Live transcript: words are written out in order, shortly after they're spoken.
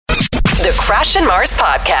The Crash and Mars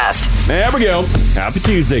Podcast. There we go. Happy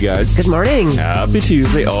Tuesday, guys. Good morning. Happy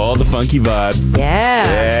Tuesday. Oh, the funky vibe.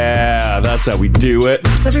 Yeah. That's how we do it.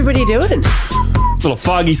 What's everybody doing? Little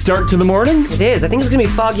foggy start to the morning. It is. I think it's going to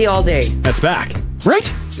be foggy all day. That's back.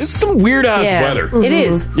 Right? This is some weird-ass weather. It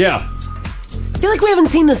is. Yeah. I feel like we haven't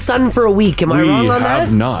seen the sun for a week. Am I wrong on that? We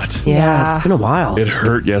have not. Yeah, it's been a while. It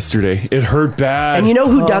hurt yesterday. It hurt bad. And you know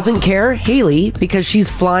who doesn't care? Haley, because she's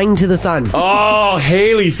flying to the sun. Oh,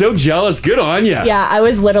 Haley, so jealous. Good on ya. Yeah, I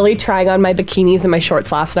was literally trying on my bikinis and my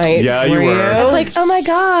shorts last night. Yeah, you were. I was like, oh my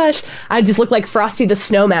gosh. I just looked like Frosty the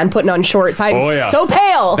Snowman putting on shorts. I'm so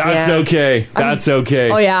pale. That's okay. That's okay.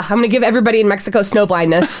 Oh yeah, I'm going to give everybody in Mexico snow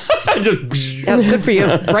blindness. Yeah, good for you.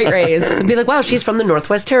 Bright rays. And be like, wow, she's from the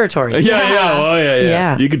Northwest Territories. Yeah. Oh,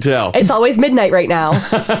 yeah. You could tell. It's always midnight right now.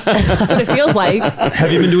 That's what it feels like.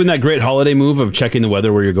 Have you been doing that great holiday move of checking the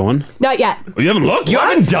weather where you're going? Not yet. You haven't looked? You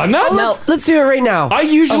haven't done that? No. Let's do it right now. I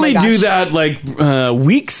usually do that like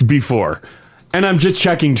weeks before. And I'm just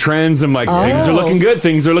checking trends. I'm like, things are looking good.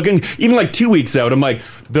 Things are looking, even like 2 weeks out. I'm like,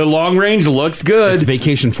 the long range looks good. It's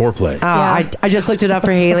vacation foreplay. I just looked it up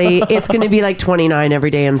for Haley. It's going to be like 29 every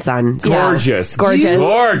day in sun. Gorgeous. Gorgeous.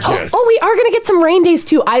 Gorgeous. Oh, we are going to get some rain days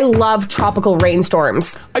too. I love tropical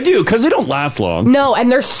rainstorms. I do, because they don't last long. No, and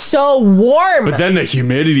they're so warm. But then the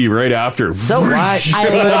humidity right after. So what? I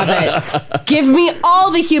love it. Give me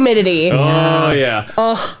all the humidity. Oh, yeah.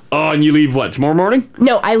 Oh, and you leave what, tomorrow morning?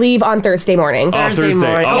 No, I leave on Thursday morning. Thursday.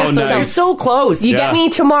 morning. Oh, nice. So close. You get me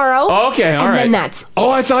tomorrow. Okay, all right. And then that's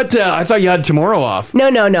Oh, I thought you had tomorrow off. No. I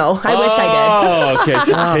wish I did. Oh, okay.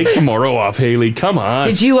 Just take tomorrow off, Haley. Come on.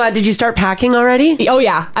 Did you start packing already? Oh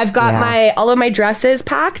yeah, I've got all of my dresses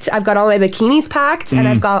packed. I've got all my bikinis packed, and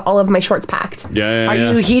I've got all of my shorts packed. Yeah. Are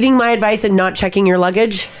you heeding my advice and not checking your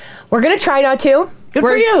luggage? We're gonna try not to. Good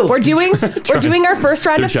for you. We're doing our first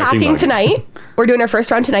round of checking packing luggage. tonight. We're doing our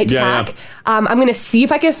first round tonight to pack. I'm gonna see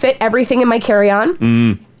if I can fit everything in my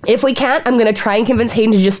carry-on. If we can't, I'm gonna try and convince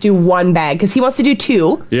Hayden to just do one bag because he wants to do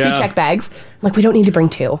two check bags. I'm like, we don't need to bring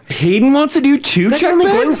two. Hayden wants to do two That's check only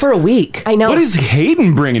bags? going for a week. I know. What is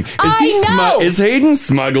Hayden bringing? I know. Is Hayden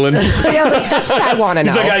smuggling? Yeah, like, that's what I want to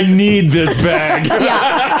know. He's like, I need this bag.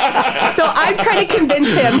 Yeah. So I'm trying to convince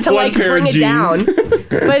him to One like pair bring of it down.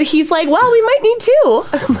 But he's like, well, we might need two.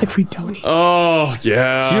 I'm like, we don't need two. Oh,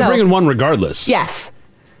 yeah. So you're bringing one regardless. Yes.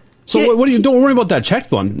 So what do you? Don't worry about that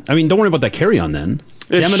checked one. I mean, don't worry about that carry-on then.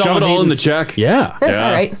 Shove it all in the Hayden's- check. Yeah. All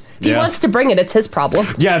right. If he wants to bring it, it's his problem.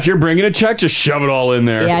 Yeah, if you're bringing a check, just shove it all in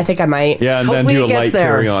there. Yeah, I think I might. Yeah, and then Hopefully do a it gets light there.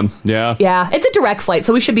 carry-on. Yeah. Yeah, it's a direct flight,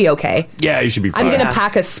 so we should be okay. Yeah, you should be fine. I'm going to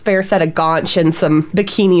pack a spare set of gaunch and some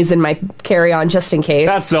bikinis in my carry-on just in case.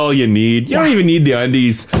 That's all you need. You don't even need the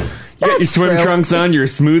undies. You got your That's swim true. trunks on, you're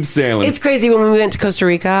smooth sailing. It's crazy. When we went to Costa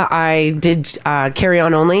Rica, I did carry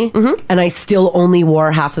on only, and I still only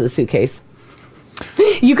wore half of the suitcase.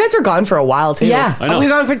 You guys were gone for a while, too. Yeah, I know. we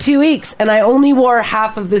were gone for 2 weeks, and I only wore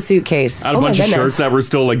half of the suitcase. I had a Oh my bunch of goodness. shirts that were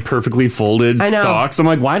still like perfectly folded. I know. Socks. I'm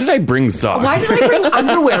like, why did I bring socks? Why did I bring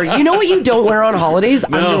underwear? You know what you don't wear on holidays?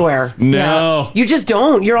 Underwear. No. You just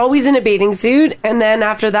don't. You're always in a bathing suit, and then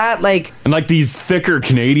after that, like, And like these thicker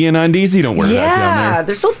Canadian undies, you don't wear that down yeah, there.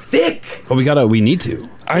 they're so thick. But we need to.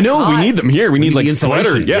 I know, we need them here. We need need like the sweater.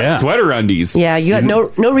 insulation, Yeah, yeah. sweater undies. Yeah, you got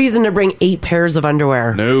no reason to bring 8 pairs of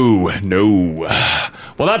underwear. No.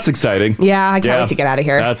 Well, that's exciting. Yeah, I can't wait to get out of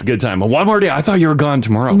here. That's a good time. Well, one more day. I thought you were gone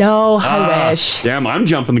tomorrow. No, I wish. Damn, I'm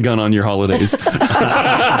jumping the gun on your holidays. Maybe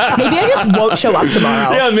I just won't show up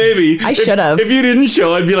tomorrow. Yeah, maybe. I should have. If you didn't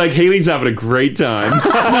show, I'd be like, Haley's having a great time.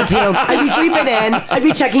 Me too. I'd be sleeping in. I'd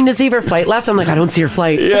be checking to see if her flight left. I'm like, I don't see her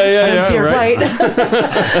flight. I don't see her right.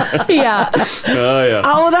 flight. Yeah. Oh, yeah.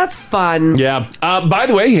 Oh, that's fun. Yeah. By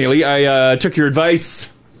the way, Haley, I took your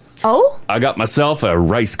advice. Oh? I got myself a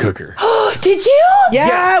rice cooker. Did you?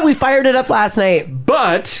 Yeah, we fired it up last night.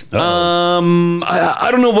 But I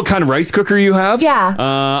don't know what kind of rice cooker you have. Yeah.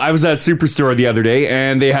 I was at Superstore the other day,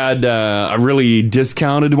 and they had a really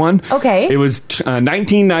discounted one. Okay. It was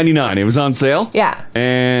 $19.99. It was on sale. Yeah.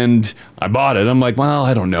 And I bought it. I'm like, well,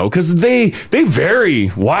 I don't know, because they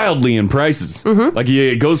vary wildly in prices. Mm-hmm. Like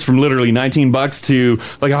it goes from literally $19 to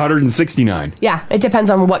like $169. Yeah, it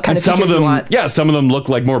depends on what kind And of some of features them, you want. yeah, some of them look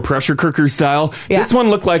like more pressure cooker style. Yeah. This one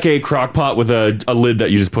looked like a crock pot with a lid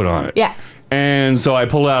that you just put on it. Yeah. And so I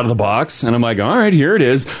pulled it out of the box, and I'm like, all right, here it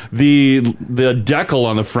is. The decal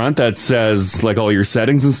on the front that says like all your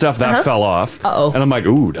settings and stuff, that fell off. Uh-oh. And I'm like,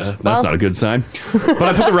 ooh, that's not a good sign. But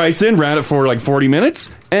I put the rice in, ran it for like 40 minutes,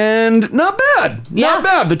 and not bad. Yeah. Not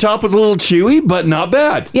bad. The top was a little chewy, but not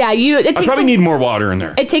bad. Yeah, it I takes probably need more water in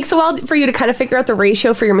there. It takes a while for you to kind of figure out the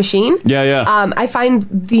ratio for your machine. Yeah. I find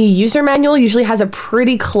the user manual usually has a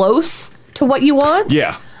pretty close to what you want.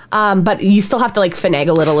 Yeah. But you still have to like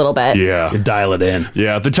finagle it a little bit. Yeah. You dial it in.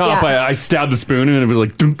 Yeah, at the top, Yeah. I stabbed the spoon and it was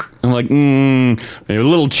like, dunk. I'm like, maybe a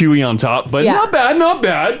little chewy on top, but Yeah. not bad, not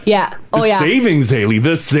bad. Yeah. Oh, The yeah. savings, Haley,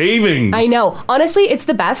 the savings. I know. Honestly, it's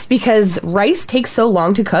the best because rice takes so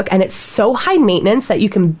long to cook and it's so high maintenance that you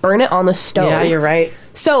can burn it on the stove. Yeah, you're right.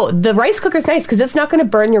 So the rice cooker's nice because it's not going to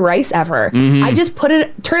burn your rice ever. I just turn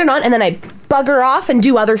it on, and then I bugger off and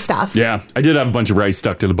do other stuff. Yeah, I did have a bunch of rice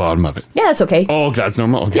stuck to the bottom of it. Yeah, that's okay. Oh, that's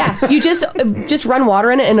normal. Okay. Yeah, you just run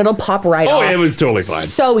water in it and it'll pop right off. Oh, it was totally fine.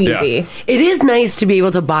 So Yeah. easy. It is nice to be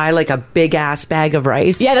able to buy like a big ass bag of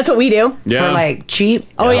rice. Yeah, that's what we do. Yeah. For like cheap.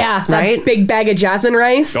 Oh yeah, that Right? big bag of jasmine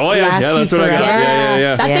rice. Oh, yeah, Lasts yeah, that's you what I got. forever.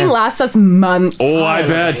 Yeah. That Yeah. thing lasts us months. Oh, I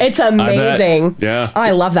bet. It's I bet. amazing. Yeah. Oh,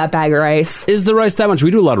 I love that bag of rice. Is the rice that much? We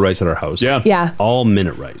do a lot of rice at our house. Yeah. Yeah. All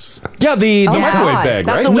minute rice. Yeah, the Oh, microwave God. bag,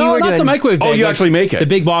 That's right? what we No, were not doing. the microwave bag. Oh, you like actually make it. The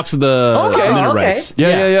big box of the minute okay. rice.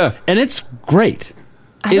 Yeah. And it's great.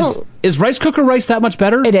 don't- Is rice cooker rice that much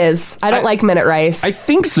better? It is. I don't like minute rice. I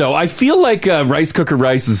think so. I feel like rice cooker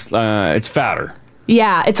rice is it's fatter.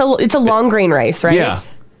 Yeah, it's a long grain rice, right? Yeah.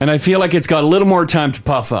 And I feel like it's got a little more time to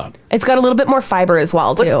puff up. It's got a little bit more fiber as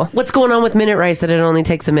well too. What's going on with minute rice that it only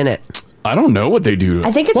takes a minute? I don't know what they do. I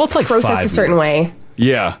think it's, Well, it's like processed 5 a certain minutes. way.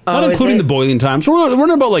 Yeah. Not Oh, is including it? the boiling time. So we're in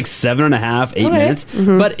about like 7.5, 8 minutes.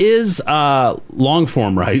 But is long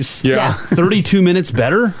form rice Yeah. 32 minutes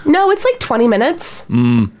better? No, it's like 20 minutes. Give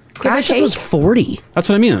or Gosh, this take. was 40. That's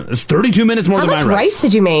what I mean. It's 32 minutes more How than much my rice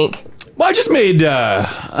did you make? Well, I just made,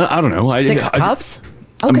 I don't know. 6 cups?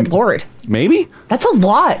 Oh, good lord. Maybe? That's a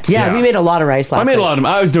lot. Yeah, we made a lot of rice last I made a night. lot of them.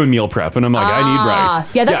 I was doing meal prep, and I'm like, I need rice.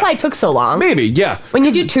 Yeah, that's why it took so long. Maybe, yeah. When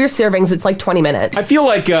you do 2 servings, it's like 20 minutes. I feel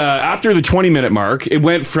like after the 20-minute mark, it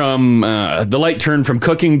went from, the light turned from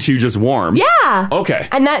cooking to just warm. Yeah. Okay.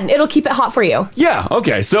 And that it'll keep it hot for you. Yeah,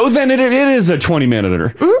 okay. So then it is a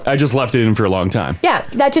 20-minute-er. I just left it in for a long time. Yeah,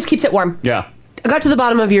 that just keeps it warm. Yeah. I got to the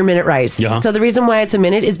bottom of your minute rice. Yeah. So the reason why it's a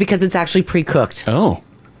minute is because it's actually pre-cooked. Oh.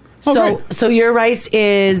 So your rice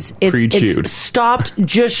is Pre-chewed. it's stopped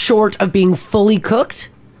just short of being fully cooked,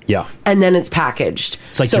 Yeah. and then it's packaged.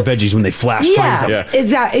 It's like your veggies when they flash. Yeah, Yeah.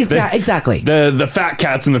 exactly. The fat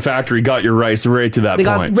cats in the factory got your rice right to that They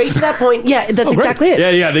point. got right to that point. Yeah, that's great. exactly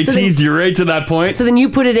it. Yeah, they So then- teased you right to that point. So then you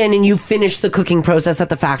put it in and you finish the cooking process that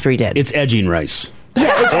the factory did. It's edging rice.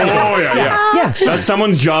 Oh, yeah. yeah. That's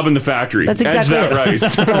someone's job in the factory. That's exactly Edge that it.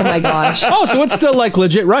 rice. Oh my gosh. Oh, so it's still like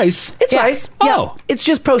legit rice. It's rice. Oh. Yeah, it's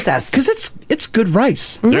just processed. Because it's good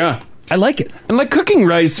rice. Yeah. I like it. And like cooking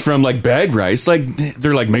rice from like bagged rice, like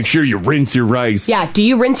they're like, make sure you rinse your rice. Yeah, do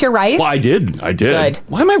you rinse your rice? Well, I did. Good.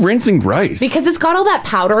 Why am I rinsing rice? Because it's got all that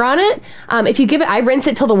powder on it. If you give it, I rinse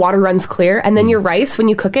it till the water runs clear, and then your rice, when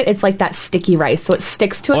you cook it, it's like that sticky rice, so it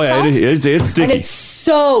sticks to oh itself. yeah, it's sticky. And it's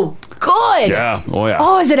so good. Yeah. Oh yeah.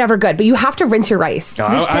 Oh, is it ever good? But you have to rinse your rice.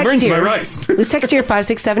 I rinsed my rice. This text here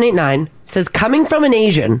 56789 says, coming from an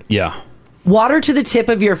Asian, Yeah. water to the tip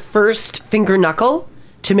of your first finger knuckle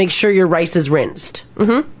to make sure your rice is rinsed.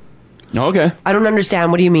 Okay. I don't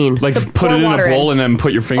understand. What do you mean? Like So put pour it in a water bowl and then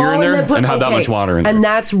put your finger in there and have that okay. much water in there. And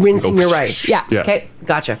that's rinsing Go your rice. Yeah. Yeah. Okay,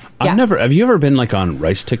 gotcha. Yeah. Have you ever been like on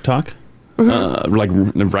rice TikTok? Like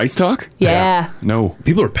rice talk? Yeah. No.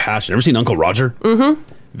 People are passionate. Ever seen Uncle Roger? Mm-hmm.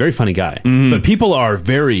 Very funny guy. But people are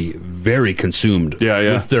very, very consumed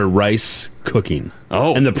Yeah. with their rice cooking.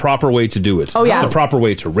 Oh. And the proper way to do it. Oh, yeah. The proper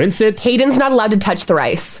way to rinse it. Hayden's not allowed to touch the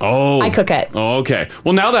rice. Oh. I cook it. Oh, okay.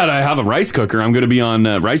 Well, now that I have a rice cooker, I'm going to be on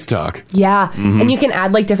Rice Talk. Yeah. And you can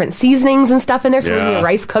add like different seasonings and stuff in there, so when Yeah. your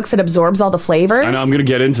rice cooks, it absorbs all the flavors. I know I'm going to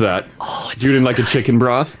get into that. Oh, do it in like a chicken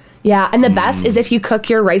broth. Yeah, and the best is if you cook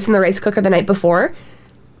your rice in the rice cooker the night before,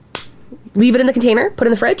 leave it in the container, put it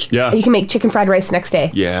in the fridge, Yeah. and you can make chicken fried rice next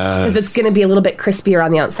day. Yes. Because it's going to be a little bit crispier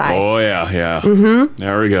on the outside. Oh yeah. Mm-hmm.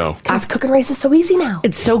 There we go. Because cooking rice is so easy now.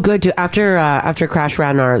 It's so good to after Crash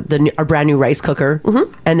ran our brand new rice cooker,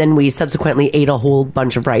 and then we subsequently ate a whole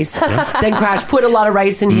bunch of rice. Then Crash put a lot of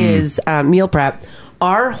rice in his meal prep.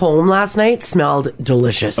 Our home last night smelled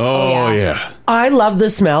delicious. Oh yeah. yeah. I love the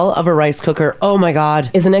smell of a rice cooker. Oh my god.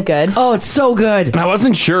 Isn't it good? Oh, it's so good. I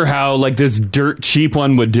wasn't sure how like this dirt cheap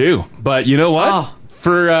one would do, but you know what? Oh.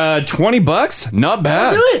 For $20, not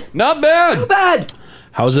bad. I'll do it. Not bad. Too bad.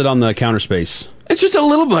 How's it on the counter space? It's just a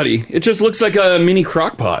little buddy. It just looks like a mini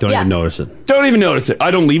crock pot. Don't Yeah. even notice it. Don't even notice it.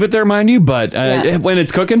 I don't leave it there, mind you, but Yeah. when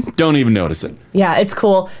it's cooking, don't even notice it. Yeah, it's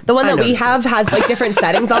cool. The one I that we noticed have has like different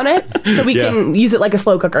settings on it, so we Yeah. can use it like a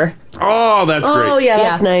slow cooker. Oh, that's great. Oh yeah,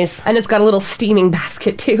 that's nice. And it's got a little steaming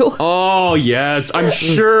basket too. Oh, yes. I'm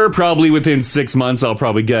sure probably within 6 months I'll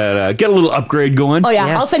probably get a little upgrade going. Oh yeah.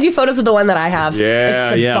 Yeah. I'll send you photos of the one that I have. Yeah,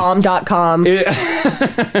 It's the yeah. bomb.com.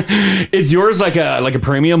 Is yours like a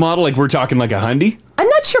premium model? Like we're talking like a Hyundai? I'm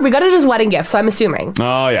not sure. We got it as wedding gift, so I'm assuming.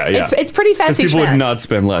 Oh, yeah. It's pretty fancy. People would schmanz. not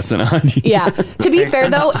spend less than $100. Yeah. To be fair,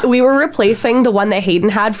 though, we were replacing the one that Hayden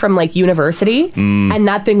had from like university, and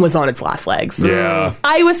that thing was on its last legs. Yeah.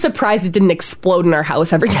 I was surprised it didn't explode in our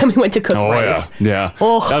house every time we went to cook rice. Yeah.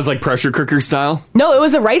 Oh. That was like pressure cooker style? No, it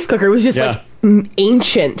was a rice cooker. It was just like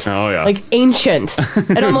ancient. Oh, yeah. Like ancient.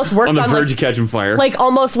 It almost worked on the on verge of catching fire. Like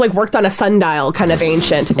almost like worked on a sundial kind of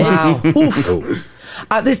ancient. Wow. Oof.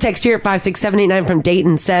 This text here at 56789 from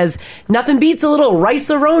Dayton says, nothing beats a little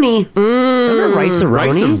rice-a-roni. Remember rice-a-roni?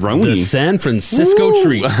 Rice-a-roni. The San Francisco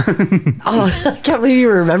treat. Oh, I can't believe you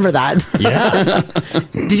remember that. Yeah.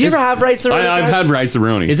 Did you ever have rice-a-roni? I've had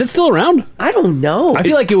rice-a-roni. Is it still around? I don't know. I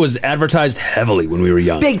feel like it was advertised heavily when we were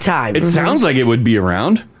young. Big time. It sounds like it would be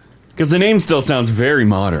around because the name still sounds very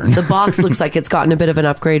modern. The box looks like it's gotten a bit of an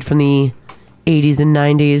upgrade from the 80s and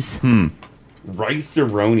 90s.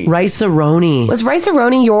 Rice-a-roni. Rice-a-roni. Was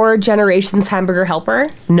rice-a-roni your generation's hamburger helper?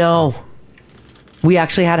 No. We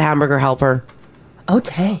actually had hamburger helper. Oh,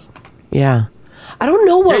 dang. Yeah. I don't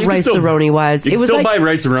know what you can still- rice-a-roni was. You It can was still like, buy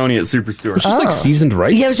rice-a-roni at Superstore. It's just like seasoned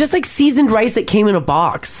rice. yeah, it was just like seasoned rice that came in a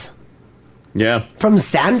box Yeah. from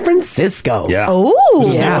San Francisco. Yeah. Oh. It was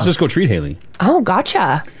a San Yeah. Francisco treat, Haley. Oh,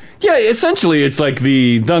 gotcha. Yeah, essentially, it's like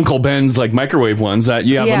the Uncle Ben's like microwave ones that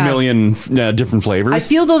you have Yeah. a million different flavors. I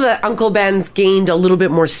feel though that Uncle Ben's gained a little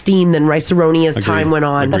bit more steam than rice-a-roni as time went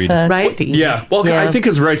on. Agreed. Right? Yeah, well, Yeah. I think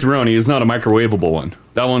because rice-a-roni is not a microwavable one.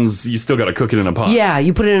 That one's, you still got to cook it in a pot. Yeah,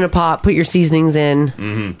 you put it in a pot, put your seasonings in.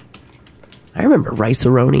 Mm-hmm. I remember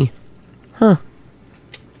rice-a-roni.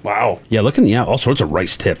 Wow. Yeah, all sorts of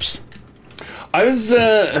rice tips. I was,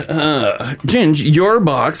 Ginge, your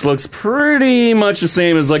box looks pretty much the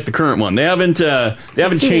same as like the current one. They haven't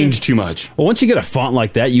changed too much. Well, once you get a font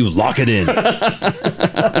like that, you lock it in. What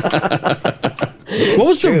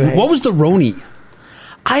was the Roni?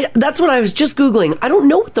 That's what I was just Googling. I don't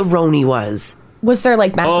know what the Roni was. Was there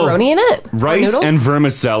like macaroni in it? Or Rice noodles? and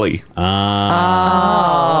vermicelli.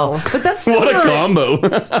 Oh. But that's still What a not, combo.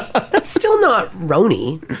 that's still not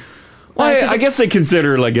Roni. Well, I guess they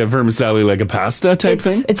consider like a vermicelli like a pasta type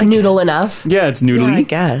thing. It's noodle enough. Yeah, it's Yeah, I noodly.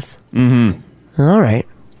 guess. Mm-hmm. All right.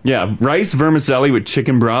 Yeah, rice vermicelli with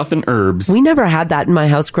chicken broth and herbs. We never had that in my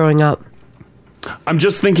house growing up. I'm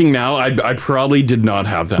just thinking now, I probably did not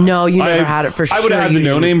have that. No, you never had it for I would sure have had the you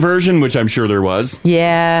didn't. no-name version, which I'm sure there was.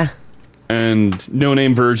 Yeah. And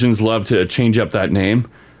no-name versions love to change up that name.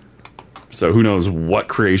 So who knows what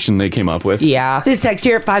creation they came up with. Yeah. This text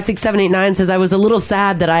here at 56789 says, I was a little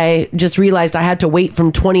sad that I just realized I had to wait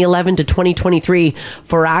from 2011 to 2023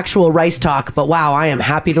 for actual rice talk. But wow, I am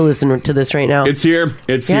happy to listen to this right now. It's here.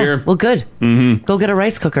 It's here. Well, good. Mm-hmm. Go get a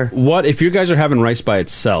rice cooker. What if you guys are having rice by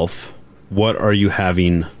itself? What are you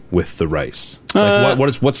having with the rice? Like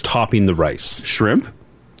what's topping the rice? Shrimp.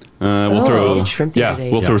 We'll I throw did shrimp the other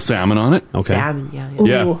day. We'll throw salmon on it. Okay. Salmon, yeah. Ooh,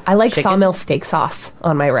 Yeah. I like Chicken. sawmill steak sauce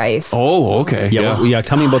on my rice. Oh, okay. Yeah.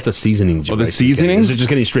 Tell me about the seasonings. your the rice is getting. seasonings? Is it just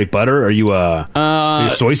getting straight butter? Are you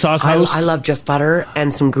a soy sauce house? I love just butter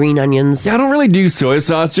and some green onions. Yeah, I don't really do soy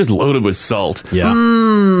sauce, just loaded with salt. Yeah.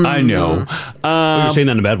 I know. You're saying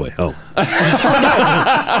that in a bad way. Oh.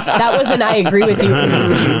 That was an I agree with you.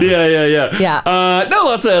 Yeah. Yeah. No,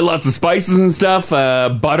 lots of spices and stuff.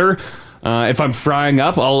 Butter. If I'm frying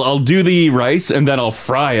up, I'll do the rice and then I'll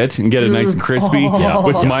fry it and get it nice and crispy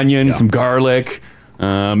with some onions, some garlic,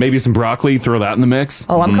 maybe some broccoli. Throw that in the mix.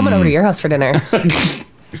 Oh, I'm coming over to your house for dinner.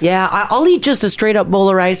 Yeah, I'll eat just a straight up bowl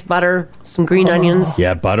of rice, butter, some green onions.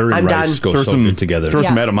 Yeah, butter and I'm rice done. go so good together. Throw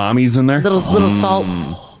some Yeah. edamames in there. Little salt.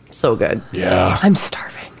 So good. Yeah. I'm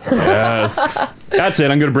starving. Yes. That's it.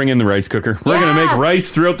 I'm going to bring in the rice cooker. We're going to make rice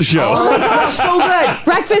throughout the show. Oh, it smells so good.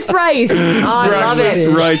 Breakfast rice. Oh, I love Breakfast it.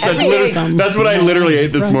 rice. That's what I literally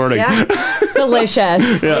ate this morning. Yeah,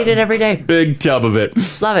 Delicious. I eat it every day. Big tub of it.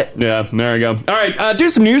 Love it. Yeah, there we go. All right, do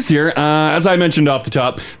some news here. As I mentioned off the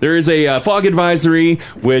top, there is a fog advisory,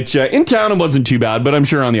 which in town it wasn't too bad, but I'm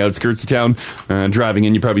sure on the outskirts of town, driving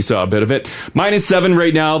in, you probably saw a bit of it. -7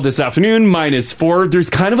 right now this afternoon, -4. There's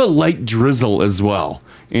kind of a light drizzle as well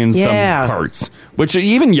in some parts, which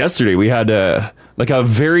even yesterday we had like a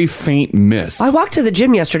very faint mist. I walked to the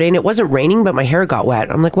gym yesterday and it wasn't raining, but my hair got wet.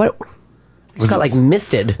 I'm like, what? It's got like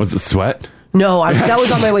misted. Was it sweat? No, that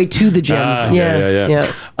was on my way to the gym. Yeah.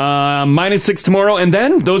 -6 tomorrow, and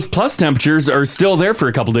then those plus temperatures are still there for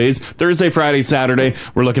a couple days. Thursday, Friday, Saturday,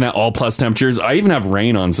 we're looking at all plus temperatures. I even have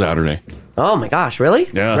rain on Saturday. Oh my gosh, really?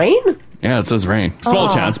 Yeah. Rain? Yeah, it says rain. Small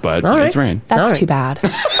chance, but All it's right. rain. That's All right. too bad.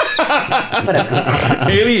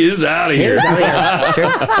 Haley is out of here.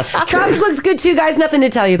 Traffic looks good too, guys. Nothing to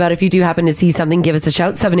tell you about. If you do happen to see something, give us a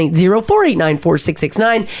shout.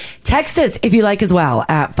 780-489-4669. Text us if you like as well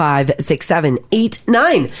at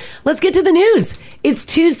 56789. Let's get to the news. It's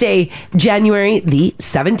Tuesday, January the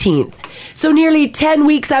 17th. So nearly 10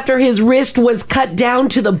 weeks after his wrist was cut down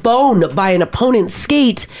to the bone by an opponent's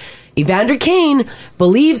skate, Evander Kane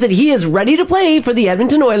believes that he is ready to play for the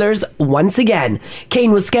Edmonton Oilers once again.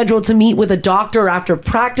 Kane was scheduled to meet with a doctor after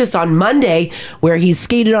practice on Monday, where he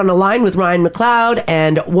skated on a line with Ryan McLeod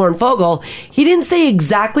and Warren Foegele. He didn't say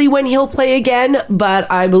exactly when he'll play again, but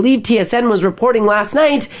I believe TSN was reporting last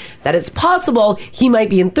night that it's possible he might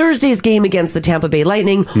be in Thursday's game against the Tampa Bay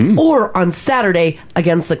Lightning or on Saturday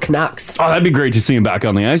against the Canucks. Oh, that'd be great to see him back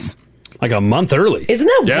on the ice. Like a month early. Isn't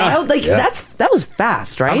that wild? Like that was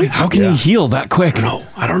fast, right? How can he heal that quick?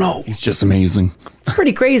 I don't know. He's just amazing. It's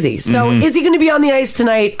pretty crazy. So is he going to be on the ice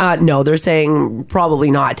tonight? No, they're saying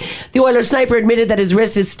probably not. The Oilers sniper admitted that his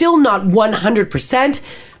wrist is still not 100%,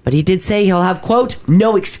 but he did say he'll have, quote,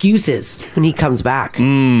 no excuses when he comes back.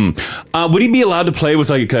 Would he be allowed to play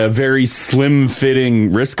with like a very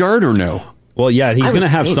slim-fitting wrist guard or no? Well, yeah, he's going to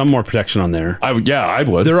have some more protection on there. I would.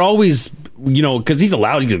 They're always, because he's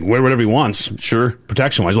allowed to wear whatever he wants. Sure.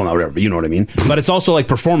 Protection-wise, well, not whatever, but you know what I mean. But it's also like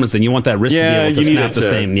performance, and you want that wrist to be able to snap the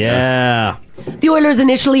same. Yeah. The Oilers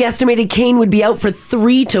initially estimated Kane would be out for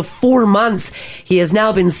 3 to 4 months. He has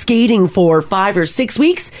now been skating for 5 or 6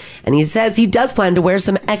 weeks, and he says he does plan to wear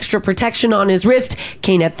some extra protection on his wrist.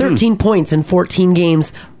 Kane had 13 points in 14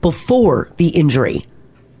 games before the injury.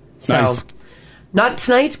 So, nice. Not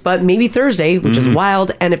tonight, but maybe Thursday, which is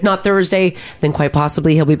wild. And if not Thursday, then quite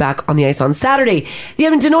possibly he'll be back on the ice on Saturday. The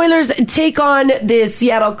Edmonton Oilers take on the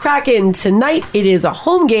Seattle Kraken tonight. It is a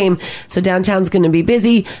home game, so downtown's going to be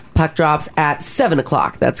busy. Puck drops at 7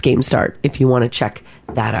 o'clock. That's game start, if you want to check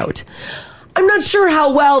that out. I'm not sure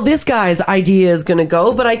how well this guy's idea is going to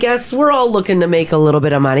go, but I guess we're all looking to make a little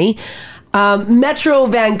bit of money. Metro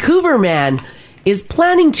Vancouver man is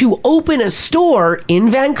planning to open a store in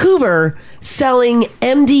Vancouver selling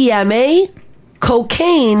MDMA,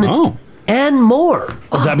 cocaine, and more.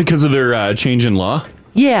 Is that because of their change in law?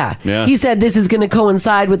 Yeah. He said this is going to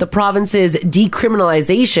coincide with the province's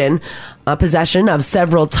decriminalization, possession of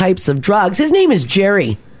several types of drugs. His name is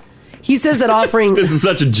Jerry. He says that offering... This is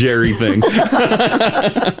such a Jerry thing.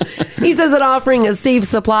 He says that offering a safe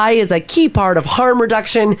supply is a key part of harm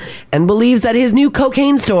reduction and believes that his new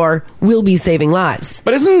cocaine store will be saving lives.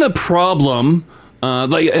 But isn't the problem...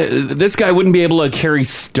 this guy wouldn't be able to carry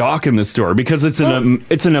stock in the store because it's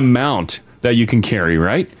an amount that you can carry,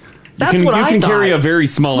 right? That's what I thought. You can carry a very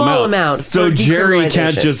small amount. So Jerry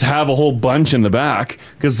can't just have a whole bunch in the back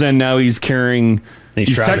because then now he's carrying...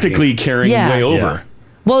 He's technically carrying way over. Yeah.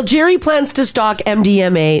 Well, Jerry plans to stock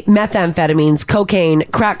MDMA, methamphetamines, cocaine,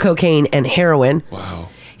 crack cocaine, and heroin. Wow.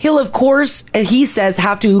 He'll, of course, he says,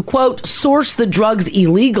 have to, quote, source the drugs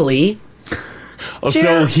illegally.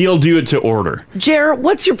 So he'll do it to order. Jer,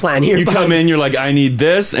 what's your plan here? You come in, you're like, I need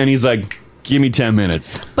this, and he's like, give me 10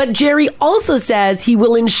 minutes. But Jerry also says he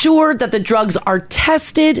will ensure that the drugs are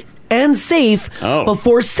tested and safe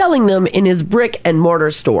before selling them in his brick and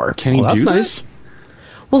mortar store. Can he do this?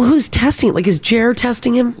 Well, who's testing? Like, is Jer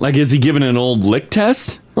testing him? Like, is he giving an old lick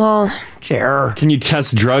test? Well, Jer. Can you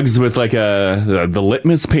test drugs with like the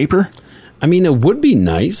litmus paper? I mean, it would be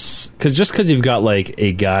nice because you've got like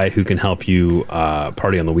a guy who can help you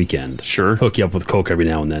party on the weekend, hook you up with coke every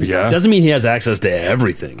now and then. Yeah, doesn't mean he has access to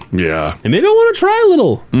everything. Yeah, and maybe I want to try a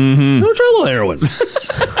little. I want to try a little heroin.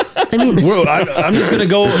 I mean, I'm just gonna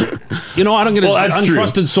go. I don't get an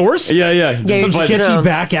untrusted source. Yeah, some sketchy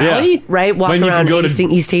back alley, right? Walk around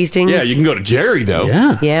East Hastings. Yeah, you can go to Jerry though.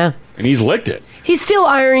 Yeah, and he's licked it. He's still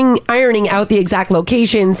ironing out the exact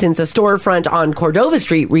location since a storefront on Cordova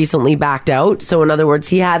Street recently backed out. So in other words,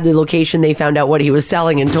 he had the location, they found out what he was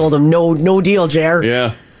selling and told him, no deal, Jer.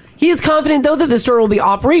 Yeah. He is confident, though, that the store will be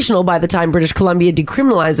operational by the time British Columbia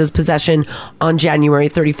decriminalizes possession on January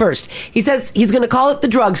 31st. He says he's going to call it the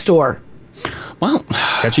drugstore. Well,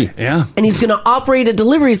 catchy. Yeah. And he's going to operate a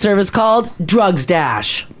delivery service called Drugs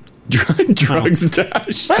Dash. Drugs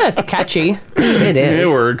Dash. That's catchy. It is. It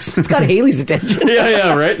works. It's got Haley's attention.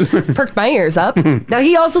 Yeah, right. Perked my ears up. Now,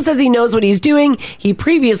 he also says he knows what he's doing. He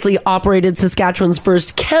previously operated Saskatchewan's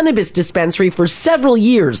first cannabis dispensary for several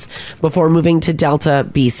years before moving to Delta,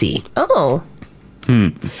 BC. Oh.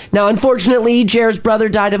 Now, unfortunately, Jer's brother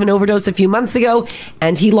died of an overdose a few months ago,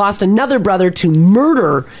 and he lost another brother to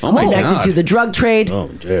murder connected to the drug trade. Oh,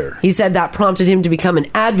 Jer. He said that prompted him to become an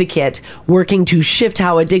advocate, working to shift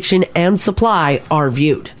how addiction and supply are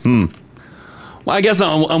viewed. Well, I guess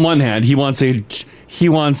on one hand, he wants he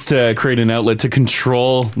wants to create an outlet to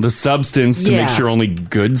control the substance to make sure only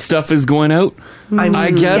good stuff is going out.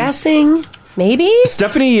 I guess. Guessing. Maybe?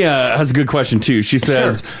 Stephanie has a good question, too. She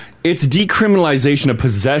says it's decriminalization of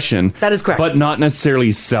possession. That is correct. But not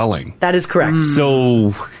necessarily selling. That is correct.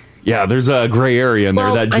 So, yeah, there's a gray area in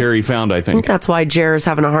there that Jerry found, I think. That's why Jerry's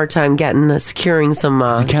having a hard time securing some...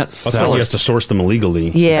 he can't sell That's why he has to source them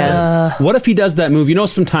illegally. Yeah. So, what if he does that move? You know,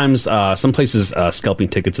 sometimes some places scalping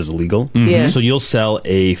tickets is illegal. Yeah. So you'll sell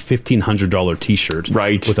a $1,500 T-shirt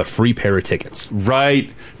with a free pair of tickets.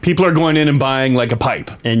 Right. People are going in and buying like a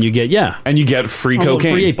pipe. And you get, And you get free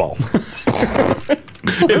cocaine. Free 8-ball.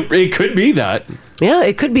 It could be that. Yeah,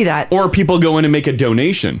 it could be that. Or people go in and make a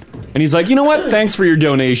donation. And he's like, you know what? Thanks for your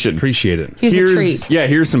donation. Appreciate it. Here's a treat. Yeah,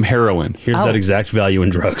 here's some heroin. Here's that exact value in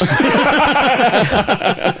drugs.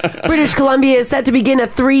 British Columbia is set to begin a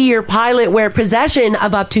 3-year pilot where possession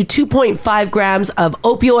of up to 2.5 grams of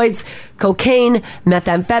opioids, cocaine,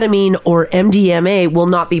 methamphetamine, or MDMA will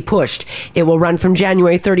not be pushed. It will run from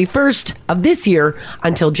January 31st of this year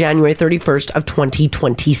until January 31st of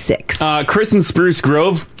 2026. Chris in Spruce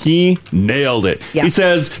Grove, he nailed it. Yeah. He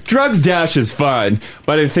says, drugs dash is fine,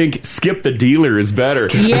 but I think skip the dealer is better.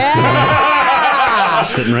 Yeah.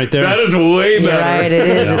 Sitting right there. That is way better. You're right,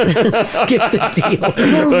 it is. Skip the dealer.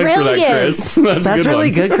 Thanks for that, Chris. That's really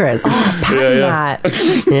one. good, Chris. That.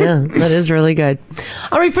 Yeah, that is really good.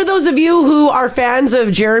 All right, for those of you who are fans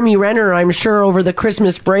of Jeremy Renner, I'm sure over the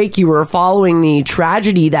Christmas break you were following the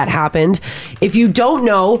tragedy that happened. If you don't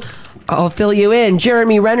know, I'll fill you in.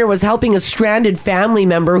 Jeremy Renner was helping a stranded family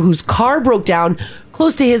member whose car broke down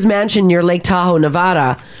close to his mansion near Lake Tahoe,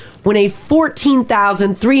 Nevada, when a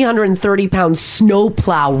 14,330-pound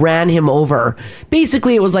snowplow ran him over.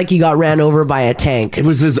 Basically, it was like he got ran over by a tank. It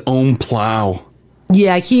was his own plow.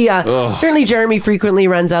 Yeah, he apparently Jeremy frequently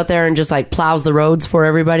runs out there and just like plows the roads for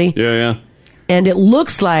everybody. Yeah. And it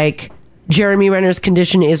looks like Jeremy Renner's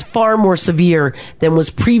condition is far more severe than was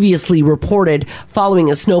previously reported following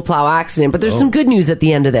a snowplow accident. But there's some good news at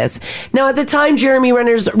the end of this. Now, at the time, Jeremy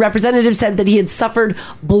Renner's representative said that he had suffered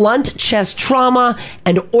blunt chest trauma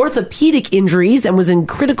and orthopedic injuries and was in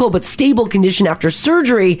critical but stable condition after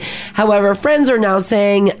surgery. However, friends are now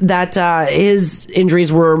saying that his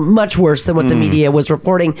injuries were much worse than what the media was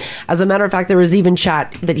reporting. As a matter of fact, there was even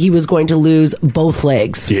chat that he was going to lose both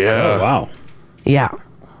legs. Yeah. Oh, wow. Yeah.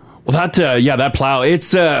 Well, that plow,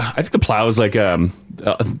 it's, I think the plow is like a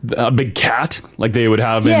big cat, like they would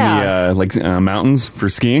have in the mountains for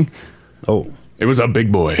skiing. Oh. It was a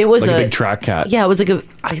big boy. It was like a big track cat. Yeah, it was like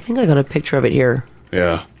I think I got a picture of it here.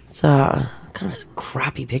 Yeah. It's kind of a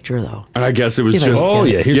crappy picture, though. And I guess it was See if I just... can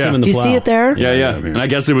see yeah, here's him in the Do you plow. see it there? Yeah. And I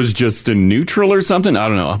guess it was just in neutral or something. I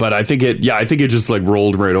don't know. But I think it just like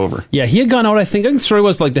rolled right over. Yeah, he had gone out, I think the story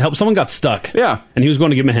was like to help. Someone got stuck. Yeah. And he was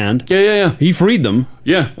going to give him a hand. Yeah. He freed them.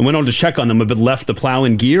 Yeah. And went on to check on them, but left the plow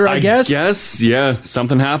in gear, I guess. Yeah.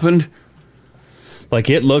 Something happened. Like,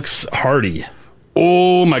 it looks hardy.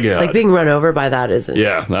 Oh, my God. Like being run over by that isn't.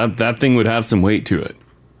 Yeah, that thing would have some weight to it.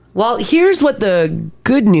 Well, here's what the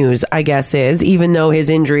good news, I guess, is, even though his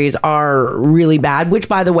injuries are really bad, which,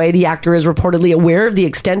 by the way, the actor is reportedly aware of the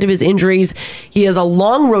extent of his injuries. He has a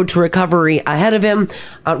long road to recovery ahead of him.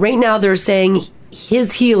 Right now, they're saying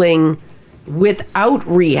his healing without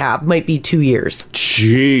rehab might be 2 years.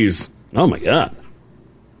 Jeez. Oh, my God.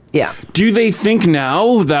 Yeah. Do they think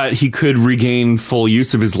now that he could regain full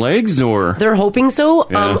use of his legs, or? They're hoping so.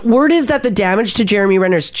 Yeah. Word is that the damage to Jeremy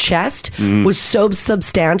Renner's chest was so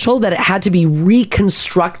substantial that it had to be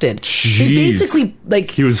reconstructed. Jeez. They basically,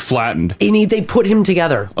 He was flattened. they put him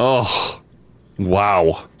together. Oh,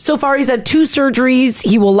 wow. So far, he's had 2 surgeries.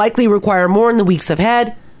 He will likely require more in the weeks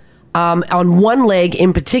ahead, on one leg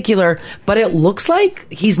in particular. But it looks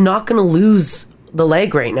like he's not going to lose the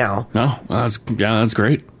leg right now. No, that's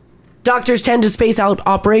great. Doctors tend to space out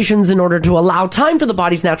operations in order to allow time for the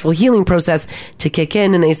body's natural healing process to kick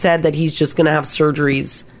in, and they said that he's just going to have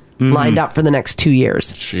surgeries lined up for the next 2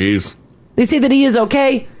 years. Jeez. They say that he is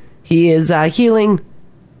okay. He is healing.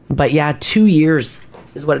 But yeah, 2 years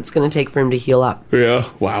is what it's going to take for him to heal up. Yeah,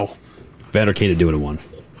 wow. Vander Kane to do it in 1.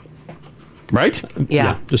 Right?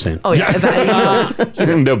 Yeah. Just saying. Oh, yeah.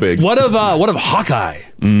 No bigs. What of Hawkeye?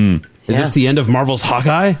 Is this the end of Marvel's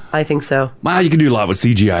Hawkeye? I think so. Wow, you can do a lot with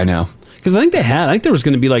CGI now. Because I think there was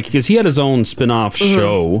going to be because he had his own spin-off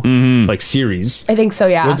show, like series. I think so,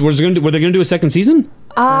 yeah. Were they going to do a second season?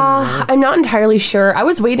 I'm not entirely sure. I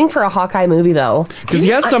was waiting for a Hawkeye movie, though. Because he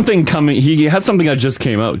has something coming. He has something that just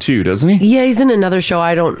came out too, doesn't he? Yeah, he's in another show.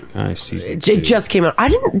 I see. It just came out.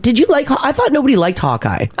 Did you like? I thought nobody liked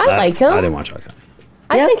Hawkeye. I like him. I didn't watch Hawkeye.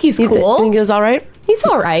 I think he's cool. You think he was all right? He's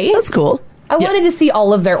all right. That's cool. I wanted to see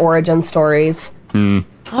all of their origin stories.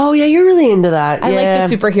 Oh yeah, you're really into that. I like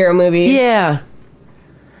the superhero movies. Yeah.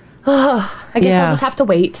 I guess I'll just have to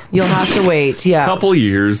wait. You'll have to wait. Yeah. Couple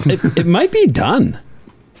years. It might be done.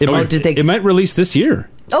 It might release this year.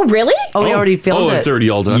 Oh, really? Oh, we already filmed it. Oh, it's already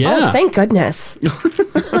all done. Yeah. Oh, thank goodness.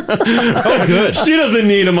 Oh, good. She doesn't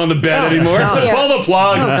need him on the bed anymore. Yeah. Pull the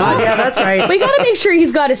plug. Oh, God, yeah, that's right. We got to make sure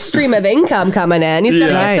he's got a stream of income coming in. He's got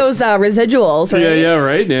to Yeah. get those residuals, right? Yeah,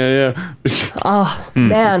 right? Yeah. Oh,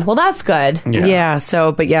 man. Well, that's good. Yeah.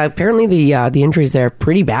 So, but yeah, apparently the injuries there are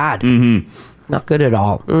pretty bad. Not good at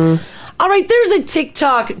all. All right, there's a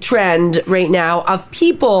TikTok trend right now of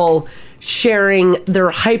people sharing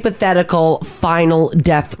their hypothetical final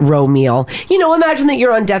death row meal. You know, imagine that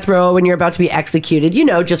you're on death row and you're about to be executed, you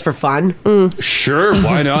know, just for fun. Sure,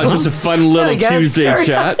 why not? Just a fun little Tuesday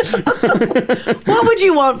chat. What would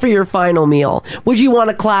you want for your final meal? Would you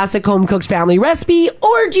want a classic home-cooked family recipe,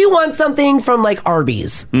 or do you want something from, like,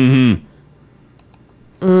 Arby's?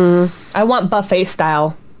 I want buffet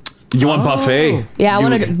style. You want buffet? Yeah, I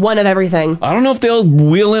want one of everything. I don't know if they'll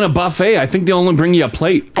wheel in a buffet. I think they'll only bring you a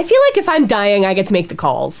plate. I feel like if I'm dying, I get to make the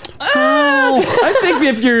calls. I think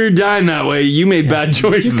if you're dying that way, you made bad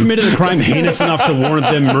choices. You committed a crime heinous enough to warrant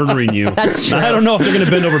them murdering you. That's true. I don't know if they're going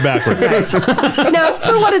to bend over backwards. Now,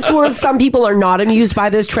 for what it's worth, some people are not amused by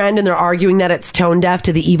this trend, and they're arguing that it's tone deaf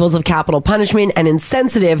to the evils of capital punishment and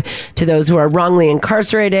insensitive to those who are wrongly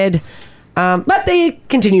incarcerated. But they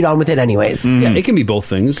continued on with it anyways. Yeah, it can be both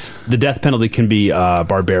things. The death penalty can be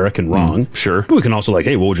barbaric and wrong. Sure. But we can also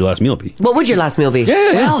hey, what would your last meal be? What would your last meal be?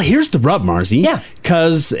 Well, here's the rub, Marzi. Yeah.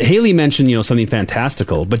 Because Haley mentioned, something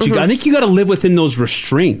fantastical, but I think you got to live within those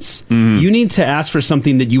restraints. You need to ask for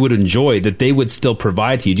something that you would enjoy, that they would still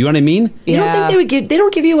provide to you. Do you know what I mean? You don't think they would give? They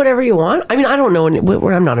don't give you whatever you want. I mean, I don't know.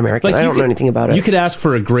 I'm not American. I don't know anything about it. You could ask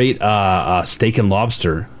for a great steak and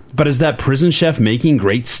lobster. But is that prison chef making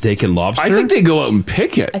great steak and lobster? I think they go out and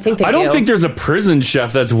pick it. I think they don't do. think there's a prison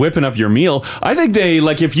chef that's whipping up your meal. I think they,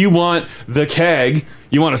 if you want the keg,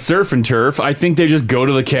 you want a surf and turf, I think they just go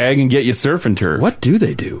to the keg and get you surf and turf. What do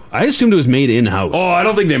they do? I assumed it was made in-house. Oh, I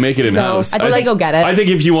don't think they make it in-house. I think they go get it. I think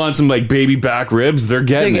if you want some, baby back ribs, they're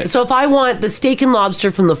getting it. So if I want the steak and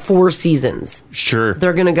lobster from the Four Seasons, Sure.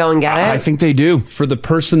 they're going to go and get it? I think they do. For the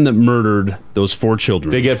person that murdered those 4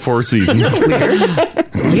 children. They get 4 seasons.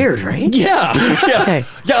 It's weird, right? Yeah. Okay.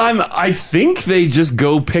 Yeah, I think they just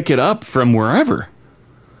go pick it up from wherever.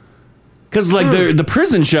 Because the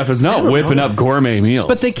prison chef is not whipping up gourmet meals.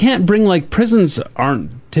 But they can't bring prisons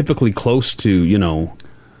aren't typically close to,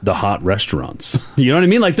 the hot restaurants. You know what I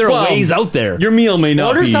mean? They're a ways out there. Your meal may not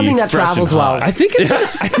Order be something that fresh travels and well. hot. I think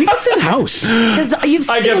it's in-house. Because you've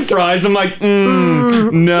I get fries. I'm like,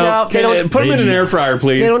 no. they don't- Put them in an air fryer,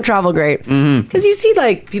 please. They don't travel great. Because you see,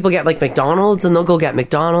 people get McDonald's, and they'll go get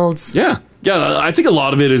McDonald's. Yeah. I think a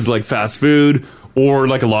lot of it is fast food or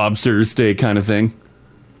a lobster steak kind of thing.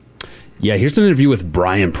 Yeah, here's an interview with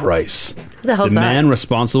Brian Price. Who the hell's that? man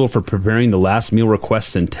responsible for preparing the last meal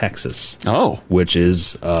requests in Texas. Oh. Which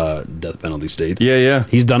is death penalty state. Yeah.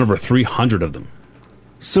 He's done over 300 of them.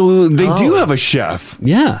 So they do have a chef.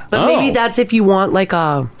 Yeah. But maybe that's if you want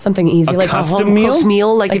something easy, A custom meal? home-cooked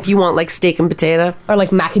meal, if you want steak and potato. or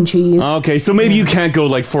mac and cheese. Okay, so maybe you can't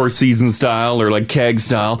go Four Seasons style or keg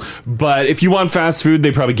style. But if you want fast food,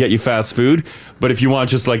 they probably get you fast food. But if you want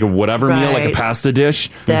just a whatever meal, like a Right. pasta dish,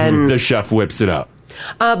 Then- the chef whips it up.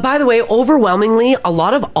 By the way, overwhelmingly, a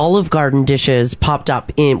lot of Olive Garden dishes popped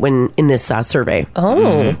up in this survey.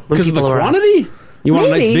 Oh. Because of the people were asked. quantity? You want a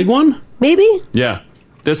nice Maybe. big one? Maybe. Yeah.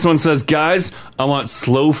 This one says, guys, I want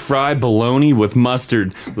slow fry bologna with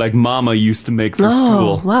mustard like Mama used to make for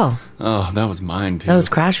school. Wow. Oh, that was mine too. That was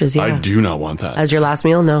Crash's, yeah. I do not want that. As your last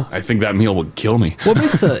meal? No. I think that meal would kill me. What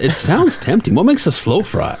makes it sounds tempting. What makes a slow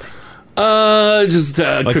fry? Just cook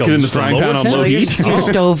it in the just a frying lower pan on temp? low Your, heat. your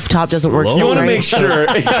stove top doesn't work. Slow. so You want to right. make sure.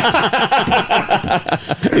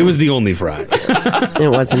 It was the only fry. It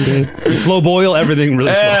was indeed. Slow boil, everything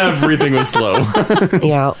really slow. Everything was slow.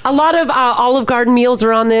 Yeah. A lot of Olive Garden meals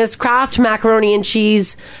are on this. Kraft macaroni and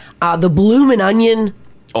cheese, the Bloomin' Onion,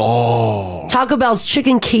 Taco Bell's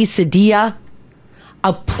chicken quesadilla,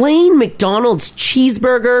 a plain McDonald's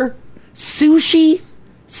cheeseburger, sushi,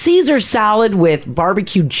 Caesar salad with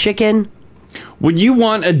barbecued chicken. Would you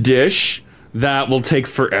want a dish that will take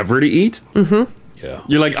forever to eat? Mm-hmm. Yeah.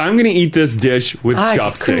 You're like, I'm going to eat this dish with I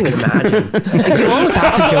just couldn't chopsticks. imagine. You almost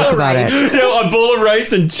have to joke about it. A bowl of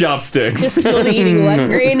rice and chopsticks. Just slowly eating one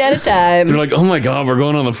grain at a time. They're like, oh my God, we're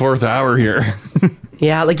going on the 4th hour here.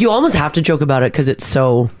 Yeah, you almost have to joke about it because it's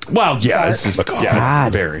so Well, yeah, it's just sad.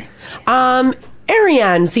 it's very.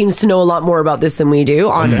 Ariane seems to know a lot more about this than we do.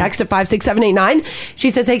 On text at 56789, she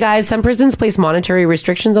says, hey guys, some prisons place monetary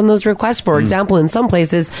restrictions on those requests. For example, in some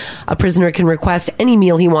places, a prisoner can request any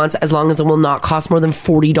meal he wants as long as it will not cost more than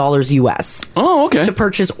 $40 US. Oh, okay. To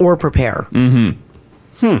purchase or prepare. I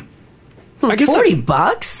guess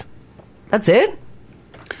 $40? That's it?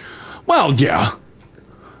 Well, yeah.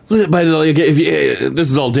 But like, this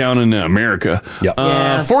is all down in America.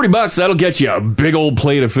 Yeah. $40, that'll get you a big old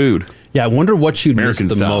plate of food. Yeah, I wonder what you'd miss American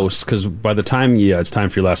the style. most, because by the time it's time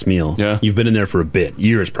for your last meal, you've been in there for a bit,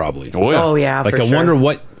 years probably. Oh, yeah, like for I sure. wonder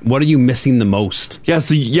what are you missing the most? Yeah,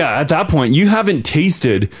 so at that point, you haven't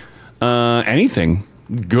tasted anything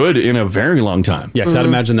good in a very long time. Yeah, because I'd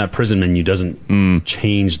imagine that prison menu doesn't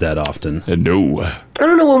change that often. No. I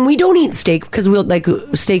don't know, when we don't eat steak, because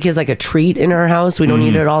steak is like a treat in our house. We don't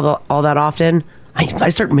eat it all that often. I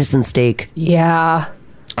start missing steak. Yeah.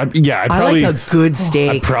 I probably like a good steak.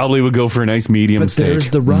 I probably would go for a nice medium steak. There's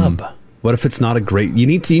the rub. What if it's not a great... You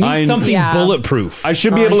need something bulletproof. I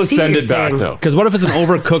should be able to send it back, though. Because what if it's an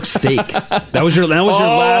overcooked steak? That was your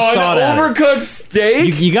last shot at it. Overcooked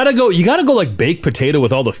steak? You gotta go like baked potato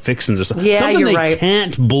with all the fixings or something. Yeah, something you're they right.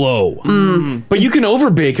 can't blow. But you can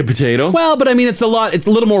overbake a potato. Well, but I mean, it's a lot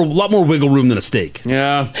more wiggle room than a steak.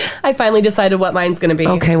 Yeah. I finally decided what mine's going to be.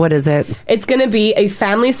 Okay, what is it? It's going to be a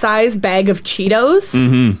family-size bag of Cheetos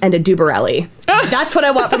and a Dubarelli. That's what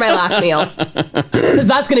I want for my last meal. Because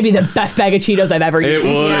that's going to be the best bag of Cheetos I've ever eaten. It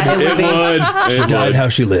would. Yeah, it would be. She died how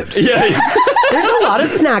she lived. Yeah. There's a lot of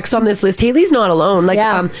snacks on this list. Haley's not alone. Like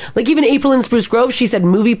even April in Spruce Grove, she said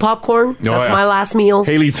movie popcorn. That's my last meal.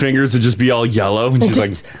 Haley's fingers would just be all yellow. And she's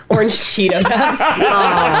like... Orange Cheeto dust.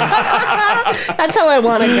 That's how I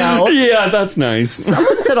want to go. Yeah, that's nice.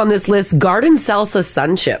 Someone said on this list, garden salsa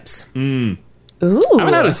sun chips. Ooh. I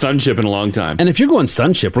haven't had a sun chip in a long time. And if you're going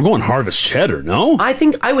sun chip, we're going harvest cheddar, no? I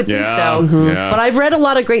would think so. Yeah. But I've read a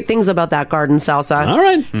lot of great things about that garden salsa. All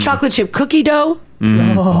right. Chocolate chip cookie dough.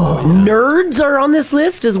 Nerds are on this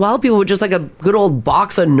list as well. People with just like a good old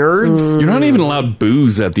box of nerds. You're not even allowed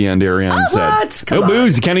booze at the end, Ariane said. What? Come No on.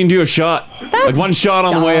 booze. You can't even do a shot. Like one shot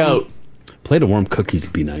on the way out. Plate of warm cookies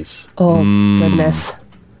would be nice. Oh, goodness.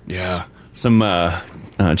 Yeah. Some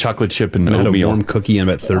chocolate chip and I had a oatmeal. warm cookie in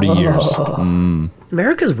about 30 years.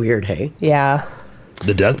 America's weird, hey? Yeah.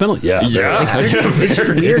 The death penalty? Yeah. Yeah. It's just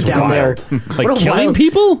weird down wild. there. Like What a killing wild-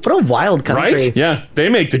 people? What a wild country. Right? Yeah. They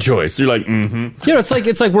make the choice. You're like, Yeah,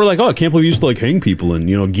 it's like we're like, oh, I can't believe you used to like hang people and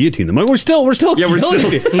guillotine them. Like we're still Yeah, we're killing still-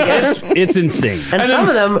 people. It's insane. And some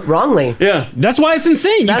of them wrongly. yeah. That's why it's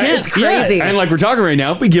insane. That is crazy. And like we're talking right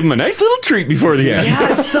now, we give them a nice little treat before the end.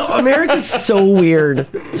 Yeah, it's so America's so weird.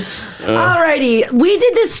 Alrighty, we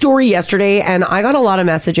did this story yesterday, and I got a lot of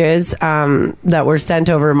messages that were sent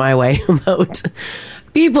over my way about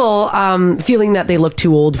people feeling that they look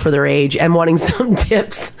too old for their age and wanting some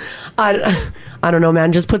tips. I don't know,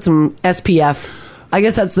 man. Just put some SPF. I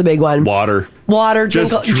guess that's the big one. Water. Drink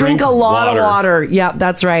Drink a lot water. of water. Yeah,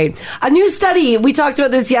 that's right. A new study, we talked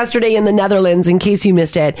about this yesterday in the Netherlands, in case you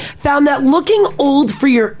missed it, found that looking old for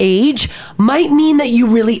your age might mean that you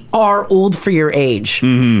really are old for your age.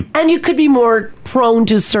 Mm-hmm. And you could be more prone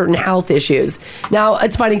to certain health issues. Now,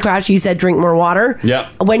 it's funny, Crash, you said drink more water. Yeah.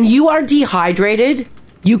 When you are dehydrated,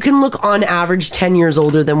 you can look on average 10 years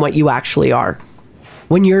older than what you actually are.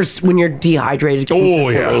 When you're dehydrated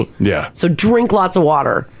consistently. Yeah. So drink lots of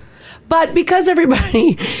water. But because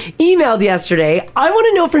everybody emailed yesterday, I want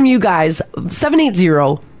to know from you guys,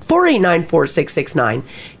 780-489-4669.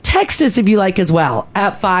 Text us if you like as well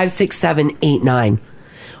at 56789.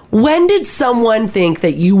 When did someone think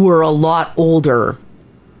that you were a lot older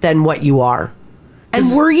than what you are?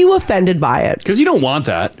 And were you offended by it? Because you don't want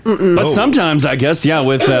that. But sometimes, I guess,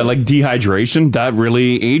 with like dehydration, that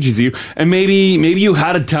really ages you. And maybe you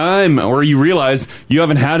had a time or you realize you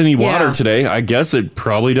haven't had any water today. I guess it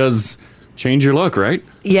probably does change your look, right?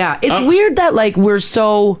 Yeah, it's weird that like we're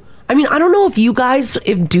so... I mean, I don't know if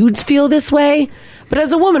dudes feel this way, but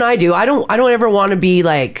as a woman, I do. I don't ever want to be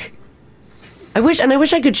like... I wish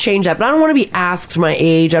I could change that, but I don't want to be asked my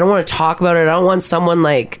age. I don't want to talk about it. I don't want someone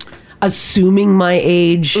like... assuming my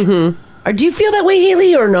age. Mm-hmm. Or do you feel that way,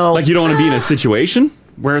 Haley, or no? Like you don't want to be in a situation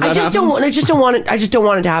where that happens? I just don't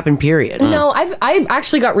want it to happen, period. No, I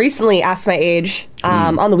actually got recently asked my age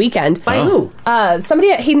on the weekend. By who?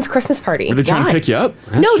 Somebody at Hayden's Christmas party. Were they trying to pick you up?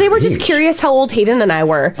 No, they were just curious how old Hayden and I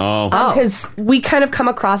were. Oh. Because we kind of come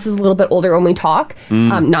across as a little bit older when we talk.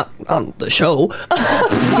 Not on the show.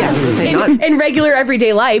 In regular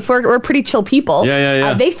everyday life, we're pretty chill people.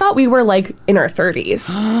 Yeah. They thought we were like in our 30s.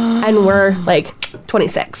 And we're like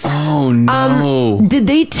 26. Oh, no. Did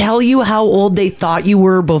they tell you how old they thought you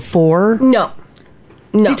were before? No.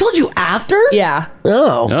 No. They told you after? Yeah.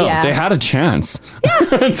 Oh. No, Yeah. they had a chance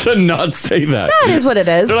to not say that. That is what it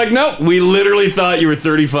is. They're like, nope, we literally thought you were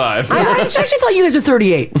 35. I actually thought you guys were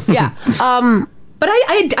 38. Yeah. But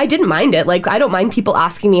I didn't mind it. Like, I don't mind people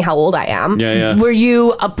asking me how old I am. Yeah. Were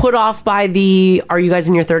you put off by the, are you guys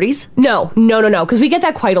in your 30s? No. Because we get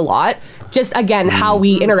that quite a lot. Just, again, how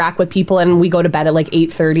we interact with people, and we go to bed at like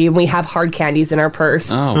 8:30 and we have hard candies in our purse.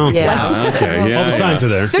 Oh, yeah. okay. Yeah, All the signs are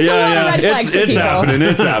there. There's a lot of red flags for It's people. happening.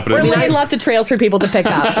 It's happening. We're laying lots of trails for people to pick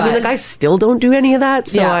up. I mean, like, I still don't do any of that,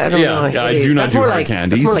 so Yeah. I don't know. Yeah, I do not That's do more hard like,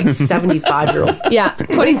 candies. That's more like 75-year-old. Yeah,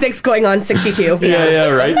 26 going on 62. Yeah,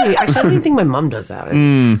 right. Actually, I don't even think my mom does that.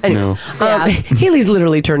 Anyways, no. Haley's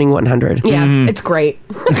literally turning 100. Yeah, it's great.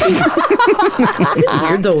 It's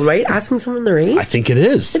weird though, right? Asking someone their age? I think it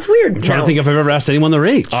is. It's weird. I'm trying to think if I've ever asked anyone their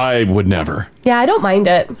age. I would never. Yeah, I don't mind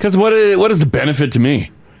it. Because what is the benefit to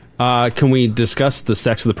me? Can we discuss the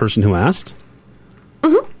sex of the person who asked?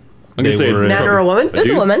 I'm gonna say Man or a woman? It's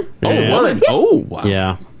a woman. Oh, Yeah. a woman. Yeah. Oh, wow.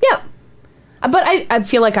 Yeah. Yeah. But I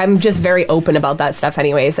feel like I'm just very open about that stuff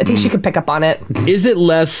anyways. I think she could pick up on it. Is it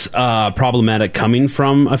less problematic coming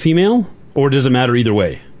from a female, or does it matter either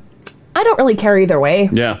way? I don't really care either way.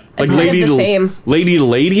 Yeah. It's kind of the same. lady to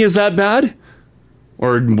lady, is that bad?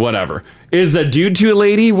 Or whatever. Is a dude to a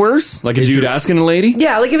lady worse? Like a dude asking a lady?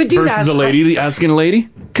 Yeah, like if a dude versus asks a lady asking a lady?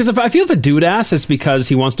 Because I feel if a dude asks, it's because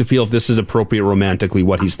he wants to feel if this is appropriate romantically,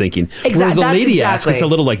 what he's thinking. Whereas the that's lady asks, it's a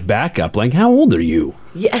little like backup, like, how old are you?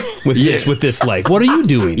 Yeah. With this life, what are you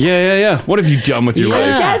doing? Yeah. What have you done with your life?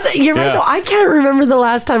 Yes, you're right Yeah. though. I can't remember the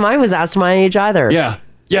last time I was asked my age either. Yeah,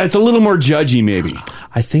 it's a little more judgy, maybe.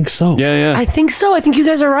 I think so. Yeah. I think so. I think you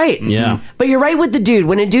guys are right. Yeah. But you're right with the dude.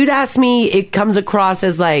 When a dude asks me, it comes across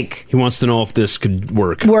as like He wants to know if this could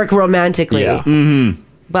work. work romantically. Yeah.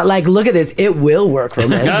 But like, look at this. It will work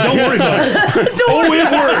romantically. Don't worry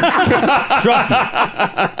about it. It works. Trust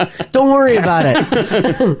me. Don't worry about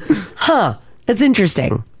it. Huh. That's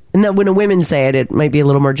interesting. And that when a women say it, it might be a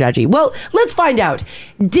little more judgy. Well, let's find out.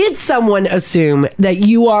 Did someone assume that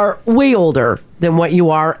you are way older than what you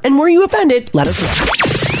are? And were you offended? Let us know.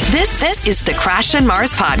 This is the Crash and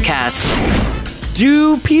Mars podcast.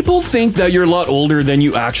 Do people think that you're a lot older than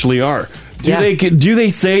you actually are? Do they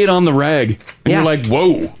say it on the rag? And you're like,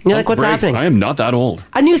 whoa. You're like, what's happening? I am not that old.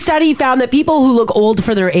 A new study found that people who look old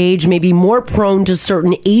for their age may be more prone to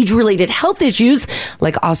certain age-related health issues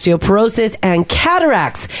like osteoporosis and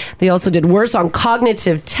cataracts. They also did worse on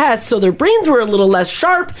cognitive tests, so their brains were a little less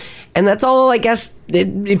sharp. And that's all, I guess,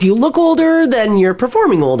 if you look older, then you're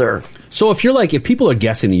performing older. So if people are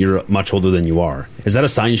guessing that you're much older than you are, is that a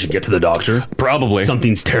sign you should get to the doctor? Probably.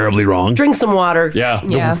 Something's terribly wrong. Drink some water.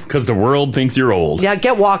 Yeah. Because the world thinks you're old. Yeah,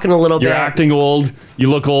 get walking a little You're bit. acting old. You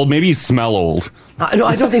look old. Maybe you smell old. No,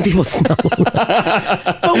 I don't think people smell.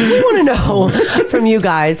 But we want to know from you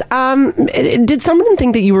guys. Did someone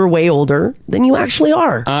think that you were way older than you actually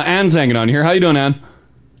are? Anne's hanging on here. How you doing, Anne?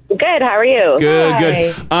 Good. How are you?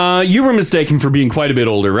 Good. You were mistaken for being quite a bit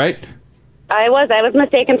older, right? I was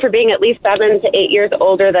mistaken for being at least 7 to 8 years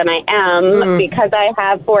older than I am because I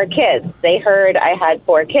have 4 kids. They heard I had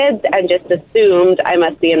 4 kids and just assumed I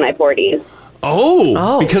must be in my 40s.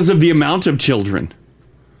 Oh, because of the amount of children.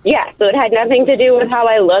 Yeah, so it had nothing to do with how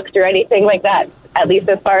I looked or anything like that, at least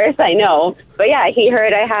as far as I know. But yeah, he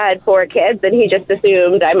heard I had 4 kids and he just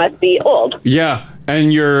assumed I must be old. Yeah,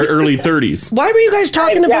 and your early 30s. Why were you guys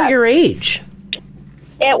talking about your age?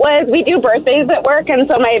 It was, we do birthdays at work, and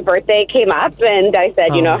so my birthday came up, and I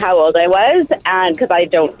said, you know, how old I was, and because I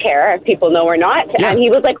don't care if people know or not. Yeah. And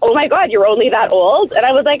he was like, oh, my God, you're only that old? And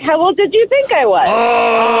I was like, how old did you think I was?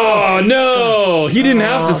 Oh, no. He didn't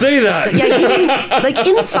have to say that. Yeah, he didn't. Like,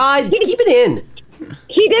 inside, keep it in.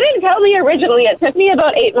 He didn't tell me originally. It took me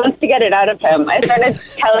about 8 months to get it out of him. I started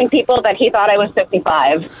telling people that he thought I was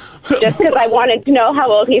 55, just because I wanted to know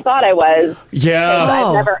how old he thought I was.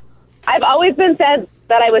 Yeah. I've always been said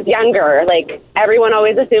that I was younger. Like, everyone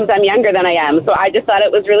always assumes I'm younger than I am. So I just thought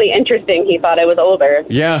it was really interesting. He thought I was older.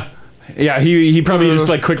 Yeah. Yeah, he probably just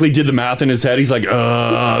like quickly did the math in his head. He's like,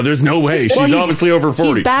 there's no way. She's obviously over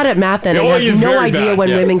 40. He's bad at math and has no idea when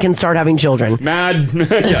women can start having children. Mad.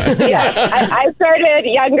 Yes, I started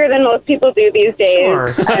younger than most people do these days.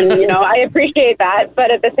 Sure. And, you know, I appreciate that.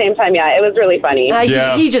 But at the same time, yeah, it was really funny.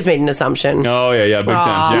 He just made an assumption. Oh, yeah, big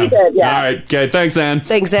time. Yeah. He did, yeah. All right. Okay, thanks, Anne.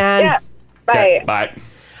 Thanks, Anne. Yeah. Bye. Okay, bye.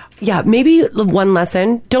 Yeah, maybe one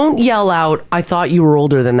lesson. Don't yell out, I thought you were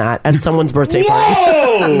older than that at someone's birthday party.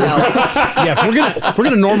 Whoa! Yeah, if we're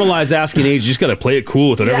gonna normalize asking age, you just gotta play it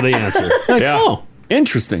cool with whatever they answer. Like, Yeah.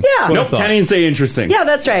 Interesting. Yeah. Nope, can't even say interesting. Yeah,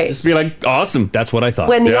 that's right. Just be like, awesome. That's what I thought.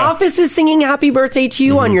 When the office is singing happy birthday to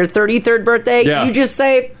you on your 33rd birthday, Yeah. you just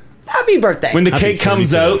say, Happy birthday. When the Happy cake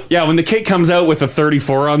comes 32. out, when the cake comes out with a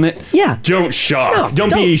 34 on it, don't shock. No,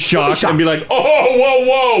 don't be shocked and be like, oh,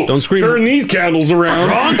 whoa. Don't scream. Turn these candles around.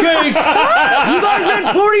 Wrong cake. You guys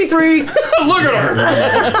meant 43. Look at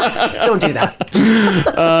her. Don't do that.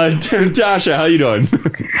 Tasha, how you doing?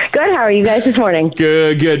 Good. How are you guys this morning?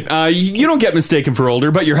 Good. You don't get mistaken for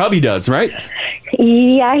older, but your hubby does, right?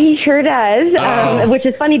 Yeah, he sure does. Which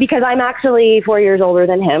is funny because I'm actually 4 years older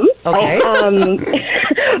than him. Okay.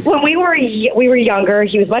 When we were younger,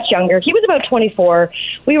 he was much younger. He was about 24.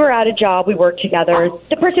 We were at a job. We worked together.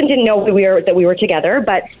 The person didn't know that we were together,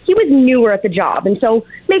 but he was newer at the job. And so,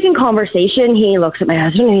 making conversation, he looks at my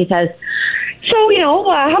husband and he says, "So,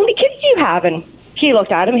 how many kids do you have?" And he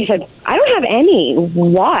looked at him. He said, "I don't have any.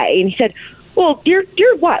 Why?" And he said, "Well, you're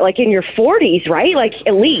what? Like in your 40s, right? Like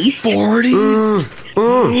at least 40s."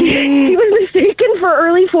 He was mistaken for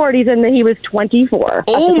early 40s, and then he was 24.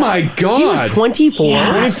 Oh my God! He was 24.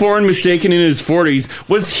 24 and mistaken in his 40s.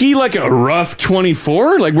 Was he like a rough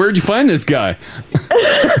 24? Like, where'd you find this guy?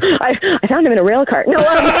 I found him in a rail cart. No,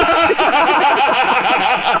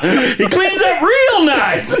 he cleans up real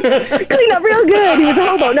nice. cleaned up real good. He was a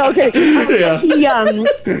hobo. No, okay.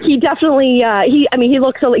 He definitely.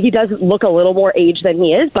 He does look a little more aged than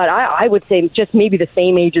he is, but I would say just maybe the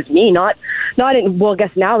same age as me. Not in. Well, I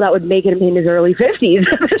guess now that would make him in his early 50s.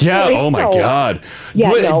 Yeah. Oh my God.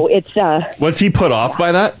 Yeah. No, it's. Was he put off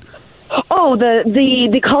by that? Oh,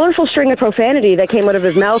 the colorful string of profanity that came out of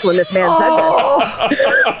his mouth when this man said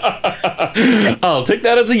that. I'll take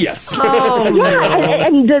that as a yes. Oh, yeah,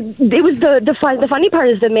 and the funny part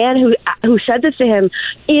is the man who said this to him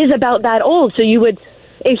is about that old. So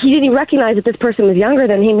if he didn't recognize that this person was younger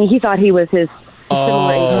than him, he thought he was his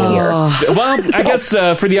similar age here. Well, I guess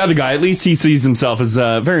for the other guy, at least he sees himself as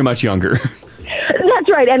very much younger. That's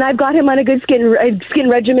right, and I've got him on a good skin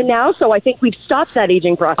regimen now, so I think we've stopped that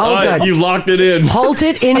aging process. Oh, good. You locked it in. Halt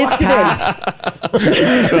it in its path.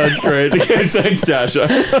 That's great. Okay, thanks,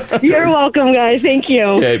 Tasha. You're welcome, guys. Thank you.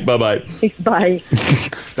 Okay, bye-bye. Bye.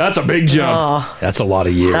 That's a big jump. Oh, That's a lot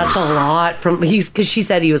of years. that's a lot because she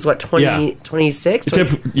said he was what 20, Yeah. 26,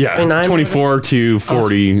 29, 24 to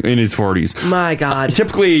 40 in his 40s. My God.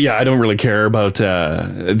 Typically, I don't really care about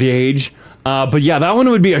the age. But yeah, that one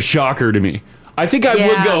would be a shocker to me. I think I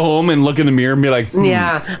would go home and look in the mirror and be like,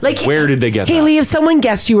 where did they get Haley, if someone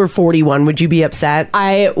guessed you were 41, would you be upset?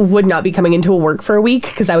 I would not be coming into work for a week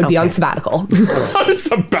because I would be on sabbatical.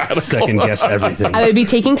 Sabbatical. Second guess everything. I would be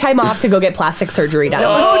taking time off to go get plastic surgery done.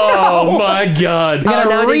 Oh, my God. I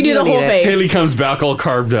gotta redo the whole face. Haley comes back all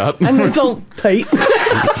carved up. And it's all tight.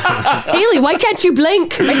 Haley, why can't you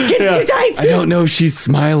blink? My skin's too tight. I don't know if she's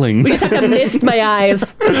smiling. We just have to mist my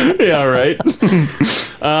eyes. Yeah, right.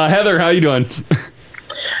 Heather, how you doing?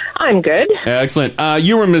 I'm good. Excellent.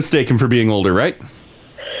 You were mistaken for being older, right?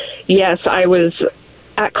 Yes, I was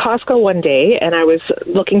at Costco one day, and I was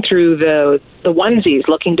looking through the onesies,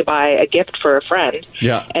 looking to buy a gift for a friend.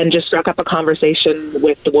 Yeah. And just struck up a conversation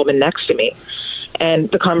with the woman next to me.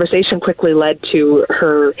 And the conversation quickly led to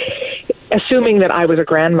her assuming that I was a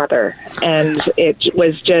grandmother, and it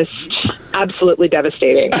was just absolutely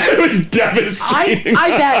devastating. It was devastating. I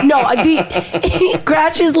bet. No,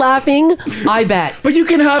 Gratch is laughing. I bet. But you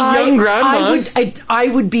can have young grandmas.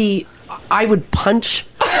 I would punch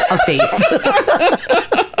a face.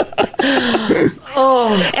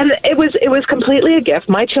 And it was completely a gift.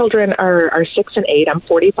 My children are 6 and 8. I'm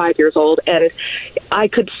 45 years old, and I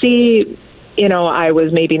could see, I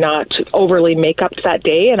was maybe not overly make-upped that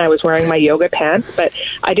day, and I was wearing my yoga pants, but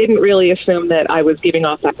I didn't really assume that I was giving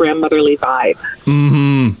off that grandmotherly vibe.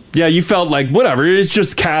 Mm-hmm. Yeah, you felt like, whatever, it's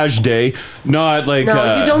just cash day, not like...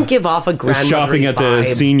 No, you don't give off a grandmotherly shopping at the vibe.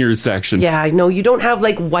 seniors section. Yeah, no, you don't have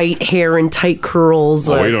like white hair and tight curls.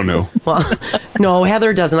 Oh, I don't know. Well, no,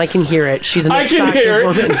 Heather doesn't. I can hear it. She's an I can attractive hear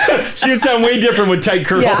woman. it. She would sound way different with tight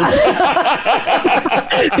curls. Yeah.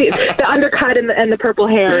 the undercut and the purple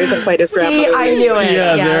hair isn't quite as grandmotherly. See, I knew it.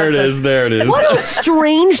 Yeah, there it is. There it is. What a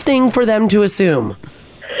strange thing for them to assume.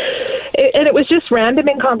 And it was just random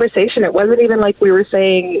in conversation. It wasn't even like we were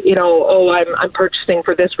saying, I'm purchasing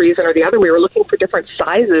for this reason or the other. We were looking for different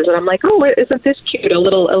sizes, and I'm like, oh, isn't this cute? A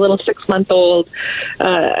little 6-month-old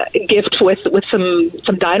gift with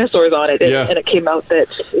some dinosaurs on it. And it came out that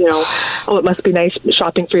it must be nice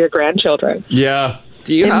shopping for your grandchildren. Yeah.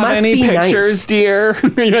 Do you have any pictures, dear?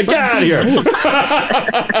 You're like, get out of here.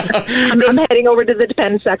 I'm heading over to the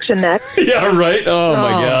Depend section next. Yeah, right. Oh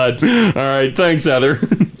my God. All right. Thanks, Heather.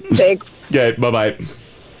 Thanks. Okay, bye-bye.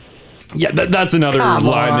 Yeah, that's another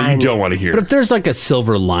line that you don't want to hear. But if there's like a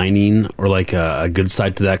silver lining or like a good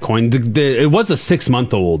side to that coin, it was a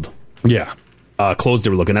 6-month-old. Yeah. clothes they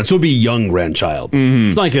were looking at. So it'd be a young grandchild. Mm-hmm.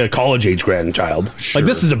 It's not like a college-age grandchild. Like,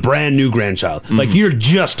 this is a brand-new grandchild. Mm-hmm. Like, you're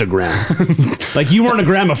just a grand. Like, you weren't a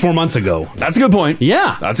grandma 4 months ago. That's a good point.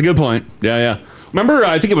 Yeah. That's a good point. Yeah. Remember,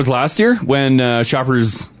 I think it was last year when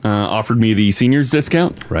Shoppers offered me the seniors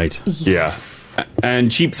discount? Right. Yes. Yeah. And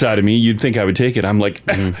cheap side of me, you'd think I would take it. I'm like,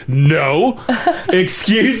 no.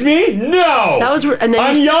 Excuse me? No. That was, and then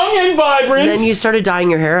I'm young and vibrant. And then you started dyeing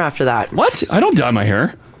your hair after that. What? I don't dye my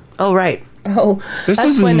hair. Oh, right. Oh, this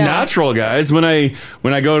is natural, guys. When I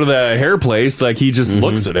go to the hair place, like, he just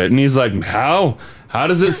looks at it and he's like, how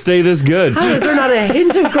does it stay this good? How is there not a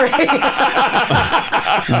hint of gray?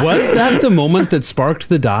 Was that the moment that sparked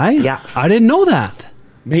the dye? Yeah. I didn't know that.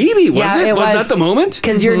 Maybe. Was that the moment?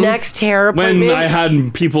 Because your next hair appointment. When I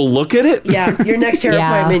had people look at it? Yeah, your next hair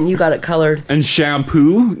appointment, you got it colored. And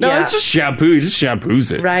shampoo? No, it's just shampoo. He just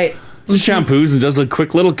shampoos it. Right. Just shampoos and does a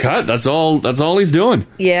quick little cut. That's all he's doing.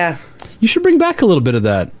 Yeah. You should bring back a little bit of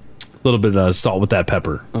that. A little bit of salt with that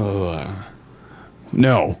pepper.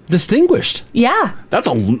 No. Distinguished. Yeah. There's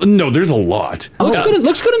a lot.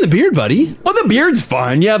 Looks good in the beard, buddy. Well, the beard's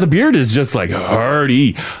fine. Yeah, the beard is just like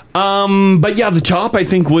hardy. But yeah, the top I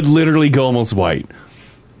think would literally go almost white.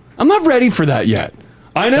 I'm not ready for that yet.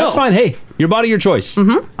 I know. That's fine. Hey, your body, your choice.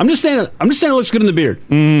 Mm-hmm. I'm just saying it looks good in the beard.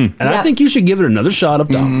 And I think you should give it another shot up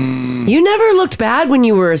top. You never looked bad when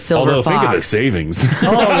you were a silver Although, fox. think of the savings.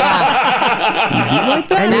 Oh, yeah. You do like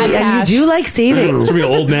that? And you do like savings. It's a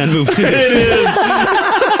real old man move, too. It is.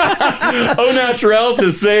 Au naturel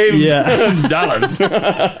to save dollars.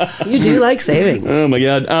 You do like savings. Oh, my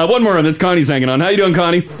God. One more on this. Connie's hanging on. How you doing,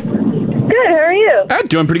 Connie? Good, how are you?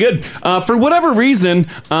 Doing pretty good. For whatever reason,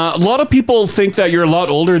 a lot of people think that you're a lot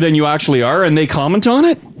older than you actually are, and they comment on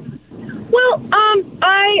it. Well,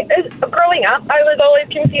 growing up, I was always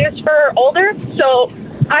confused for older, so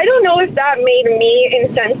I don't know if that made me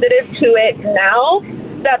insensitive to it now,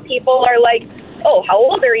 that people are like, oh, how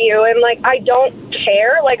old are you? And, like, I don't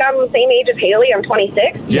care. Like, I'm the same age as Haley. I'm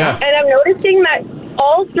 26. Yeah. And I'm noticing that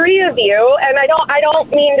all three of you, and I don't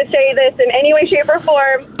mean to say this in any way, shape, or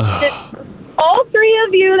form, all three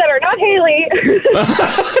of you that are not Haley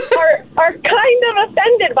are kind of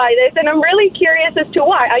offended by this, and I'm really curious as to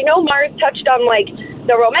why. I know Mars touched on, like,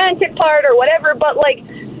 the romantic part or whatever, but, like,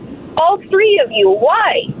 all three of you,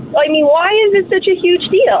 why? I mean, why is it such a huge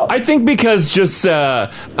deal? I think because just,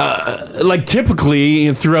 like,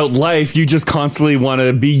 typically throughout life, you just constantly want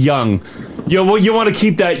to be young. You want to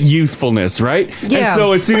keep that youthfulness, right? Yeah. And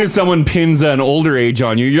so as soon as someone pins an older age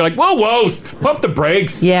on you, you're like, whoa, pump the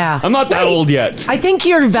brakes. Yeah. I'm not that old yet. I think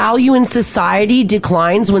your value in society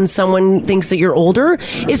declines when someone thinks that you're older,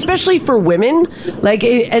 especially for women. Like,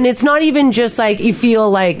 and it's not even just like you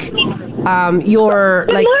feel like you're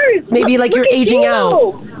like Mars, maybe like you're aging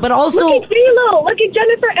J-Lo. out, but also look at J-Lo, look at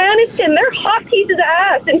Jennifer Aniston. They're hot pieces of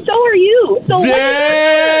ass, and so are you. So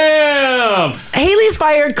Damn! Haley's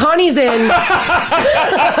fired, Connie's in. Get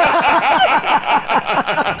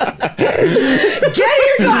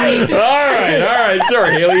here, Connie. All right.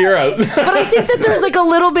 Sorry, Haley, you're out. But I think that there's like a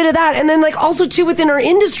little bit of that, and then like also too within our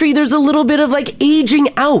industry, there's a little bit of like aging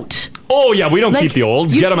out. Oh yeah, we don't Like, keep the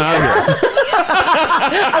olds. Get them out of here.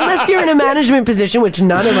 Unless you're in a management position, which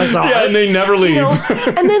none of us are. Yeah, and they never leave. You know?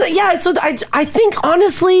 And then, so I think,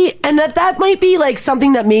 honestly, and that might be, like,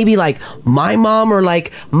 something that maybe, like, my mom or,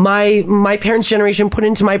 like, my parents' generation put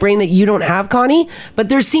into my brain that you don't have, Connie. But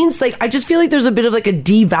there seems, like, I just feel like there's a bit of, like, a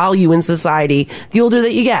devalue in society the older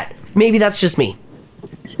that you get. Maybe that's just me.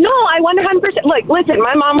 No, I 100%. Like, listen,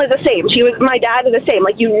 my mom was the same. My dad is the same.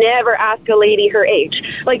 Like, you never ask a lady her age.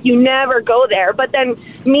 Like, you never go there. But then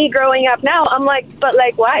me growing up now, I'm like, but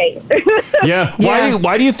like, why? Yeah.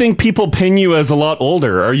 Why do you think people pin you as a lot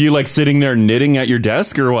older? Are you like sitting there knitting at your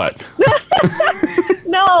desk or what?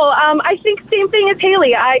 No, I think same thing as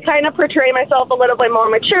Haley. I kind of portray myself a little bit more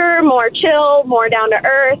mature, more chill, more down to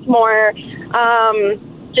earth, more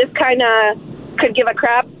just kind of could give a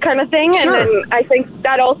crap kind of thing. Sure. And then I think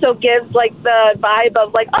that also gives like the vibe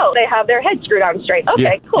of like, oh, they have their head screwed on straight.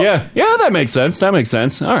 Okay, cool. Yeah, that makes sense. All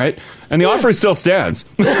right. And the offer still stands.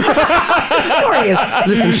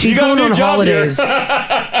 Listen, she's going on holidays.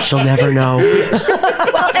 She'll never know.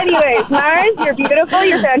 Well, anyways, Mars, you're beautiful,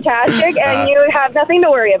 you're fantastic, and you have nothing to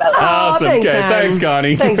worry about. Awesome. Thanks, Okay, Anne. thanks,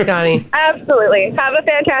 Connie. Thanks, Connie. Absolutely. Have a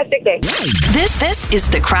fantastic day. This is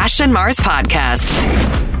the Crash and Mars Podcast.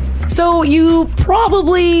 So you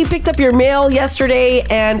probably picked up your mail yesterday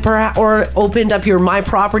and or opened up your My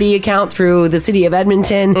Property account through the city of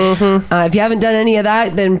Edmonton. If you haven't done any of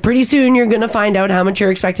that, then pretty soon you're going to find out how much you're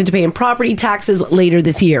expected to pay in property taxes later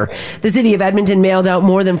this year. The city of Edmonton mailed out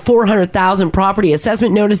more than 400,000 property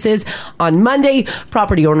assessment notices on Monday.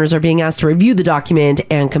 Property owners are being asked to review the document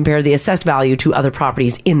and compare the assessed value to other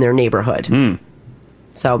properties in their neighborhood.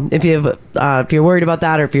 So if you're worried about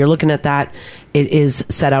that, or if you're looking at that, it is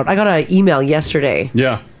set out. I got an email yesterday.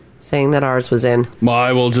 Yeah. Saying that ours was in. Well,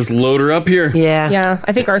 I will just load her up here. Yeah. Yeah,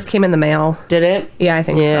 I think ours came in the mail. Did it? Yeah, I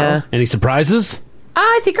think so. Any surprises?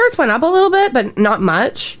 I think ours went up a little bit, but not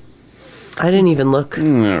much. I didn't even look.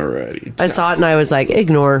 Alrighty. I saw it and I was like,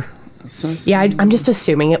 ignore. Yeah, I'm just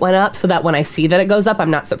assuming it went up so that when I see that it goes up,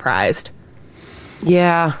 I'm not surprised.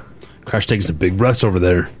 Yeah. Crash taking some big breaths over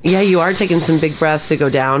there. Yeah, you are taking some big breaths to go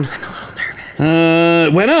down. I'm a little nervous.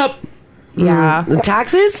 It went up. Yeah. The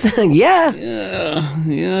taxes? Yeah,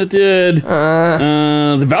 it did.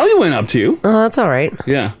 The value went up too. Oh, that's all right.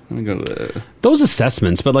 Yeah. Let me go to the... Those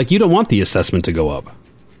assessments, but like you don't want the assessment to go up.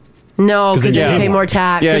 No, because then you pay more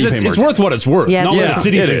tax. Yeah, It's worth what it's worth. Yeah, not what yeah. the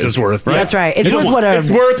city It thinks is. it's worth. Right? That's right. It's You don't worth want- what It's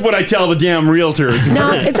worth what I tell the damn realtor. It's No,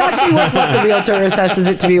 worth. it's actually worth what the realtor assesses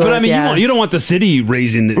it to be worth. But I mean, yeah. you don't want the city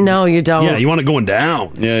raising it. No, you don't. Yeah, you want it going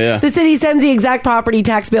down. Yeah. The city sends the exact property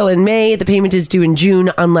tax bill in May. The payment is due in June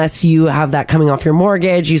unless you have that coming off your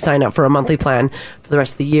mortgage. You sign up for a monthly plan for the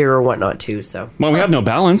rest of the year or whatnot too. So Well, we have no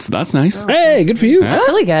balance. That's nice. Hey, good for you. That's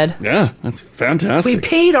really good. Yeah, that's fantastic. we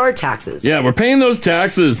paid our taxes. Yeah, we're paying those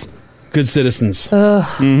taxes. Good citizens.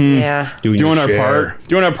 Yeah. Doing Doing your our share. part.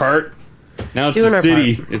 Doing our part. Now it's Doing the our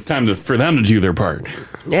city. It's time for them to do their part.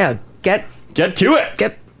 Yeah. Get Get to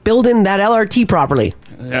it. building that LRT properly.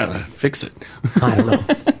 Yeah, fix it. I don't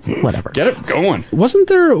know. Whatever. Get it going.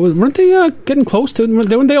 Weren't they getting close to?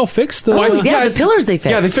 Weren't they all fixed? Yeah, the pillars they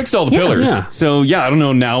fixed. Yeah, they fixed all the Yeah. pillars. Yeah. So yeah, I don't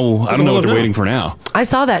know now. I don't know what they're now? waiting for now. I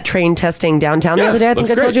saw that train testing downtown the Yeah, other day. I think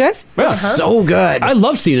looks I told great. you guys. Yeah. So good. I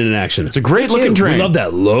love seeing it in action. It's a great looking We train. love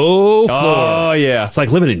that low floor. Oh yeah. It's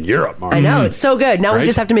like living in Europe, Mark. I know. It's so good. Now we Right?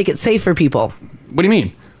 just have to make it safe for people. What do you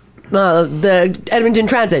mean? The Edmonton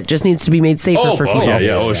Transit just needs to be made safer for people.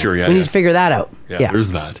 yeah. Oh, sure. Yeah. We yeah. need to figure that out. Yeah,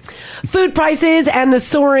 there's that. Food prices and the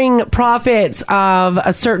soaring profits of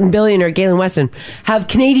a certain billionaire, Galen Weston, have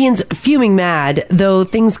Canadians fuming mad, though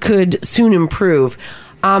things could soon improve.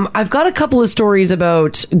 I've got a couple of stories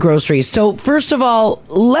about groceries. So first of all,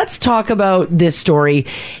 let's talk about this story.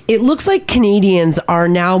 It looks like Canadians are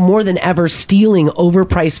now more than ever stealing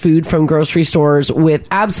overpriced food from grocery stores with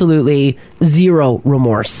absolutely zero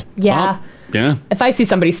remorse. Yeah. Yeah. If I see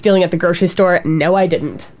somebody stealing at the grocery store, no, I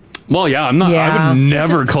didn't. Well, yeah. I'm not. Yeah. I would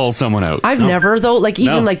never call someone out. I've never, though, like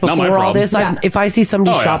even like not my before all problem. this, Yeah. if I see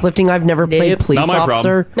somebody Oh, yeah. shoplifting, I've never played police Not my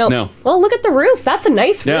officer. problem. No. No. Well, look at the roof. That's a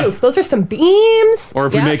nice Yeah. roof. Those are some beams. Or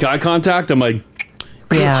if we make eye contact, I'm like,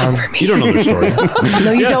 Yeah. You don't know their story.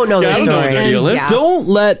 No, you don't know yeah, I the don't know what story. their deal is. Yeah. Don't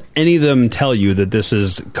let any of them tell you that this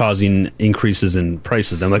is causing increases in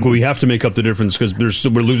prices. Then, like, well, we have to make up the difference because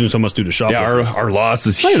we're losing so much due to shoplifting. Yeah, our loss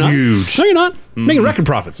is No, you're not. huge. No, you're not. Making record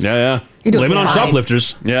profits. Yeah. Blame it on fine.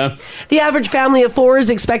 shoplifters. Yeah. The average family of four is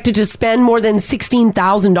expected to spend more than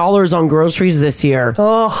 $16,000 on groceries this year.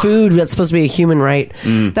 Food, that's supposed to be a human right.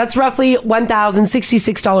 That's roughly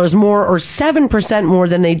 $1,066 more, or 7% more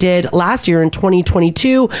than they did last year in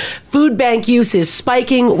 2022. Food bank use is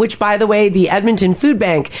spiking, which, by the way, the Edmonton Food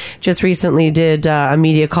Bank just recently did a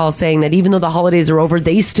media call saying that even though the holidays are over,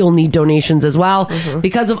 they still need donations as well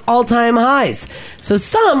because of all-time highs. So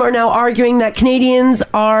some are now arguing that Canadians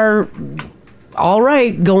are all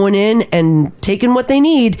right going in and taking what they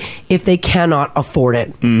need if they cannot afford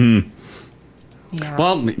it. Yeah.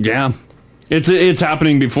 Well, yeah. It's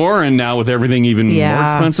happening before, and now with everything even more Yeah.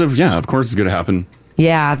 expensive, yeah, of course it's going to happen.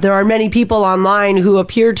 Yeah, there are many people online who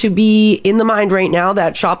appear to be in the mind right now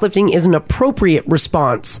that shoplifting is an appropriate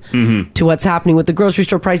response to what's happening with the grocery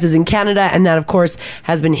store prices in Canada, and that, of course,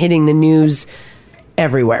 has been hitting the news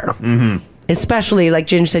everywhere. Especially, like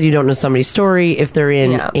Ginger said, you don't know somebody's story if they're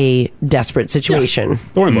in a desperate situation.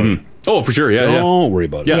 Don't worry about it. Oh, for sure. Yeah. Don't worry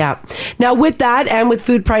about it. Yeah. Now, with that and with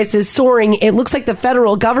food prices soaring, it looks like the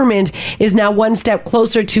federal government is now one step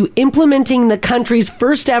closer to implementing the country's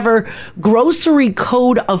first ever grocery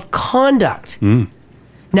code of conduct.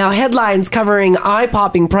 Now, headlines covering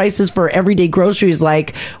eye-popping prices for everyday groceries,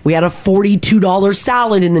 like we had a $42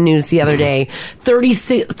 salad in the news the other day,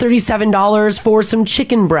 $37 for some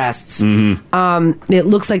chicken breasts. It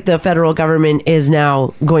looks like the federal government is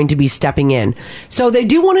now going to be stepping in. So they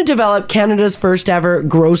do want to develop Canada's first ever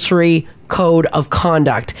grocery code of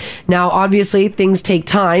conduct. Now, obviously, things take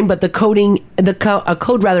time, but the code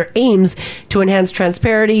aims to enhance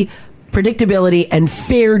transparency, predictability, and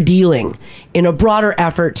fair dealing in a broader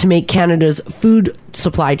effort to make Canada's food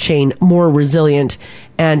supply chain more resilient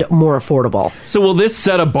and more affordable. So will this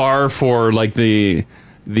set a bar for like the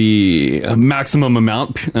maximum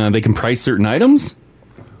amount they can price certain items?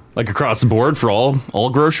 Like across the board for all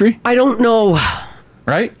grocery? I don't know.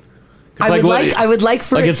 Right? I would like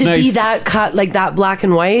for it to be that cut, like that black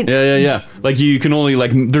and white. Yeah. Like you can only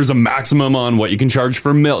there's a maximum on what you can charge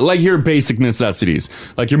for milk, like your basic necessities,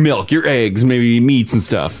 like your milk, your eggs, maybe meats and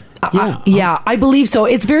stuff. Yeah, I believe so.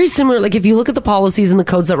 It's very similar. Like if you look at the policies and the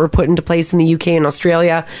codes that were put into place in the UK and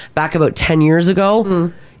Australia back about 10 years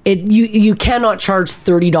ago, you cannot charge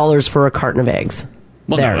 $30 for a carton of eggs.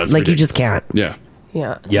 Well, there, no, that's like ridiculous. You just can't. Yeah.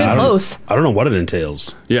 Yeah. Close. I don't know what it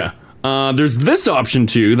entails. Yeah. There's this option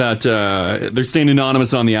too that they're staying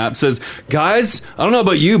anonymous on the app. Says, guys, I don't know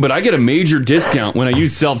about you, but I get a major discount when I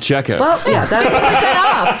use self-checkout. Well, yeah, that's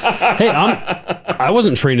Hey, I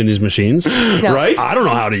wasn't trained in these machines. Right? I don't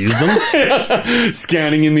know how to use them.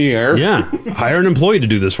 Scanning in the air. Yeah. Hire an employee to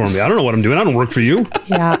do this for me. I don't know what I'm doing. I don't work for you.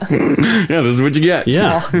 Yeah. Yeah, this is what you get.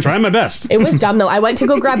 Yeah. Trying my best. It was dumb though. I went to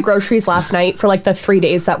go grab groceries last night for like the 3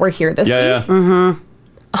 days that we're here this week. Yeah.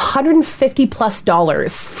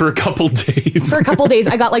 $150+ for a couple days. For a couple days,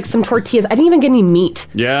 I got like some tortillas. I didn't even get any meat.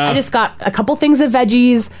 Yeah. I just got a couple things of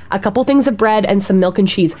veggies, a couple things of bread, and some milk and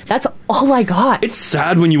cheese. That's all I got. It's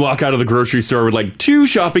sad when you walk out of the grocery store with like 2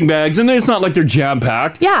 shopping bags, and then it's not like they're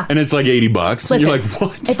jam-packed. Yeah. And it's like $80. Listen, and you're like,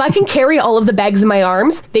 what? If I can carry all of the bags in my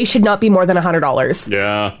arms, they should not be more than $100.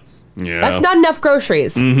 Yeah. Yeah. That's not enough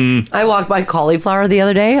groceries. I walked by cauliflower the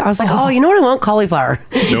other day. I was like, oh, you know what I want? Cauliflower.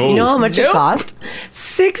 No. You know how much it cost?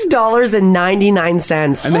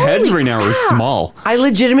 $6.99. And the heads right now are small. I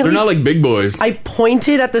legitimately... They're not like big boys. I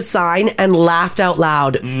pointed at the sign and laughed out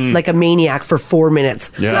loud like a maniac for 4 minutes.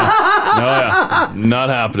 Yeah. No, yeah. Not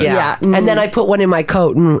happening. Yeah. And then I put one in my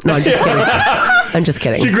coat. No, I'm just kidding. I'm just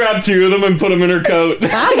kidding. She grabbed 2 of them and put them in her coat.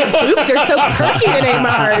 Ah, your boobs are so perky today,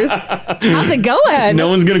 Mars. How's it going? No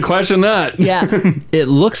one's going to question that. Yeah. It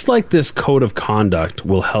looks like this code of conduct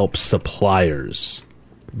will help suppliers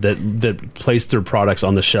that place their products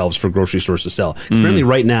on the shelves for grocery stores to sell. Because apparently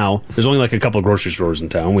right now, there's only like a couple of grocery stores in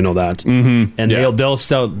town. We know that. And they'll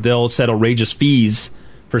set outrageous fees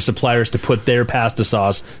for suppliers to put their pasta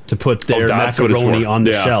sauce, to put their macaroni on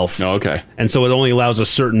the shelf. Oh, okay. And so it only allows a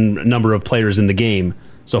certain number of players in the game.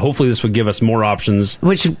 So hopefully this would give us more options.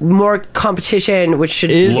 Which more competition, which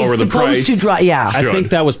should lower the price. To draw, yeah. I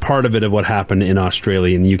think that was part of it of what happened in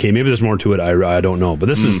Australia and the UK. Maybe there's more to it. I don't know. But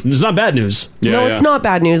this is not bad news. Yeah, no, it's not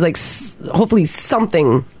bad news. Like hopefully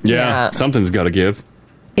something. Yeah. Something's got to give.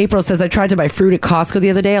 April says, I tried to buy fruit at Costco the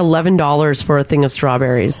other day, $11 for a thing of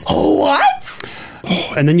strawberries. What?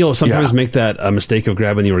 And then you'll sometimes make that mistake of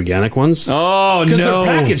grabbing the organic ones. Oh, no. Because they're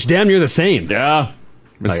packaged damn near the same. Yeah.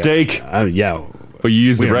 Mistake. Yeah. But you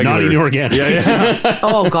use the regular. Not eating organic. Yeah.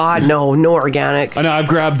 Oh, God, no organic. I know, I've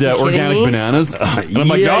grabbed organic me? bananas. And I'm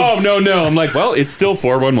like, no. I'm like, well, it's still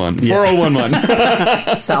 411.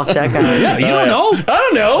 4011. Self-checkout. Yeah, you don't know. I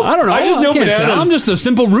don't know. I just know can't bananas. tell. I'm just a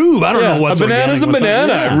simple rube. I don't know what's a banana's organic, a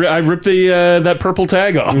banana. Yeah. I ripped that purple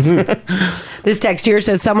tag off. This text here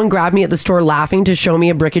says, someone grabbed me at the store laughing to show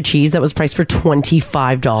me a brick of cheese that was priced for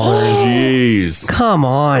 $25. Jeez. Come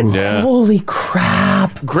on. Yeah. Holy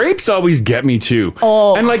crap. Grapes always get me too.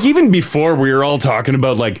 Oh. And like even before we were all talking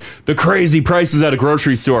about like the crazy prices at a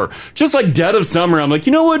grocery store, just like dead of summer, I'm like,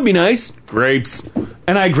 you know what would be nice? Grapes.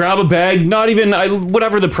 And I grab a bag,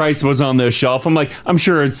 whatever the price was on the shelf, I'm like, I'm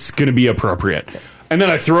sure it's going to be appropriate. And then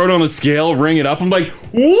I throw it on the scale, ring it up. I'm like,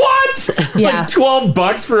 what? It's like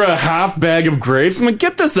 $12 for a half bag of grapes. I'm like,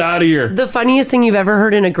 get this out of here. The funniest thing you've ever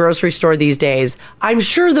heard in a grocery store these days, I'm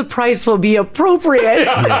sure the price will be appropriate.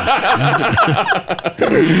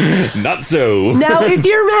 Not so. Now, if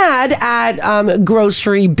you're mad at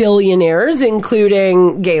grocery billionaires,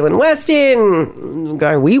 including Galen Weston, the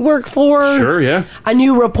guy we work for. Sure, yeah. A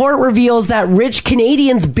new report reveals that rich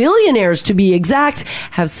Canadians, billionaires to be exact,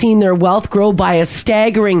 have seen their wealth grow by a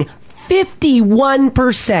staggering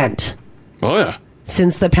 51%. Oh, yeah.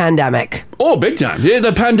 since the pandemic. Oh, big time. Yeah,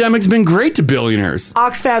 the pandemic's been great to billionaires.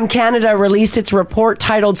 Oxfam Canada released its report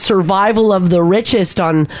titled Survival of the Richest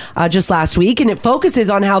on just last week, and it focuses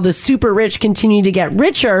on how the super rich continue to get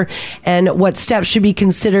richer and what steps should be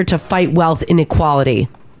considered to fight wealth inequality.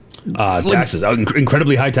 Taxes,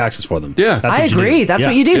 incredibly high taxes for them. Yeah, I agree. That's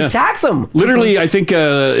what you do. Yeah. Tax them. Literally, I think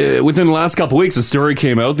within the last couple of weeks, a story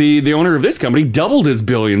came out. The owner of this company doubled his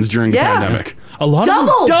billions during the pandemic. A lot of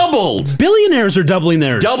them doubled. Billionaires are doubling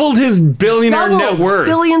theirs. Doubled his billionaire net worth.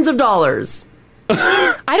 Billions of dollars.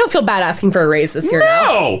 I don't feel bad asking for a raise this year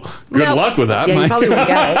now. Good luck with that. Yeah, you probably won't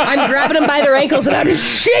get it. I'm grabbing them by their ankles and I'm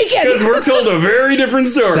shaking. Because we're told a very different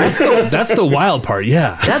story. That's the wild part,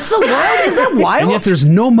 yeah. That's the wild? Is that wild? And yet there's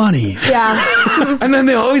no money. Yeah. And then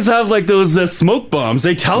they always have like those smoke bombs.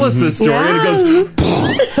 They tell us this story and it goes, and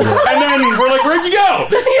then we're like, where'd you go?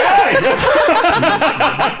 Hey!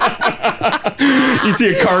 You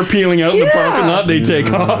see a car peeling out in the parking lot, they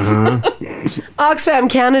take off. Oxfam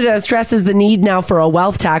Canada stresses the need now for a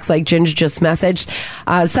wealth tax, like Ginge just messaged,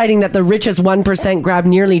 citing that the richest 1% grabbed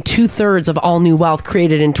nearly 2/3 of all new wealth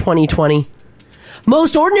created in 2020.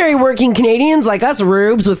 Most ordinary working Canadians like us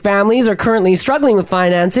rubes with families are currently struggling with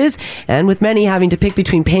finances, and with many having to pick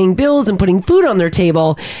between paying bills and putting food on their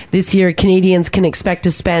table. This year, Canadians can expect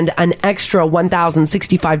to spend an extra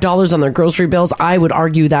 $1,065 on their grocery bills. I would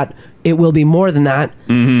argue that it will be more than that.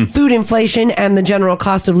 Food inflation and the general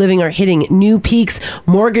cost of living are hitting new peaks.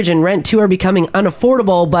 Mortgage and rent too are becoming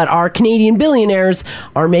unaffordable, but our Canadian billionaires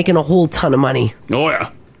are making a whole ton of money. Oh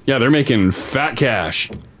yeah. Yeah, they're making fat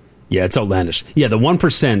cash. Yeah, it's outlandish. Yeah, the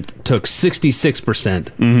 1% took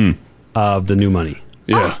 66% of the new money.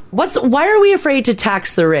 Yeah. Why are we afraid to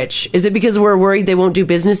tax the rich? Is it because we're worried they won't do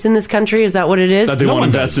business in this country? Is that what it is? That they won't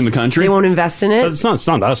invest in the country? They won't invest in it? But it's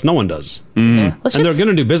not us. No one does. Yeah. And they're going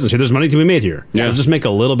to do business here. There's money to be made here. Yeah. They'll just make a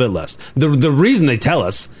little bit less. The reason they tell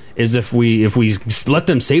us is if we let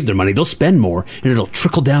them save their money, they'll spend more and it'll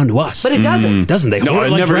trickle down to us. But it doesn't. Doesn't they? No,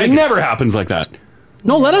 it never happens like that.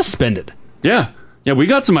 No, let us spend it. Yeah. Yeah, we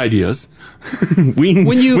got some ideas. we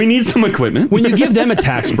need some equipment. When you give them a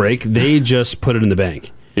tax break, they just put it in the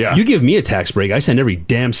bank. Yeah. You give me a tax break, I send every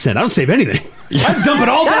damn cent. I don't save anything. Yeah. I dump it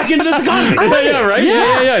all back into this economy. Yeah, right?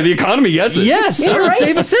 Yeah. The economy gets it. Yes, I don't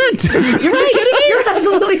save a cent. You're right. You're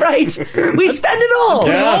absolutely right. We spend it all.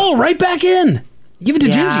 Put it all right back in. Give it to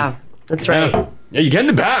Gingy. That's right. Yeah, you're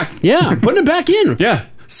getting it back. Yeah, putting it back in. Yeah.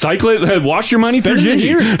 Cycle it, wash your money through Spending it Gingy.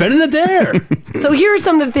 here, spending it there. So here are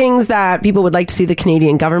some of the things that people would like to see the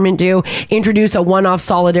Canadian government do. Introduce a one-off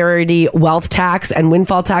solidarity wealth tax and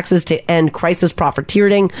windfall taxes to end crisis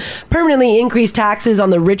profiteering. Permanently increase taxes on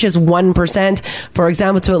the richest 1%, for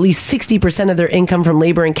example, to at least 60% of their income from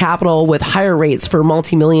labor and capital, with higher rates for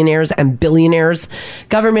multimillionaires and billionaires.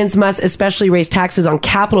 Governments must especially raise taxes on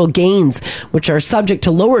capital gains, which are subject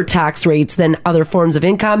to lower tax rates than other forms of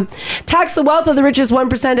income. Tax the wealth of the richest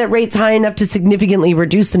 1% at rates high enough to significantly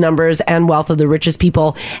reduce the numbers and wealth of the richest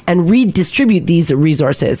people and redistribute these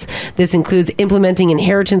resources. This includes implementing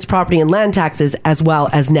inheritance, property, and land taxes, as well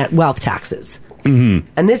as net wealth taxes. And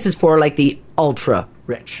this is for like the ultra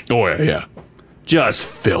rich. Oh, yeah. Just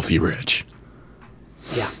filthy rich.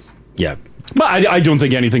 Yeah. But I don't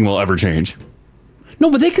think anything will ever change. No,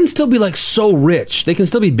 but they can still be like so rich. They can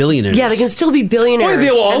still be billionaires. Yeah, they can still be billionaires.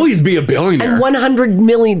 They'll always be a billionaire. And $100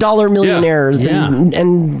 million millionaires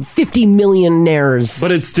and 50 millionaires.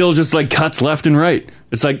 But it's still just like cuts left and right.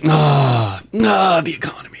 It's like, the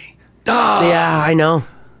economy. Yeah, I know.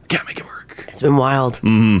 Can't make it work. It's been wild.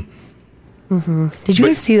 Did you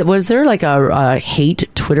guys see that? Was there like a hate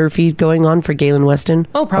Twitter feed going on for Galen Weston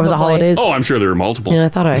over the holidays? Oh, I'm sure there are multiple. Yeah,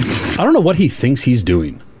 I don't know what he thinks he's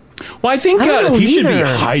doing. Well, I think he should be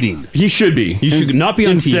hiding. He should be. He should not be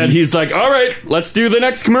on Instead, TV. He's like, all right, let's do the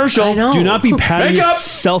next commercial. I know. Do not be patting Makeup,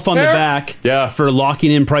 yourself on the back for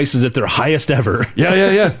locking in prices at their highest ever.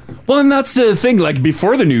 Yeah. Well, and that's the thing. Like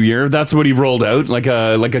before the new year, that's what he rolled out. Like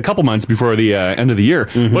a couple months before the end of the year,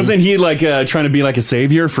 wasn't he like trying to be like a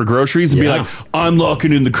savior for groceries and be like, I'm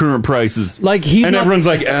locking in the current prices. Like everyone's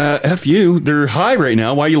like, F you, they're high right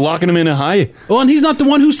now. Why are you locking them in a high? Well, and he's not the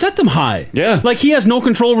one who set them high. Yeah, like he has no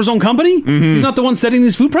control over his own company. He's not the one setting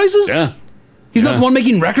these food prices. Yeah, he's not the one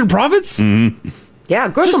making record profits. Yeah,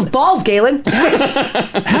 grow some balls, Galen.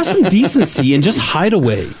 Have some decency and just hide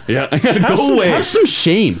away. Yeah, go away. Have some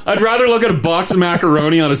shame. I'd rather look at a box of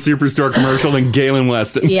macaroni on a Superstore commercial than Galen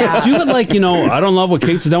Weston. Yeah. Do it like, I don't love what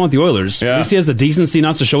Cates has done with the Oilers. At least he has the decency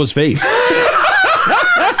not to show his face.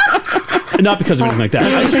 Not because of anything like that.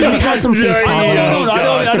 I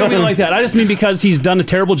don't mean like that. I just mean because he's done a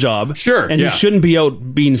terrible job. Sure. And he shouldn't be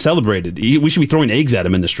out being celebrated. We should be throwing eggs at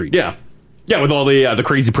him in the street. Yeah. Yeah, with all the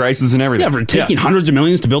crazy prices and everything. Yeah, for taking hundreds of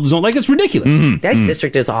millions to build his own, like, it's ridiculous. The Ice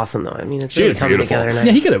District is awesome, though. I mean, it's really coming together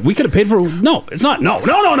nice. Yeah, we could have paid for. No, it's not. No.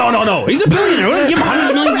 He's a billionaire. We're gonna give him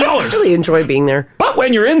hundreds of millions of dollars. I really enjoy being there. But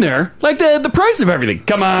when you're in there, like the price of everything.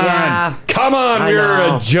 Come on,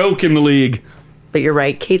 you're a joke in the league. But you're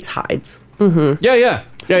right. Kate's hides. Yeah.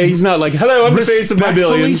 He's not like, hello, I'm the face of my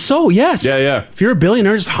billions. So, yes. Yeah. If you're a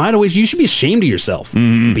billionaire, just hide away. You should be ashamed of yourself.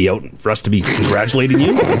 Be out for us to be congratulating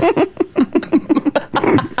you.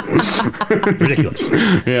 Ridiculous.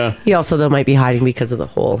 Yeah. He also, though, might be hiding because of the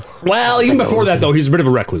whole... Well, even before that, though, he's a bit of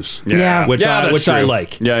a recluse. Yeah. Which I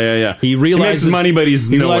like. Yeah. He realizes money, but he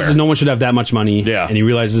realizes no one should have that much money. Yeah. And he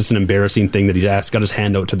realizes it's an embarrassing thing that he's got his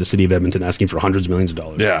hand out to the city of Edmonton asking for hundreds of millions of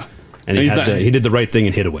dollars. Yeah. And he did the right thing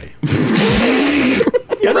and hid away.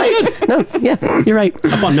 You're right. No, yeah, you're right.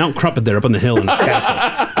 Up on Mount Crumpet there, up on the hill in his castle.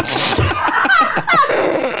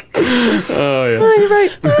 Oh, yeah. Oh, you're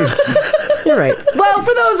right. You're right. Well,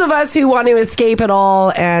 for those of us who want to escape it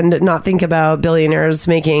all and not think about billionaires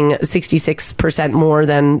making 66% more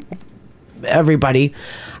than everybody,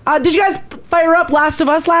 did you guys fire up Last of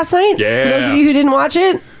Us last night? Yeah. For those of you who didn't watch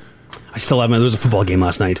it? I still haven't. There was a football game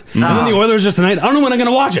last night. And then the Oilers just tonight. I don't know when I'm going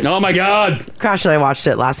to watch it. Oh, my God. Crash and I watched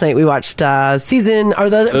it last night. We watched the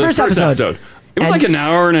first episode. It was like an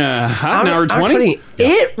hour and a half, an hour 20. Yeah.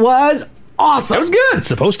 It was awesome. It was good. It's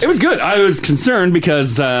supposed to. It was good. I was concerned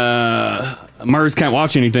because Mars can't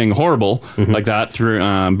watch anything horrible like that through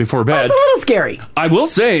before bed. That's a little scary. I will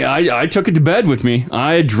say, I took it to bed with me.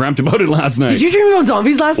 I dreamt about it last night. Did you dream about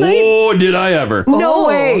zombies last night? Oh, did I ever? No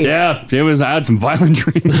way. Yeah, I had some violent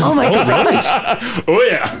dreams. Oh my God. Oh,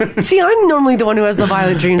 yeah. See, I'm normally the one who has the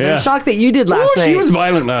violent dreams. Yeah. I'm shocked that you did last night. She was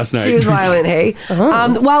violent last night. She was violent, hey?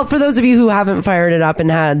 Well, for those of you who haven't fired it up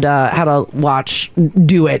and had a watch,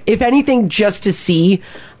 do it. If anything, just to see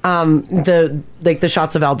the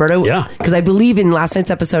shots of Alberta. Yeah. Because I believe in last night's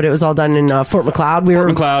episode, it was all done in Fort McLeod. Fort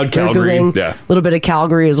McLeod, Calgary. A little bit of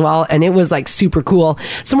Calgary as well. And it was like super cool.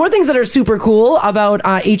 Some more things that are super cool about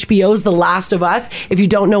HBO's The Last of Us. If you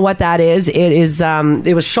don't know what that is,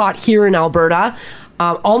 it was shot here in Alberta.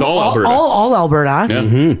 All Alberta. All Alberta.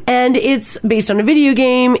 Yeah. And it's based on a video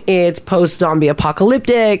game. It's post-zombie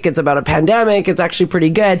apocalyptic. It's about a pandemic. It's actually pretty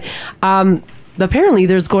good. Apparently,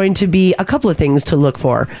 there's going to be a couple of things to look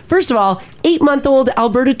for. First of all, 8-month-old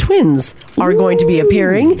Alberta twins are going to be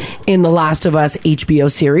appearing in the Last of Us HBO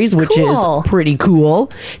series, which is pretty cool.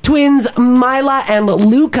 Twins Mila and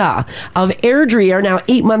Luca of Airdrie are now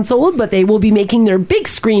 8 months old, but they will be making their big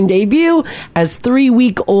screen debut as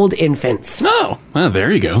 3-week-old infants. Oh, well,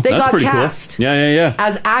 there you go. They That's got pretty cast cool. Yeah.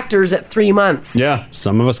 as actors at 3 months. Yeah.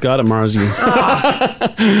 Some of us got it, Marzi.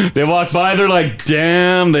 They walk by, they're like,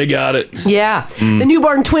 damn, they got it. Yeah. The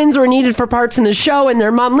newborn twins were needed for parts in the show, and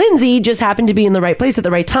their mom, Lindsay, just happened to be in the right place at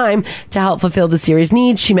the right time to help fulfill the series'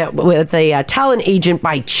 needs. She met with a talent agent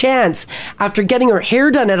by chance after getting her hair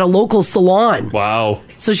done at a local salon. Wow.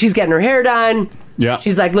 So she's getting her hair done. Yeah.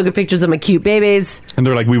 She's like, look at pictures of my cute babies. And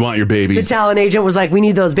they're like, we want your The babies. talent agent was like, we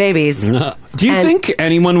need those babies. Do you think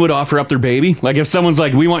anyone would offer up their baby? Like if someone's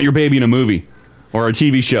like, we want your baby in a movie or a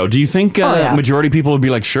TV show, do you think majority of people would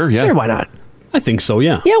be like, sure, yeah. Sure, why not? I think so,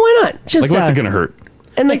 yeah. Yeah, why not? Just like, what's it going to hurt?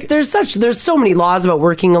 And like, there's so many laws about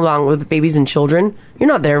working along with babies and children. You're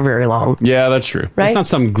not there very long. Yeah, that's true. Right? It's not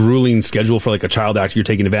some grueling schedule for like a child actor you're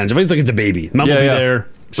taking advantage of. It's like it's a baby. Mom will be there.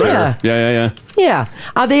 Sure. Yeah. Yeah.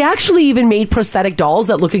 They actually even made prosthetic dolls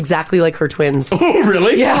that look exactly like her twins. Oh,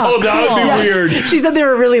 really? Yeah. Oh, that would be weird. She said they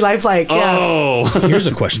were really lifelike. Oh. Yeah. Here's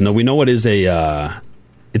a question, though. We know it is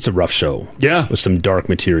it's a rough show. Yeah. With some dark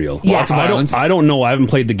material. Yes. Lots of violence. I don't know. I haven't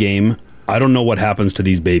played the game. I don't know what happens to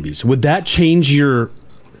these babies. Would that change your...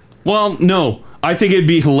 Well, no. I think it'd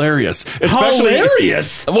be hilarious.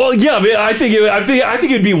 Hilarious? Well, yeah, I think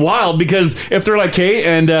it'd be wild because if they're like, hey,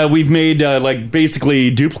 and we've made like basically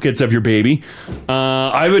duplicates of your baby,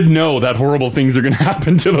 I would know that horrible things are going to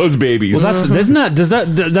happen to those babies. Well,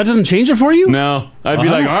 that doesn't change it for you? No, I'd be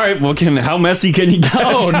like, all right, well, how messy can you get?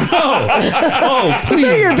 Oh no! Oh, please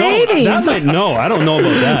They're your don't. babies. That might I don't know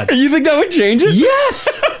about that. You think that would change it?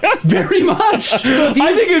 Yes, very much.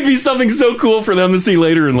 I think it'd be something so cool for them to see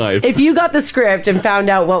later in life. If you got the script and found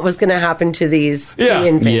out what was going to happen to these two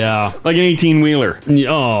infants. Like an 18-wheeler.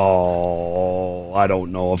 Oh, I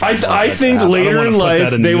don't know if I think later in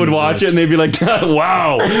life they would watch it and they'd be like,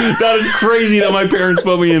 wow, that is crazy that my parents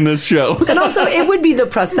put me in this show. And also, it would be the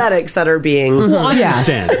prosthetics that are being... Well, I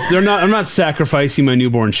understand. I'm not sacrificing my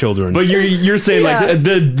newborn children. But you're saying like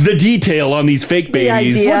the detail on these fake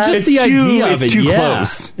babies. Idea. It's too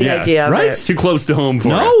close. The idea of right? it. It's too close to home for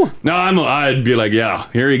No? it. No, I'd be like, yeah,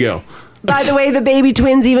 here you go. By the way, the baby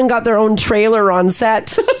twins even got their own trailer on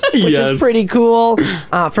set, which is pretty cool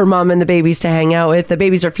for mom and the babies to hang out with. The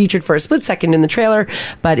babies are featured for a split second in the trailer,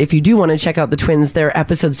 but if you do want to check out the twins, their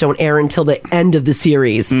episodes don't air until the end of the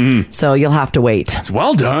series, so you'll have to wait. It's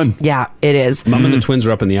well done. Yeah, it is. Mom and the twins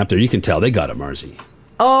are up in the app there. You can tell they got it, Marzi.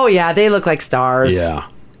 Oh, yeah, they look like stars. Yeah.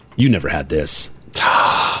 You never had this.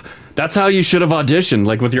 That's how you should have auditioned,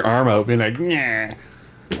 like with your arm out, being like, "Nyeh,"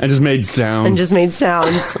 and just made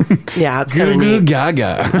sounds. Yeah, it's kind of neat.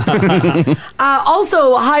 Gaga.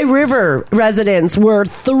 Also, High River residents were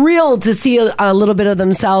thrilled to see a little bit of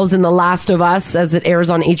themselves in The Last of Us as it airs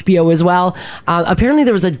on HBO as well. Apparently,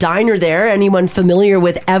 there was a diner there. Anyone familiar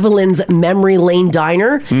with Evelyn's Memory Lane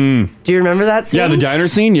Diner? Do you remember that scene? Yeah, the diner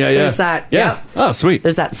scene? Yeah. There's that. Yeah. Oh, sweet.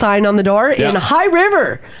 There's that sign on the door in High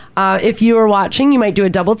River. If you are watching, you might do a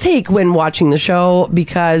double take when watching the show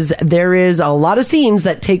because there is a lot of scenes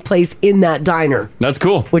that take place in that diner. That's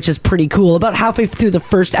cool. Which is pretty cool. About halfway through the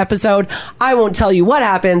first episode, I won't tell you what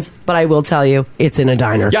happens, but I will tell you it's in a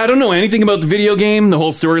diner. Yeah, I don't know anything about the video game, the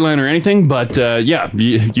whole storyline or anything, but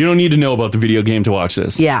you don't need to know about the video game to watch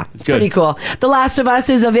this. Yeah, it's good. Pretty cool. The Last of Us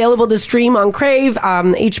is available to stream on Crave.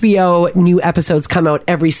 HBO new episodes come out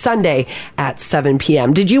every Sunday at 7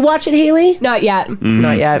 p.m. Did you watch it, Haley? Not yet.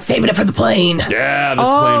 Not yet. Saving it for the plane. Yeah,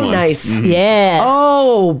 that's plane one. Nice. Yeah.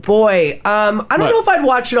 Oh, boy. I don't know if I'd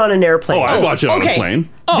watch it on an airplane. Oh, I'd watch it on a plane.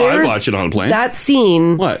 I'd watch it on a plane. That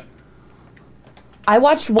scene. What? I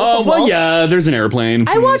watched Wolf of Wall. Yeah, there's an airplane.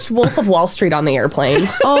 I watched Wolf of Wall Street on the airplane.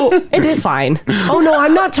 It's fine. Oh, no,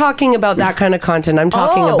 I'm not talking about that kind of content. I'm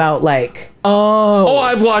talking about like... Oh,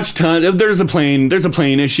 I've watched tons. There's a plane issue. There's a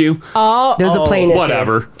plane issue.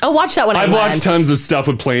 Whatever. I'll watch that when I've watched tons of stuff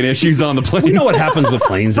with plane issues on the plane. We know what happens with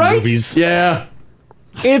planes in movies. Yeah.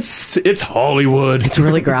 It's Hollywood. It's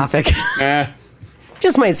really graphic.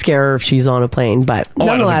 Just might scare her if she's on a plane, but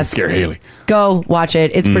nonetheless, scare Haley. Go watch it.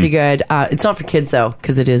 It's pretty good. It's not for kids though,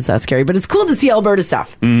 because it is scary, but it's cool to see Alberta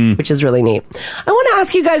stuff, which is really neat. I want to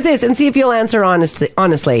ask you guys this and see if you'll answer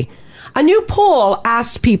honestly. A new poll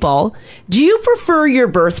asked people, do you prefer your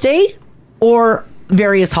birthday or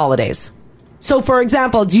various holidays? So, for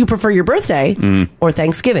example, do you prefer your birthday or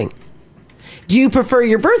Thanksgiving? Do you prefer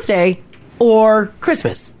your birthday or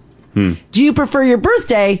Christmas? Do you prefer your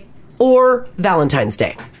birthday or Valentine's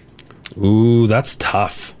Day? Ooh, that's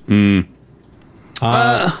tough. I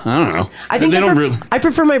don't know. I think I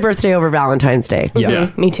prefer my birthday over Valentine's Day.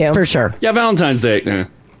 Yeah. Me too. For sure. Yeah, Valentine's Day.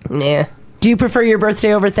 Yeah. Do you prefer your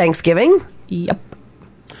birthday over Thanksgiving? Yep.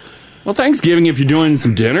 Well, Thanksgiving, if you're doing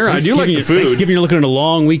some dinner, I do like the food. Thanksgiving, you're looking at a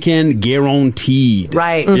long weekend, guaranteed.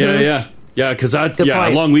 Right. Yeah, because a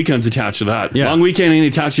long weekend's attached to that. Yeah. Long weekend ain't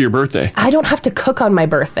attached to your birthday. I don't have to cook on my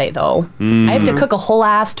birthday, though. I have to cook a whole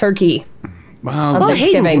ass turkey. Wow. Well,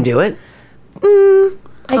 Hayden can do it. I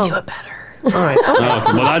do it better. All right.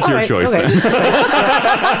 Okay. Well, that's your choice then.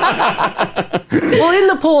 Well, in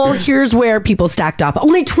the poll, here's where people stacked up.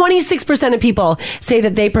 Only 26% of people say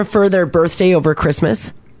that they prefer their birthday over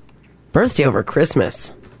Christmas. Birthday over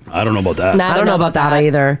Christmas. I don't know about that. I don't know about that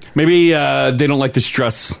either. Maybe they don't like the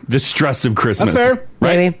stress of Christmas. That's fair.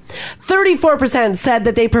 Right? Maybe. 34% said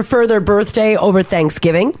that they prefer their birthday over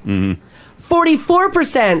Thanksgiving.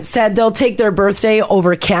 44% said they'll take their birthday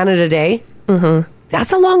over Canada Day.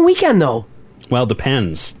 That's a long weekend, though. Well, it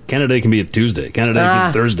depends. Canada Day can be a Tuesday. Canada Day can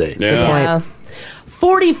be Thursday. Good point.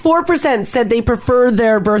 44% said they prefer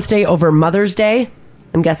their birthday over Mother's Day.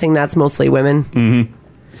 I'm guessing that's mostly women.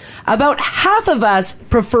 About half of us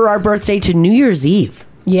prefer our birthday to New Year's Eve.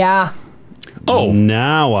 Yeah. Oh,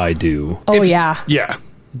 now I do. Oh, yeah. Yeah.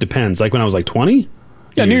 Depends. Like when I was like 20?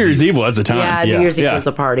 Yeah, New Year's Eve was a time. Yeah, New Year's Eve was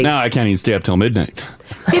a party. Now I can't even stay up till midnight.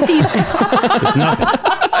 50. It's nothing.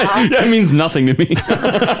 That means nothing to me.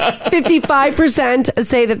 55%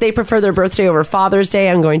 say that they prefer their birthday over Father's Day.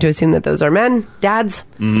 I'm going to assume that those are men, dads.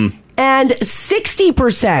 And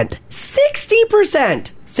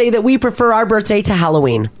 60% say that we prefer our birthday to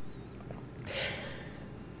Halloween.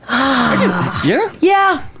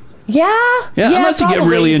 Yeah? Yeah. Unless you get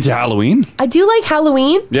really into Halloween. I do like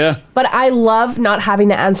Halloween. Yeah. But I love not having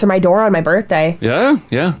to answer my door on my birthday. Yeah.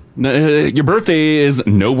 Your birthday is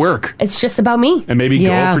no work. It's just about me. And maybe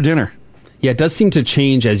go out for dinner. Yeah, it does seem to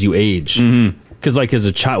change as you age. Because like as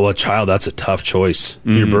a child, that's a tough choice.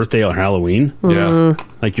 Your birthday or Halloween. Yeah.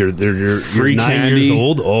 Like you're Free 9 candy years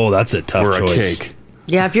old. Oh, that's a tough or choice. a cake.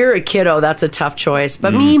 Yeah, if you're a kiddo, that's a tough choice.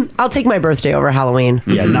 But me, I'll take my birthday over Halloween.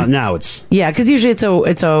 Yeah, now it's... Yeah, because usually it's a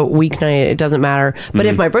weeknight. It doesn't matter. But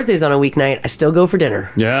if my birthday's on a weeknight, I still go for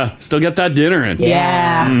dinner. Yeah, still get that dinner in.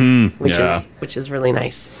 Yeah. Which is really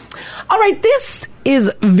nice. All right, this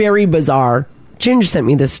is very bizarre Ginge sent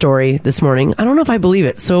me this story this morning. I don't know if I believe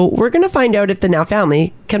it. So we're going to find out if the Now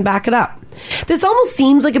family can back it up. This almost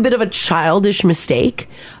seems like a bit of a childish mistake,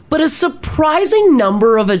 but a surprising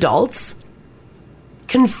number of adults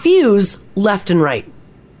confuse left and right.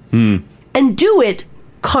 And do it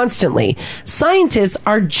constantly. Scientists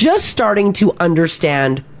are just starting to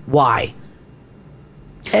understand why.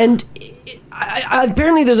 And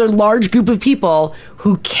apparently there's a large group of people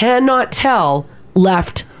who cannot tell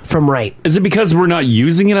left from right. Is it because we're not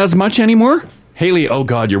using it as much anymore? Haley, oh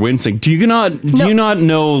God, you're wincing. Do you not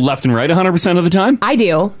know left and right 100% of the time? I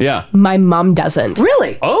do. Yeah. My mom doesn't.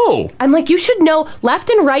 Really? Oh. I'm like, you should know left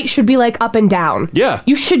and right should be like up and down. Yeah.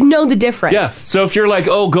 You should know the difference. Yeah. So if you're like,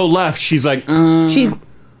 oh, go left, she's like, She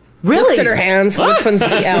Really? looks at her hands. Which one's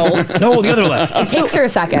the L? No, the other left. It takes her a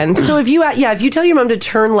second. So if you tell your mom to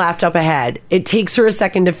turn left up ahead, it takes her a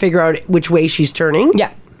second to figure out which way she's turning.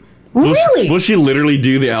 Yeah. Really? Will she literally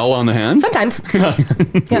do the L on the hands? Sometimes.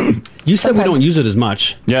 Yeah. You said we don't use it as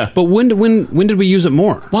much. Yeah. But when did we use it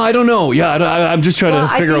more? Well, I don't know. Yeah, I'm just trying Well,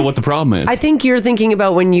 to I figure out think- what the problem is. I think you're thinking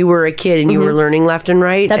about when you were a kid and you were learning left and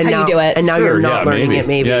right. That's and how you now, do it. And now Sure, you're not yeah, learning it,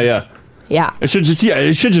 maybe. Yeah. Yeah. It should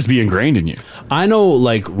just be ingrained in you. I know,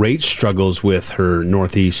 like, Rach struggles with her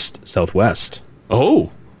northeast southwest. Oh.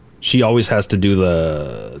 She always has to do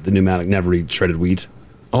the pneumatic, never eat shredded wheat.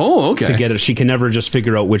 Oh, okay. To get it, she can never just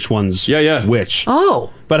figure out which one's which.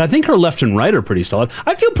 Oh. But I think her left and right are pretty solid.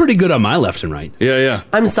 I feel pretty good on my left and right. Yeah.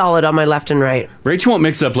 I'm solid on my left and right. Rach won't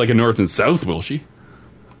mix up like a north and south, will she?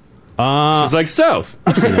 She's like south.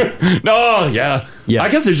 No, yeah. I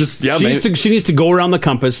guess it's just She needs to go around the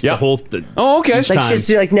compass. The whole. Oh, okay. Like she has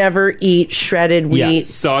to never eat shredded wheat.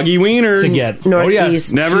 Soggy wieners. To get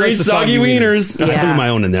Northeast. Never eat soggy wieners. I threw my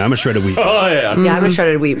own in there. I'm a shredded wheat. Oh yeah. Yeah, I'm a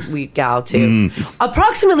shredded wheat gal too.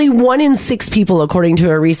 Approximately 1 in 6 people, according to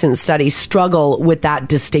a recent study, struggle with that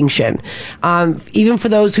distinction. Even for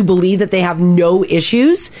those who believe that they have no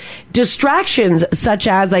issues, distractions such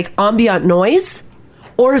as like ambient noise,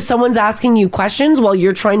 or if someone's asking you questions while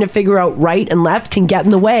you're trying to figure out right and left, can get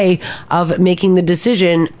in the way of making the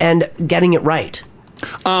decision and getting it right.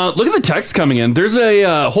 Look at the text coming in. There's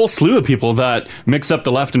a whole slew of people that mix up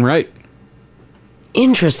the left and right.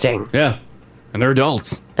 Interesting. Yeah. And they're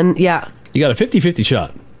adults. And yeah. You got a 50-50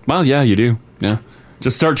 shot. Well, yeah, you do. Yeah.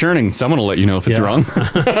 Just start turning. Someone will let you know if it's wrong.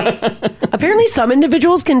 Apparently some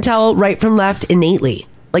individuals can tell right from left innately.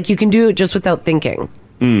 Like you can do it just without thinking.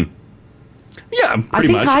 Yeah, pretty I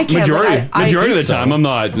think much. I can. Majority of the time, I'm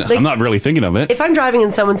not really thinking of it. If I'm driving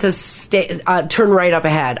and someone says turn right up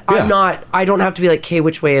ahead, I don't have to be like, okay,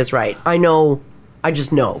 which way is right? I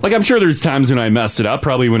just know. Like, I'm sure there's times when I messed it up,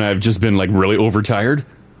 probably when I've just been like really overtired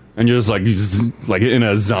and you're just like in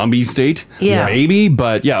a zombie state. Yeah. Maybe,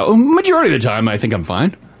 but yeah, majority of the time, I think I'm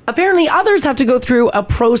fine. Apparently others have to go through a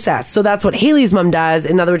process. So that's what Haley's mom does.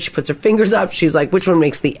 In other words, she puts her fingers up. She's like, which one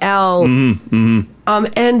makes the L?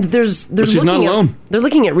 And they're she's not alone. They're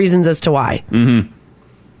looking at reasons as to why.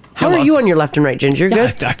 How are you on your left and right, Ginger? You're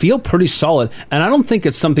good? I feel pretty solid. And I don't think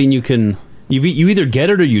it's something you can... You either get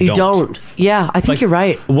it or you don't. You don't. Yeah, I think you're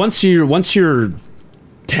right. Once you're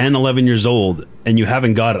 10, 11 years old and you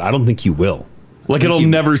haven't got it, I don't think you will. Like, it'll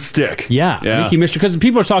never stick. Yeah. I think you missed it. Because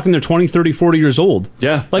people are talking they're 20, 30, 40 years old.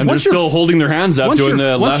 Yeah. Like, and they're still holding their hands up doing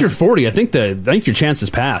the left. Once you're 40, I think your chance is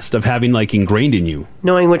past of having, like, ingrained in you.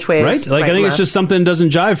 Knowing which way right? is Like, right I think and it's just something that doesn't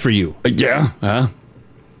jive for you. Yeah.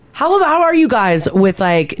 How are you guys with,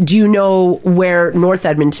 like, do you know where North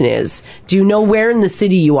Edmonton is? Do you know where in the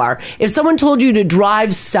city you are? If someone told you to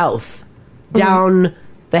drive south down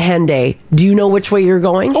the Henday, do you know which way you're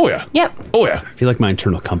going? Oh, yeah. Yep. Oh, yeah. I feel like my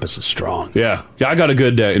internal compass is strong. Yeah. Yeah, I got a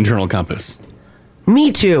good internal compass.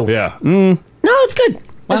 Me too. Yeah. No, it's good.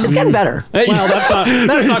 It's getting better. Well,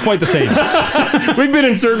 that's not quite the same. We've been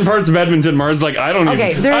in certain parts of Edmonton, Mars. Like, I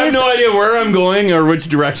have no idea where I'm going or which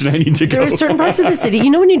direction I need to go. There are certain parts of the city, you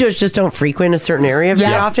know, when you just don't frequent a certain area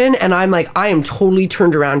very often, and I'm like, I am totally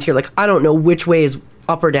turned around here. Like, I don't know which way is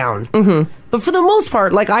up or down. But for the most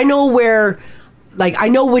part, like, I know where... Like, I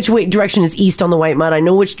know which direction is east on the White Mud. I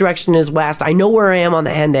know which direction is west. I know where I am on the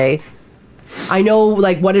Henday. I know,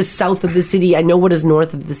 like, what is south of the city. I know what is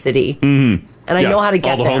north of the city. And I know how to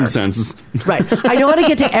get all the there. home senses. Right. I know how to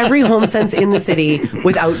get to every home sense in the city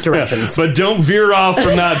without directions. But don't veer off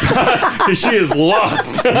from that path because she is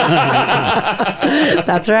lost.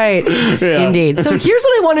 That's right. Yeah. Indeed. So here's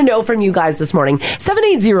what I want to know from you guys this morning.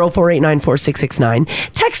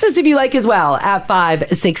 780-489-4669. Text us if you like as well at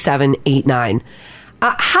 56789.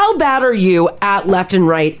 How bad are you at left and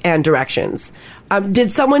right and directions?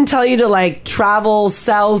 Did someone tell you to, like, travel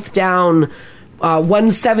south down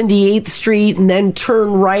 178th Street and then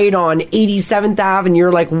turn right on 87th Ave, and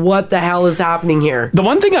you're like, what the hell is happening here? The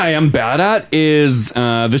one thing I am bad at is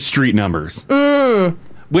the street numbers.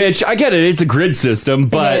 Which, I get it, it's a grid system,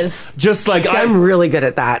 but just like... See, I'm really good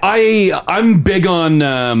at that. I'm big on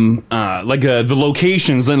the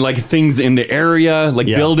locations and like things in the area, like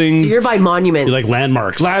buildings. So you're by monument. You're like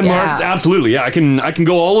landmarks. Landmarks, absolutely. Yeah, I can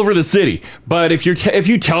go all over the city. But if you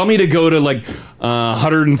tell me to go to like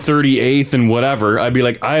 138th and whatever, I'd be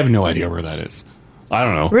like, I have no idea where that is. I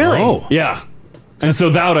don't know. Really? Oh. Yeah. And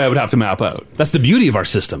so that I would have to map out. That's the beauty of our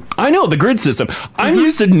system. I know, the grid system. I'm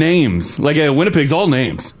used to names. Like Winnipeg's all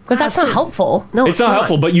names. But that's not helpful. No, it's not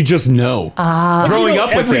helpful, but you just know. Growing up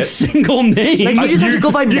with every single name. Like, you just have to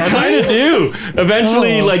go by memory? You kind of do.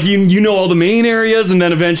 Eventually, like you know all the main areas, and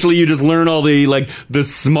then eventually you just learn all the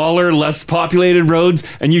smaller, less populated roads,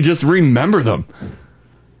 and you just remember them.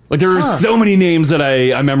 Like, there are so many names that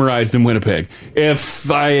I memorized in Winnipeg.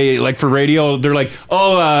 If I, like, for radio, they're like,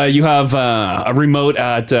 you have a remote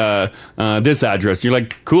at this address. You're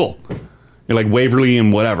like, cool. You're like Waverly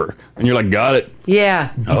and whatever. And you're like, got it.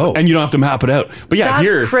 Yeah. Oh. And you don't have to map it out. But yeah,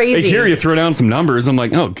 That's crazy. Here you throw down some numbers. I'm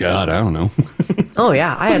like, oh, God, I don't know. Oh,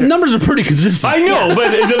 yeah. Numbers are pretty consistent. I know,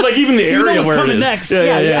 but like even the area what's where coming it is. next.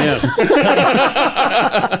 Yeah.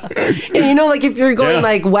 And you know, like if you're going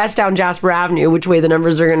like west down Jasper Avenue, which way the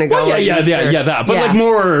numbers are going to go. Well, yeah, that. But like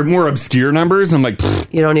more obscure numbers, I'm like,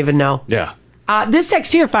 pfft. You don't even know. Yeah. This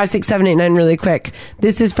text here, 56789, really quick.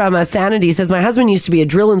 This is from Sanity. It says, my husband used to be a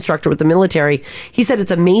drill instructor with the military. He said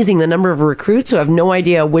it's amazing the number of recruits who have no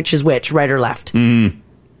idea which is which, right or left.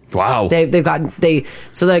 Wow.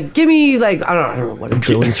 So like, give me like, I don't know what a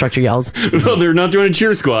drill instructor yells. Well, they're not doing a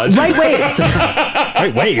cheer squad. Right waves.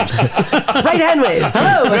 Right waves. Right hand waves.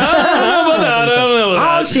 Hello. I don't know about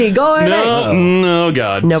How's she going? No,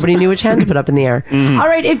 God. Nobody knew which hand to put up in the air. All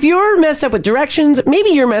right, if you're messed up with directions, maybe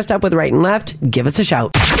you're messed up with right and left, give us a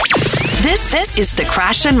shout. This is the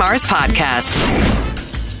Crash and Mars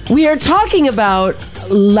podcast. We are talking about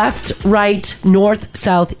left, right, north,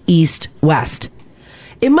 south, east, west.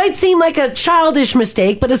 It might seem like a childish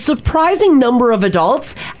mistake, but a surprising number of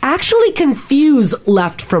adults actually confuse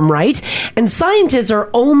left from right, and scientists are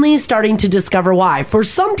only starting to discover why. For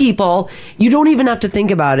some people, you don't even have to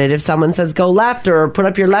think about it. If someone says go left or put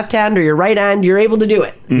up your left hand or your right hand, you're able to do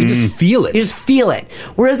it. You just feel it. You just feel it.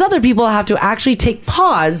 Whereas other people have to actually take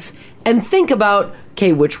pause and think about,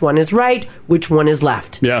 okay, which one is right, which one is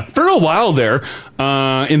left. Yeah, for a while there,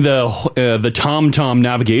 in the TomTom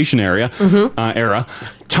navigation era,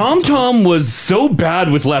 TomTom was so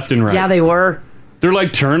bad with left and right. Yeah, they were. They're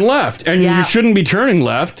like, turn left, and you shouldn't be turning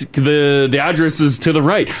left. The address is to the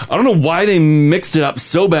right. I don't know why they mixed it up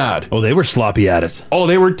so bad. Oh, they were sloppy at it. Oh,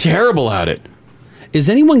 they were terrible at it. Is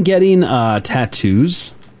anyone getting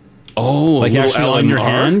tattoos? Oh, like actually on your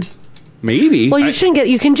hand? Maybe. Well, you shouldn't get.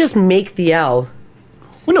 You can just make the L.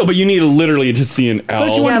 Well, no, but you need literally to see an L. But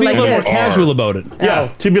if you want to be like a little more this. casual about it. Yeah,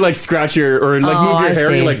 to be like scratch your or like move your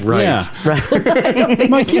hair, you're like right. Yeah. Right. I don't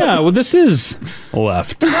think Like, so. yeah, well, this is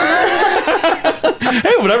left.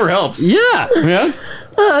 Hey, whatever helps. Yeah. Yeah.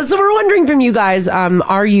 So we're wondering from you guys,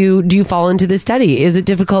 do you fall into this study? Is it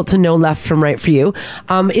difficult to know left from right for you?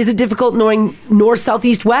 Is it difficult knowing north, south,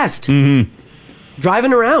 east, west?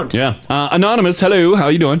 Driving around. Yeah. Anonymous, hello. How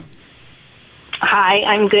you doing? Hi,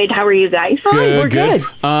 I'm good. How are you guys? Hi, we're good.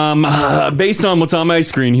 Based on what's on my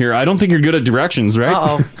screen here, I don't think you're good at directions, right?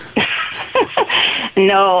 Uh-oh.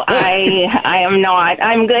 No, I am not.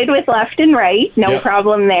 I'm good with left and right. No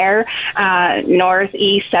problem there. North,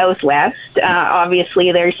 east, south, west.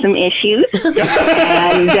 Obviously, there's some issues.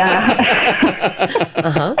 And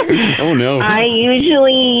Oh, no. I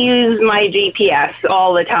usually use my GPS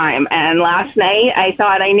all the time. And last night, I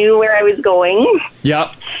thought I knew where I was going.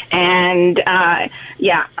 Yep. And, I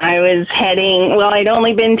was heading, well, I'd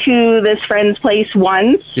only been to this friend's place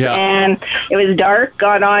once, and it was dark,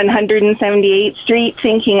 got on 178th Street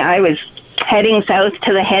thinking I was heading south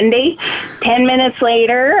to the Henday. 10 minutes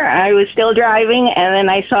later, I was still driving, and then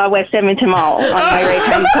I saw West Edmonton Mall on my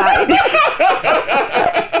right-hand side.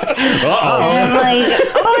 Uh-oh. And I'm like,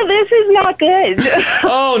 oh, this is not good.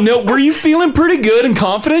 Oh, no. Were you feeling pretty good and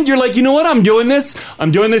confident? You're like, you know what? I'm doing this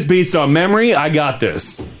based on memory. I got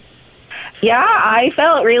this. Yeah, I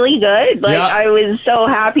felt really good. I was so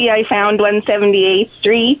happy I found 178th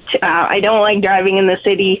Street. I don't like driving in the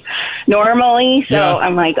city normally, so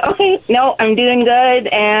I'm like, okay, no, I'm doing good,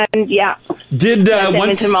 and Did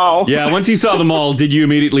once you saw the mall, did you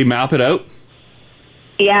immediately map it out?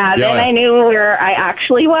 Yeah, then I knew where I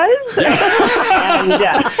actually was. And,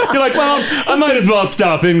 You're like, well, I might as well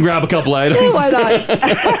stop in and grab a couple items. Why not?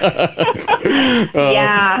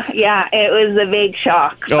 yeah, it was a big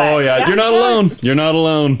shock. Oh, yeah. You're not alone. You're not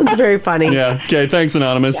alone. It's very funny. Yeah. Okay. Thanks,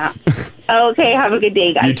 Anonymous. Yeah. Okay. Have a good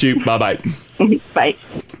day, guys. You too. Bye-bye. Bye.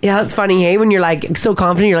 Yeah, it's funny, hey, when you're like so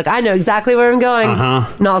confident, you're like, I know exactly where I'm going.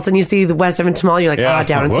 Uh-huh. And all of a sudden you see the West Edmonton Mall, you're like,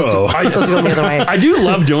 down. I'm supposed to go the other way. I do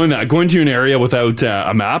love doing that. Going to an area without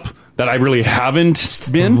a map that I really haven't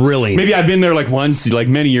been. Really? Maybe I've been there like once, like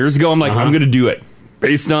many years ago. I'm like, I'm going to do it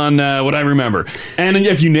based on what I remember. And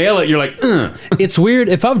if you nail it, you're like, It's weird.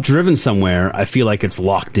 If I've driven somewhere, I feel like it's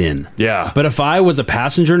locked in. Yeah. But if I was a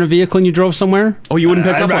passenger in a vehicle and you drove somewhere, you wouldn't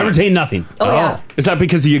pick up on I it? retain nothing. Oh, yeah. Is that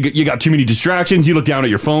because you got too many distractions? You look down at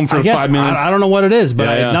your phone for I guess, 5 minutes? I don't know what it is,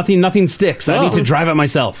 but Yeah. nothing sticks. I need to drive it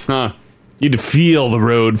myself. Huh. You need to feel the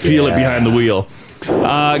road, feel it behind the wheel.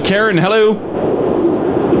 Karen, hello.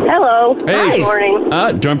 Hello. Hey. Good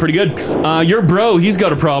morning. Doing pretty good. Your bro, he's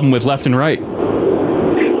got a problem with left and right.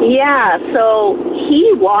 Yeah, so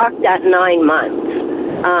he walked at 9 months.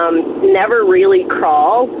 Never really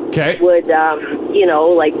crawled. Okay. Would,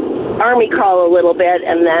 like army crawl a little bit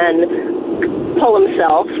and then pull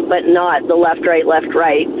himself, but not the left,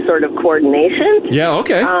 right sort of coordination. Yeah,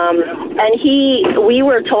 okay. And we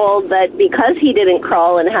were told that because he didn't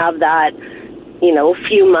crawl and have that,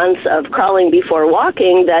 few months of crawling before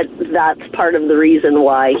walking, that's part of the reason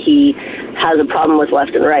why he has a problem with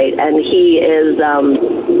left and right. And he is,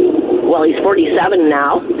 he's 47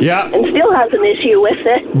 now. Yeah. And still has an issue with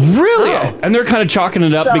it. Really? Oh. And they're kind of chalking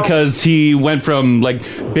it up because he went from like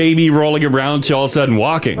baby rolling around to all of a sudden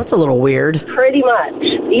walking. That's a little weird. Pretty much.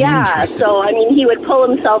 Yeah. So, he would pull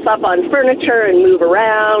himself up on furniture and move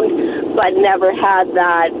around, but never had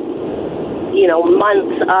that,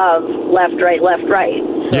 months of left, right.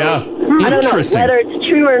 So, Yeah. I don't know whether it's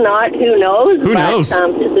true or not. Who knows? Who knows?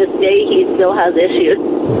 To this day, he still has issues.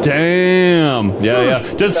 Damn. Yeah.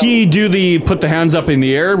 Does he do put the hands up in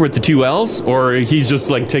the air with the 2 L's, or he's just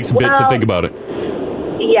like takes a bit to think about it?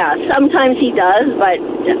 Yeah, sometimes he does, but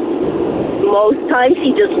most times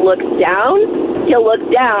he just looks down. He'll look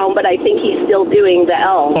down, but I think he's still doing the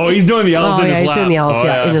L's. Oh, he's doing the L's in his lap. He's doing the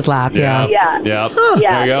L's, in his lap, Yeah. Yeah. Yeah.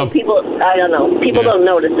 There you go. So people, I don't know. People don't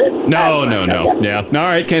notice it. No. Yeah. All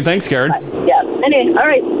right. Okay. Thanks, Karen. Yeah. Anyway, all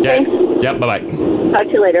right. Yeah. Thanks. Yeah. Bye-bye. Talk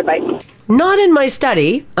to you later. Bye. Not in my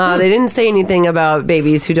study. They didn't say anything about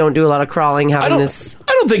babies who don't do a lot of crawling having this.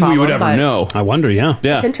 I don't think we would ever problem, know. I wonder, yeah.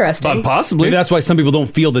 It's interesting. But possibly. Maybe that's why some people don't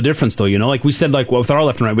feel the difference, though. Like we said, with our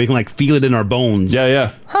left and right, we can feel it in our bones.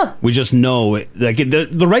 Yeah. Huh. We just know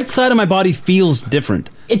the right side of my body feels different.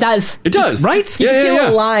 It does. It does. Right? You feel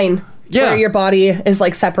a line where your body is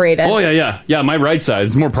separated. Oh, yeah. Yeah, my right side.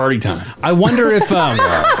 It's more party time. I wonder if...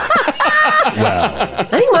 I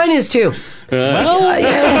think mine is too. What side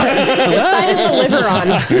is the liver on?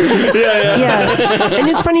 Yeah. And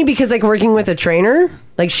it's funny because working with a trainer,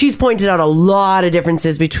 she's pointed out a lot of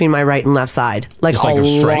differences between my right and left side. Just a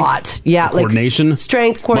strength, lot. Yeah. coordination.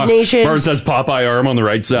 Strength, coordination. Mars has Popeye arm on the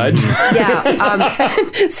right side.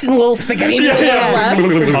 Yeah. Some little spaghetti noodles on the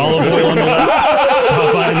left. Olive oil on the left.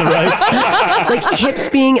 Popeye on the right. Hips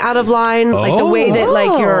being out of line. The way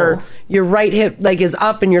that your right hip is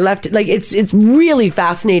up and your left it's really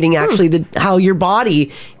fascinating actually how your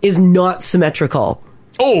body is not symmetrical.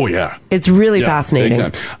 Oh yeah, it's really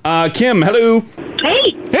fascinating. Kim, hello.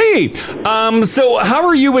 Hey. So how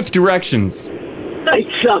are you with directions? I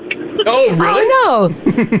suck. Oh really? Oh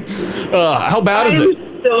no. How bad is it?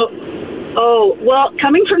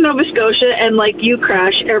 Coming from Nova Scotia and you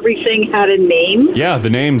Crash, everything had a name. Yeah, the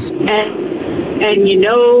names. And you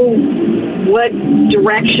know what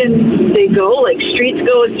direction they go. Streets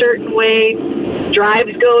go a certain way,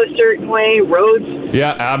 drives go a certain way, roads.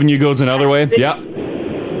 Yeah, avenue goes another way. Yeah.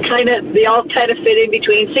 They all kind of fit in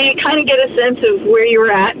between. So you kind of get a sense of where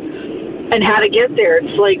you're at and how to get there. It's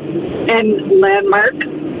and landmark.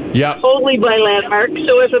 Yeah. Totally by landmark.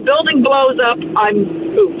 So if a building blows up, I'm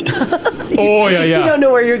pooped. Oh, yeah. You don't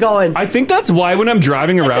know where you're going. I think that's why when I'm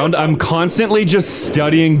driving around, I'm constantly just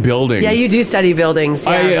studying buildings. Yeah, you do study buildings.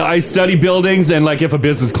 Yeah. I study buildings, and if a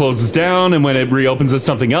business closes down and when it reopens as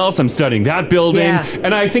something else, I'm studying that building. Yeah.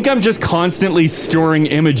 And I think I'm just constantly storing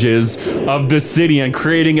images of the city and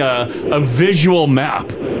creating a visual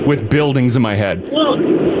map with buildings in my head. Well,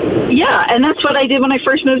 yeah, and that's what I did when I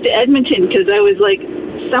first moved to Edmonton, because I was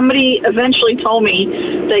somebody eventually told me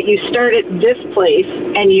that you start at this place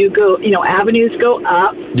and you go, avenues go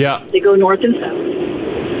up. Yeah. They go north and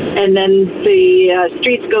south. and then the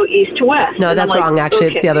streets go east to west. No, And that's I'm like, wrong. Actually,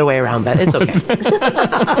 okay. it's the other way around, but it's okay.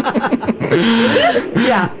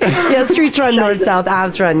 Yeah, streets run north-south,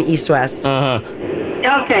 Aves run east-west.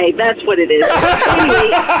 Okay, that's what it is. Anyway,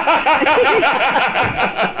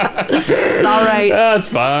 It's all right. That's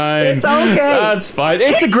fine. It's okay. That's fine.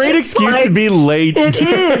 It's a great excuse to be late. It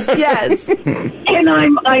is, yes. and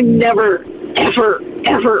I'm never,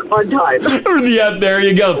 ever on time. Yeah, there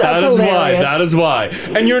you go. That's That is why. hilarious. That is why.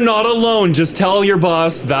 And you're not alone. Just tell your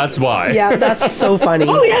boss that's why. Yeah, that's so funny.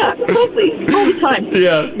 Oh yeah, totally, all the time.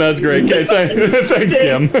 Yeah, that's great. Okay, thanks,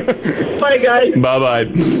 Kim. Bye, guys.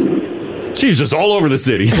 Bye-bye. She's just all over the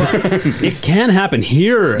city. It can happen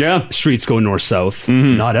here. Yeah. Streets go north-south.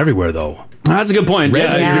 Not everywhere, though. That's a good point. Red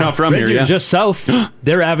Yeah, Deer- you're not from Red here. Deer, Yeah. just south.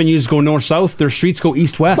 Their avenues go north-south. Their streets go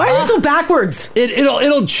east-west. Why is it so backwards?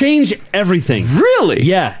 It'll change everything. Really?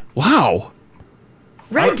 Yeah. Wow.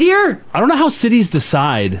 Red Deer. I don't know how cities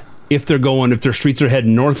decide if their streets are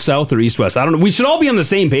heading north-south or east-west. I don't know. We should all be on the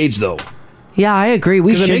same page, though. Yeah, I agree.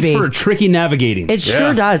 We Because should it makes be. for tricky navigating. It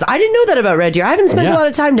sure does. I didn't know that about Red Deer. I haven't spent a Yeah. lot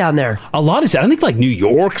of time down there. A lot of, I think like New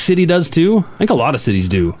York City does too. I think a lot of cities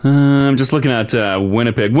do. I'm just looking at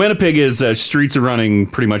Winnipeg. Winnipeg is streets are running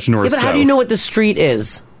pretty much Yeah, north-south. but how do you know what the street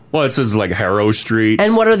is? Well, it says like Harrow Street.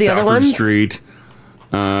 And what are the other Stafford ones? Street.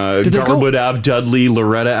 they go- Garwood Ave, Dudley,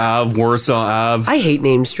 Loretta Ave, Warsaw Ave. I hate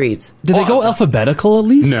named streets. Did they go alphabetical at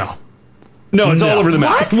least? No, it's all over the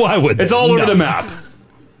map. Why would they? It's all over the map.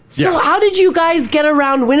 So how did you guys get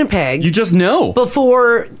around Winnipeg? You just know.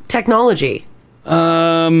 Before technology.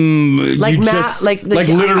 Like map- just, like the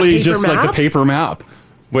literally paper just like the map? paper map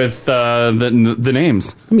with the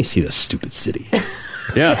names. Let me see this stupid city.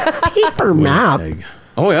 Yeah. Paper map.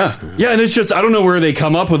 Oh yeah, yeah, and it's just I don't know where they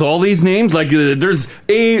come up with all these names. Like there's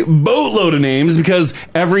a boatload of names because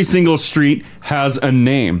every single street has a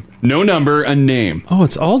name, no number, a name. Oh,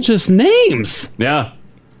 it's all just names. Yeah.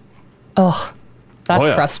 Ugh. That's Oh,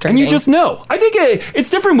 yeah. frustrating. And you just know. I think it's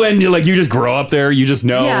different when you just grow up there. You just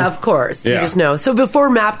know. Yeah, of course. You Yeah. just know. So before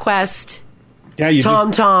MapQuest, Yeah, you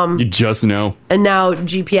TomTom, you just know. and now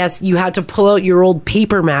GPS, you had to pull out your old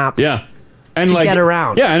paper map. Yeah. And To like, get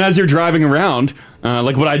around. Yeah, and as you're driving around,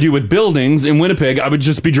 like what I do with buildings in Winnipeg, I would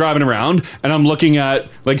just be driving around and I'm looking at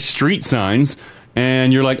like street signs,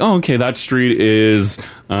 and you're like, oh, okay, that street is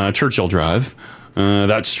Churchill Drive.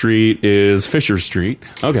 That street is Fisher Street.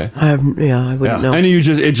 Okay. I wouldn't know. And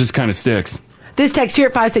it just kind of sticks. This text here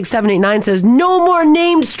at 56789 says, no more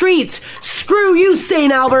named streets. Screw you,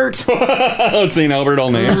 St. Albert. Oh, St. Albert,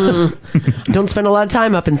 all names. Don't spend a lot of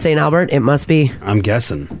time up in St. Albert. It must be. I'm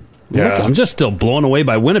guessing. Yeah. Look, I'm just still blown away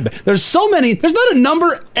by Winnipeg. There's so many. There's not a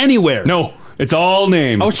number anywhere. No, it's all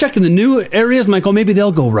names. I was checking the new areas. I'm like, oh, maybe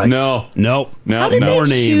they'll go right. No. How did they more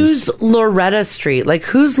names. choose Loretta Street? Like,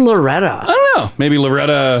 who's Loretta? I don't know. Maybe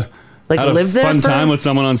Loretta had a lived there fun for- time with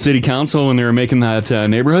someone on city council when they were making that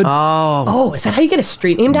neighborhood. Oh, is that how you get a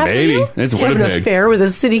street named after Maybe. you? It's You have an Winnipeg. affair with a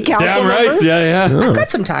city council Damn member? right. Yeah. I've got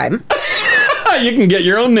some time. You can get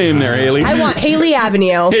your own name there, Haley. I want Haley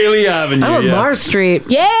Avenue. Haley Avenue. I want Mars Street.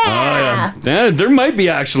 Yeah. Oh, yeah. Yeah, there might be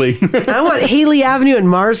actually. I want Haley Avenue and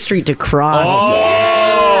Mars Street to cross.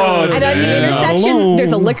 Oh, And on the intersection,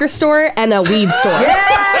 there's a liquor store and a weed store.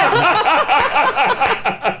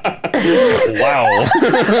 wow.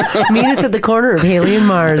 Meet us at the corner of Haley and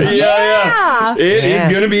Mars. Yeah. It is Yeah.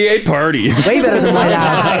 going to be a party. Way better than White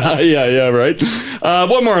House. yeah, right.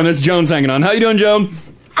 One more on this. Joan's hanging on. How you doing, Joan?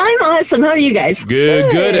 I'm awesome. How are you guys?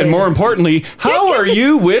 Good. And more importantly, how are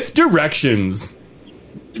you with directions?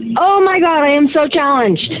 Oh my God, I am so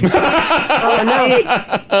challenged.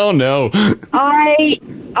 Oh no.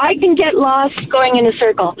 I can get lost going in a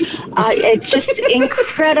circle. It's just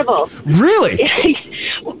incredible. Really?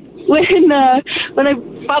 When I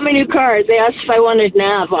bought my new car, they asked if I wanted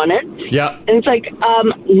nav on it. Yeah. And it's like,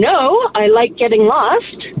 no, I like getting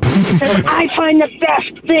lost. Because I find the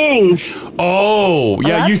best things. Oh,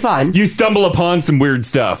 yeah. that's fun. You stumble upon some weird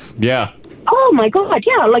stuff. Yeah. Oh my God,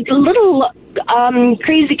 yeah, like little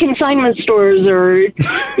crazy consignment stores or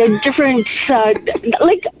different,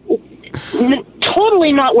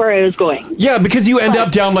 totally not where I was going. Yeah, because you end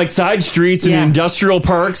up down like side streets and Yeah. industrial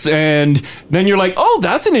parks, and then you're like, oh,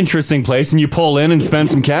 that's an interesting place, and you pull in and spend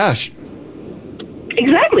some cash.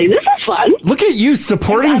 Exactly, this is fun. Look at you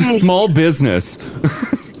supporting small business.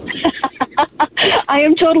 I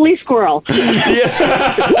am totally squirrel.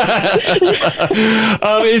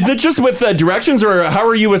 Is it just with directions, or how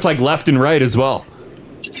are you with like left and right as well?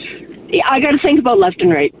 Yeah, I got to think about left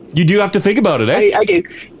and right. You do have to think about it, eh? I do.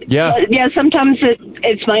 Yeah. Yeah, sometimes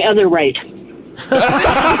it's my other right.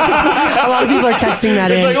 A lot of people are texting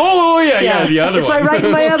that It's in. like, yeah, the other it's one. my right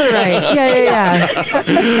and my other right.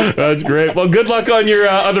 Yeah. That's great. Well, good luck on your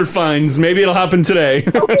other finds. Maybe it'll happen today.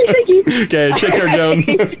 Okay, thank you. Okay, take care, Joan.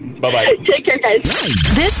 Bye-bye. Take care, guys.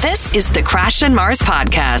 This is the Crash and Mars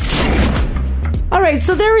podcast. All right,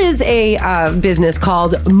 so there is a business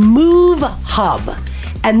called Move Hub,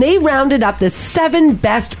 and they rounded up the 7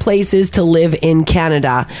 best places to live in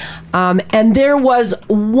Canada. And there was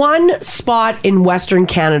one spot in Western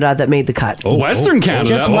Canada that made the cut. Western Canada?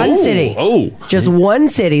 Just one city. Just one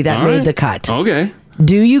city that made the cut. Okay.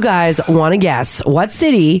 Do you guys want to guess what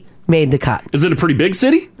city made the cut? Is it a pretty big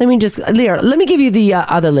city? Let me give you the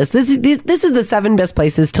other list. This is the 7 best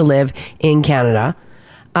places to live in Canada.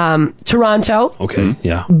 Toronto. Okay,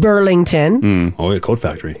 yeah. Burlington. Oh, yeah, Code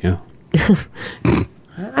Factory, yeah.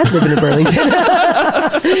 I'd live in a Burlington.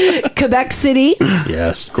 Quebec City.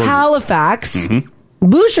 Yes. Gorgeous. Halifax.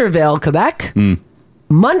 Boucherville, Quebec.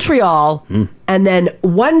 Montreal. And then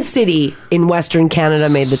one city in Western Canada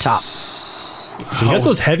made the top. So you got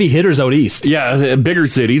those heavy hitters out east. Yeah, bigger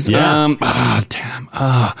cities. Yeah. I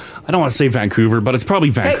don't want to say Vancouver, but it's probably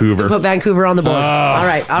Vancouver. Okay, put Vancouver on the board. All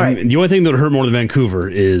right. The only thing that would hurt more than Vancouver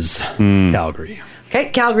is Calgary. Okay,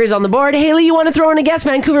 Calgary's on the board. Haley, you want to throw in a guess?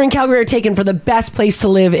 Vancouver and Calgary are taken for the best place to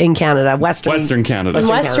live in Canada. Western Canada.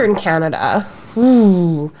 Western Canada. Ooh.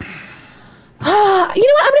 You know what? I'm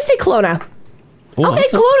going to say Kelowna. Okay,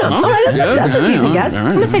 Kelowna. All right, that's a decent guess.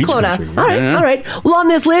 I'm going to say Kelowna. All right. Well, on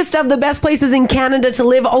this list of the best places in Canada to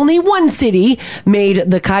live, only one city made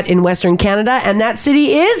the cut in Western Canada, and that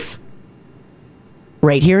city is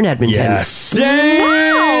right here in Edmonton. Yes. Wow!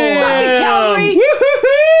 Suck it, Calgary!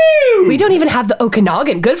 We don't even have the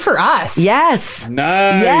Okanagan. Good for us. Yes.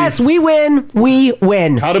 Nice. Yes, we win. We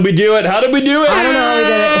win. How did we do it? I don't know how we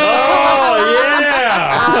did it. Oh,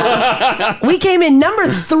 yeah. We came in number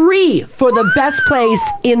 3 for the best place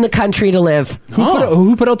in the country to live.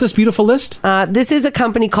 Who put out this beautiful list? This is a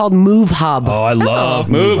company called Move Hub. Oh, I love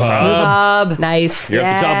Move Hub. Nice. You're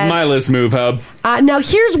at the top of my list, Move Hub. Now,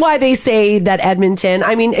 here's why they say that Edmonton.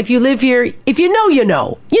 I mean, if you live here, if you know, you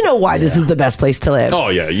know. You know why this is the best place to live. Oh,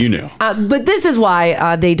 yeah, you know. But this is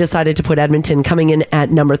why they decided to put Edmonton coming in at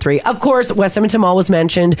number 3. Of course, West Edmonton Mall was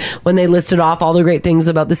mentioned when they listed off all the great things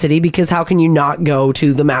about the city, because how can you not go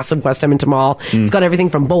to the massive West Edmonton Mall? It's got everything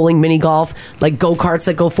from bowling, mini golf, like go-karts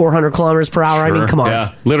that go 400 kilometers per hour. Sure. I mean, come on.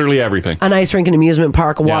 Yeah, literally everything. An ice rink, an amusement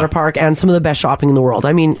park, a water park, and some of the best shopping in the world.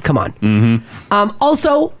 I mean, come on.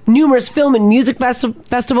 Also, numerous film and music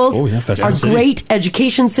festivals. Our great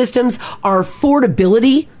education systems, our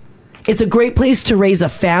affordability. It's a great place to raise a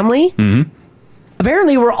family.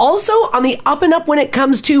 Apparently, we're also on the up and up when it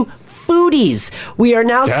comes to foodies. We are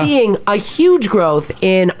now seeing a huge growth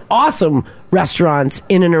in awesome restaurants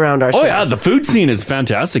in and around our city. Oh, yeah, the food scene is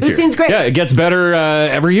fantastic Food scene's great. Yeah, it gets better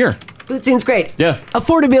every year. Food scene's great. Yeah.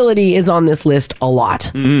 Affordability is on this list a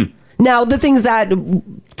lot. Now, the things that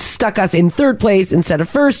stuck us in 3rd place instead of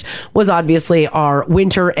 1st was obviously our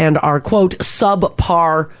winter and our, quote,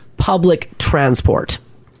 subpar public transport.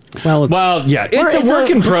 Well, yeah, it's a work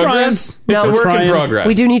in progress. It's a work in progress.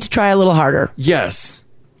 We do need to try a little harder. Yes.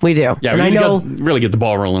 We do. Yeah, and we I need know, to really get the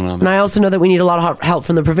ball rolling on and it. I also know that we need a lot of help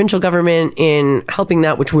from the provincial government in helping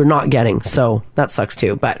that, which we're not getting. So that sucks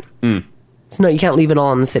too. But so no, you can't leave it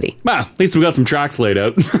all in the city. Well, at least we got some tracks laid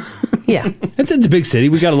out. Yeah. It's a big city.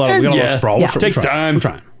 We got a lot of sprawl. Yeah. Takes time. We're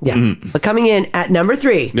trying. Yeah. But coming in at number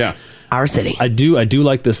 3. Yeah. Our city. I do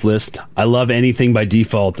like this list. I love anything by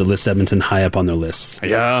default that lists Edmonton high up on their lists.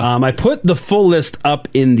 Yeah. I put the full list up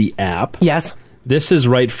in the app. Yes. This is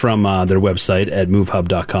right from their website at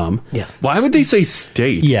movehub.com. Yes. Why would they say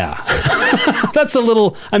state? Yeah. That's a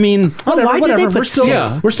little, I mean, whatever. why did they put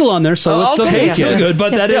We're still on there, so it's I'll take it's still it. good,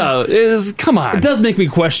 but that is come on. It does make me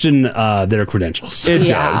question their credentials. It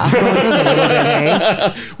does.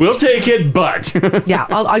 We'll take it, but Yeah,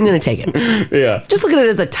 I'm going to take it. yeah. Just look at it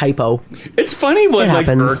as a typo. It's funny what It like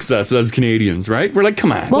happens. irks us as Canadians, right? We're like,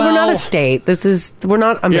 come on. Well, we're not a state. We're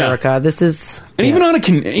not America. This is... And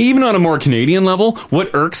even on a more Canadian level, what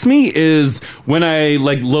irks me is when I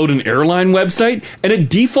like load an airline website and it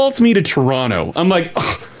defaults me to Toronto. I'm like,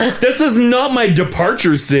 this is not my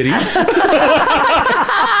departure city. Like,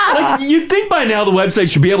 you'd think by now the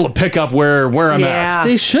website should be able to pick up where I'm at.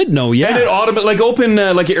 They should know, yeah. And it open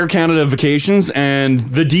like Air Canada vacations, and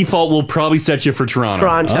the default will probably set you for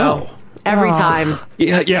Toronto. Every time.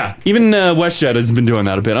 Yeah. Even WestJet has been doing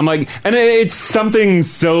that a bit. I'm like, and it's something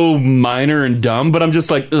so minor and dumb, but I'm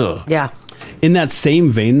just like, ugh. Yeah. In that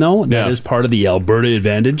same vein, though, that is part of the Alberta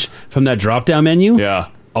advantage from that drop-down menu. Yeah.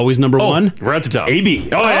 Always number one. We're at the top. AB.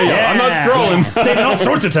 Oh, yeah. I'm not scrolling. Saving all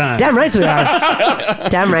sorts of time. Damn right we are.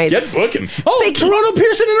 Damn right. Get booking. Toronto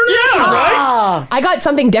Pearson International. Yeah, right? I got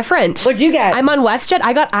something different. What'd you get? I'm on WestJet.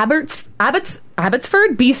 I got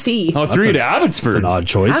Abbotsford, BC. Oh, threw you to Abbotsford. That's an odd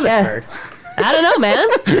choice. Abbotsford. I don't know, man.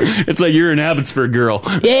 It's like you're an Abbotsford girl.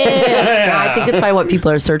 Yeah. No, I think it's by what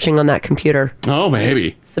people are searching on that computer. Oh,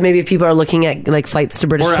 maybe. So maybe if people are looking at like flights to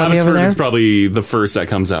British Or Columbia over Abbotsford there. is probably the first that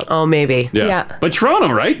comes up. Oh, maybe. Yeah. But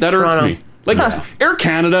Toronto, right? That irks Toronto. me. Like, Air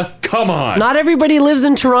Canada, come on. Not everybody lives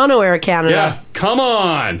in Toronto, Air Canada. Yeah, come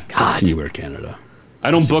on. I see you, Air Canada. I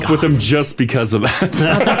don't book with them just because of that.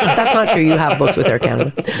 That's not true. You have booked with Air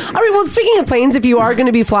Canada. All right. Well, speaking of planes, if you are going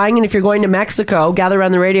to be flying and if you're going to Mexico, gather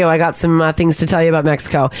around the radio. I got some things to tell you about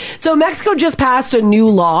Mexico. So Mexico just passed a new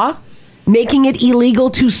law making it illegal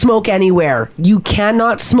to smoke anywhere. You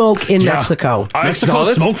cannot smoke in Mexico.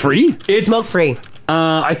 Mexico's smoke free? It's smoke free.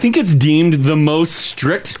 I think it's deemed the most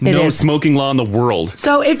strict no smoking law in the world.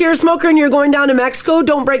 So if you're a smoker and you're going down to Mexico,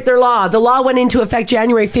 don't break their law. The law went into effect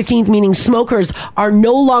January 15th, meaning smokers are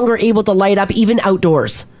no longer able to light up even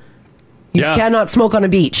outdoors. You cannot smoke on a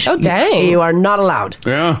beach. Oh, dang. You are not allowed.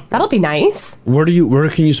 Yeah. That'll be nice. Where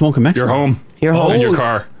can you smoke in Mexico? You're home. You're home. In your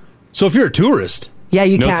car. So if you're a tourist. Yeah,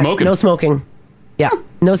 you No can't. smoking. No smoking. Yeah,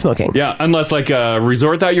 no smoking. Yeah, unless like a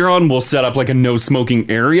resort that you're on will set up like a no smoking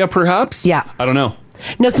area, perhaps. Yeah. I don't know.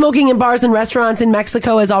 Now, smoking in bars and restaurants in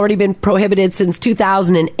Mexico has already been prohibited since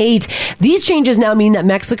 2008. These changes now mean that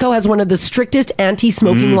Mexico has one of the strictest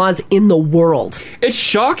anti-smoking laws in the world. It's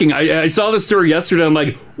shocking. I saw this story yesterday. I'm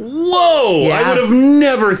like, whoa! Yeah. I would have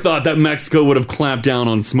never thought that Mexico would have clamped down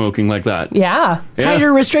on smoking like that. Yeah.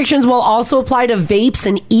 Tighter restrictions will also apply to vapes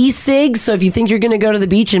and e-cigs. So if you think you're going to go to the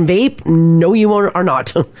beach and vape, no, you are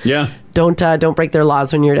not. Yeah. Don't break their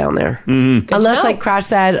laws when you're down there. Mm-hmm. Unless, like Crash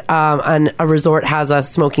said, a resort has a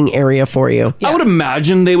smoking area for you. I would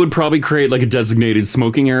imagine they would probably create like a designated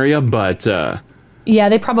smoking area, but yeah,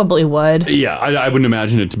 they probably would. Yeah, I wouldn't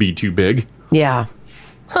imagine it to be too big. Yeah.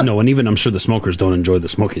 No, and even I'm sure the smokers don't enjoy the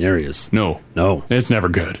smoking areas. No. It's never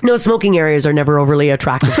good. No, smoking areas are never overly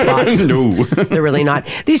attractive spots. No. They're really not.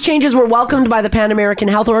 These changes were welcomed by the Pan American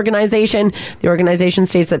Health Organization. The organization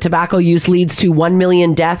states that tobacco use leads to 1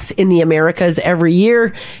 million deaths in the Americas every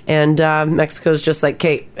year. And Mexico's just like,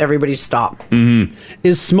 okay, everybody stop. Mm-hmm.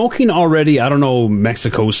 Is smoking already, I don't know,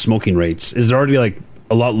 Mexico's smoking rates, is it already like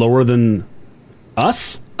a lot lower than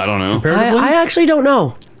us? I don't know. I actually don't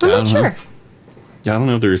know. I'm not sure. Yeah, I don't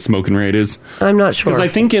know if their smoking rate is. I'm not sure. Because I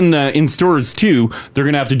think in stores too, they're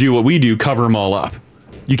gonna have to do what we do, cover them all up.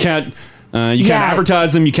 You can't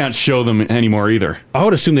advertise them. You can't show them anymore either. I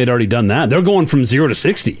would assume they'd already done that. They're going from 0 to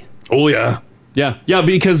 60. Oh yeah, yeah.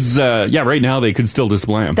 Because right now they could still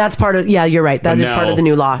display them. That's part of. Yeah, you're right. That is part of the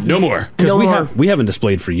new law. No more. Because we haven't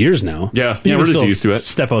displayed for years now. Yeah, You we're can just still used to it.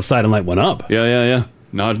 Step outside and light one up. Yeah.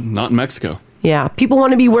 Not in Mexico. Yeah, people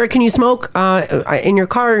want to be where can you smoke? In your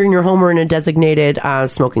car, or in your home, or in a designated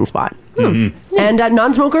smoking spot. Mm-hmm. And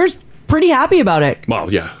non-smokers, pretty happy about it.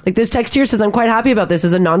 Well, yeah. Like this text here says, I'm quite happy about this.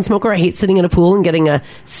 As a non-smoker, I hate sitting in a pool and getting a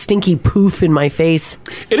stinky poof in my face.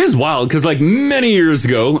 It is wild because like many years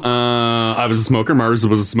ago, I was a smoker. Mars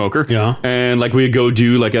was a smoker. Yeah. And like we'd go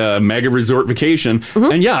do like a mega resort vacation,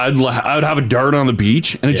 and yeah, I'd have a dart on the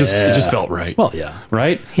beach, and it just felt right. Well, yeah.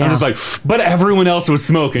 Right. Yeah. I'm just like, but everyone else was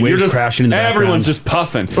smoking. Waves You're just crashing in the everyone's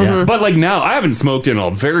background. just puffing. But like now, I haven't smoked in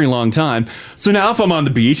a very long time. So now if I'm on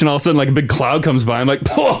the beach and all of a sudden like a big cloud comes by, I'm like,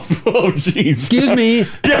 oh jeez. Excuse me.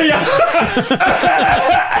 Yeah.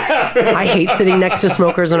 I hate sitting next to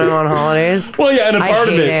smokers when I'm on holidays. Well, yeah, and a part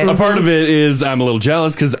of it. it is I'm a little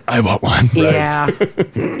jealous because I want one. Yeah.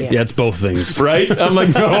 Yeah, it's both things. Right? I'm like,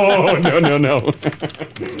 no.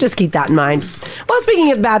 Just keep that in mind. Well,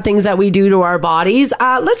 speaking of bad things that we do to our bodies,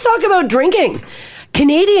 let's talk about drinking.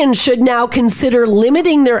 Canadians should now consider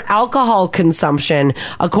limiting their alcohol consumption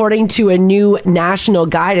according to a new national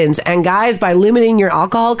guidance. And guys, by limiting your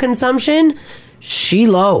alcohol consumption,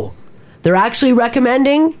 low. They're actually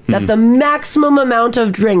recommending that the maximum amount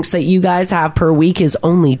of drinks that you guys have per week is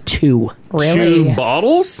only 2. Really? 2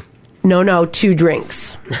 bottles? No, 2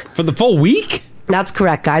 drinks. For the full week? That's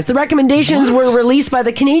correct, guys. The recommendations were released by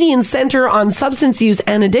the Canadian Centre on Substance Use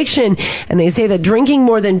and Addiction, and they say that drinking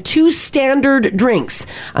more than 2 standard drinks,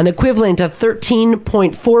 an equivalent of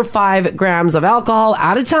 13.45 grams of alcohol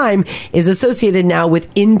at a time, is associated now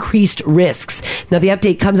with increased risks. Now, the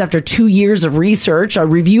update comes after 2 years of research, a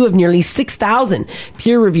review of nearly 6,000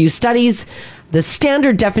 peer-reviewed studies. The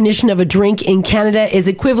standard definition of a drink in Canada is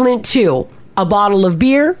equivalent to a bottle of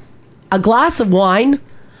beer, a glass of wine,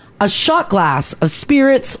 a shot glass of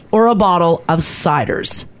spirits, or a bottle of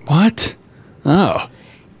ciders. What? Oh.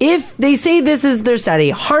 If they say this is their study,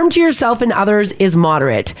 harm to yourself and others is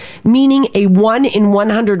moderate, meaning a 1 in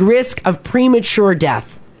 100 risk of premature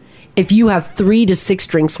death if you have 3 to 6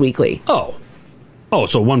 drinks weekly. Oh,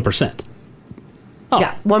 so 1%. Oh.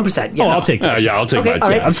 Yeah, 1%. Yeah. Oh, I'll take that. I'll take that. all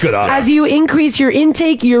right. Yeah, that's good odds. As you increase your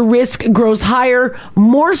intake, your risk grows higher,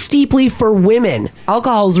 more steeply for women.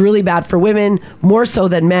 Alcohol is really bad for women, more so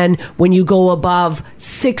than men, when you go above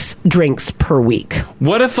 6 drinks per week.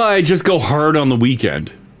 What if I just go hard on the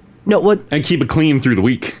weekend? No, what? And keep it clean through the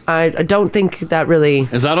week. I don't think that really...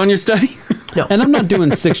 Is that on your study? No. And I'm not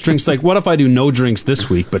doing 6 drinks. Like, what if I do no drinks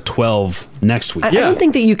this week, but 12 next week? I don't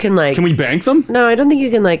think that you can, like... Can we bank them? No, I don't think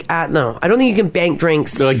you can, like, no. I don't think you can bank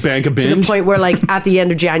drinks. So, like, bank a binge? To the point where, like, at the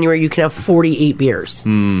end of January, you can have 48 beers.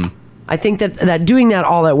 I think that doing that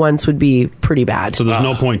all at once would be pretty bad. So there's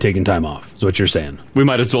no point taking time off, is what you're saying. We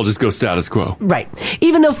might as well just go status quo. Right.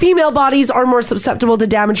 Even though female bodies are more susceptible to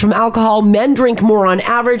damage from alcohol, men drink more on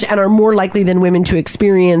average and are more likely than women to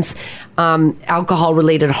experience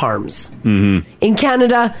alcohol-related harms. Mm-hmm. In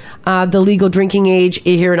Canada, the legal drinking age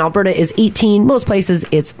here in Alberta is 18. Most places,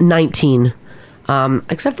 it's 19.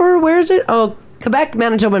 Except for, where is it? Oh, Quebec,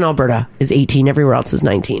 Manitoba, and Alberta is 18. Everywhere else is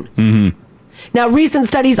 19. Mm-hmm. Now, recent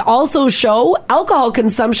studies also show alcohol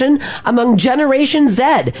consumption among Generation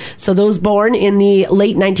Z, so those born in the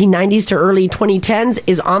late 1990s to early 2010s,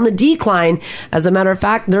 is on the decline. As a matter of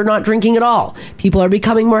fact, they're not drinking at all. People are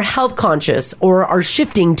becoming more health conscious or are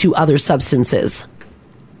shifting to other substances.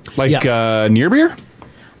 Like near beer?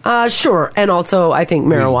 Sure, and also I think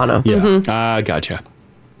marijuana. Yeah. Gotcha.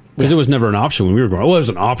 Because it was never an option when we were growing up. Well, it was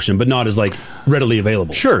an option, but not as like readily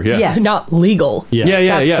available. Sure, yeah. Yes. Not legal.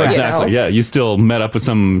 Yeah, exactly. Yeah, you still met up with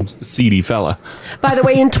some seedy fella. By the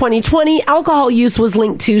way, in 2020, alcohol use was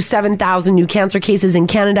linked to 7,000 new cancer cases in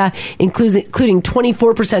Canada, including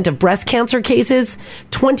 24% of breast cancer cases,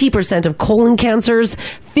 20% of colon cancers,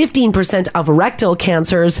 15% of rectal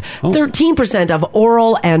cancers, 13% of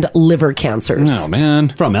oral and liver cancers. Oh, man.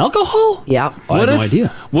 From alcohol? Yeah. I had no idea.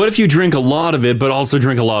 What if you drink a lot of it, but also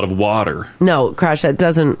drink a lot of water? No, Crash,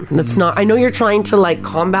 that's not. I know you're trying to like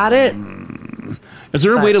combat it. Is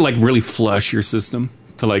there a way to like really flush your system?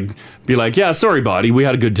 To like be like, yeah, sorry, body, we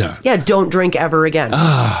had a good time. Yeah, don't drink ever again.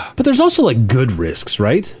 But there's also like good risks,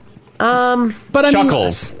 right? But I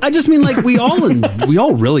Chuckles. mean, I just mean like we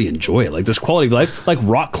all really enjoy it. Like there's quality of life. Like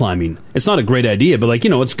rock climbing. It's not a great idea, but like, you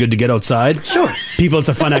know, it's good to get outside. Sure. People, it's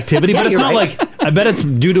a fun activity, but it's you're not right. like, I bet it's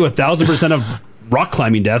due to 1,000% of rock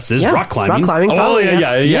climbing deaths is rock climbing. Rock climbing. Oh, probably,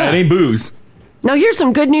 yeah. It ain't booze. Now, here's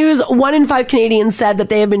some good news. 1 in 5 Canadians said that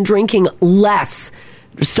they have been drinking less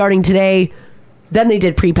starting today than they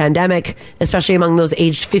did pre-pandemic, especially among those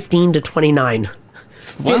aged 15 to 29.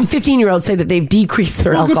 15-year-olds say that they've decreased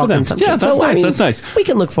their Well, good alcohol for them. consumption. Yeah, that's nice. That's nice. We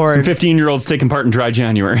can look forward. Some 15-year-olds taking part in Dry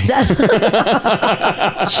January.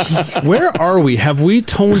 Where are we? Have we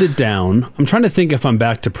toned it down? I'm trying to think if I'm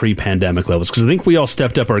back to pre-pandemic levels, because I think we all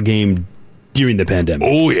stepped up our game during the pandemic.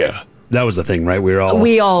 Oh, yeah. That was the thing, right? We all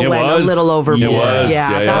went a little overboard. It was.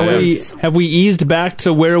 Yeah. Have we eased back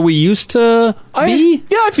to where we used to be?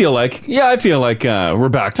 I feel like we're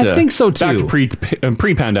back to. I think so too. Back to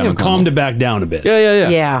pre-pandemic. You've calmed it back down a bit.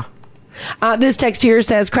 Yeah. This text here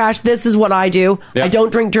says, Crash, this is what I do. Yeah. I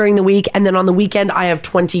don't drink during the week, and then on the weekend, I have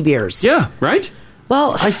 20 beers. Yeah, right?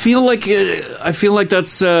 Well, I feel like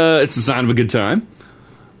that's it's a sign of a good time.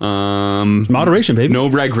 Moderation, baby. No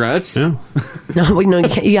regrets. Yeah. no,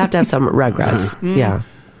 you have to have some regrets. Yeah.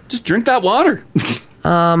 Just drink that water.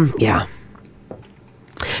 Yeah.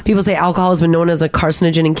 People say alcohol has been known as a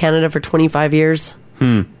carcinogen in Canada for 25 years.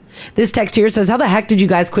 This text here says, how the heck did you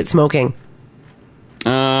guys quit smoking?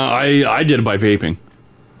 I did it by vaping.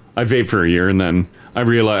 I vaped for a year, and then I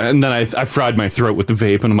realized, and then I fried my throat with the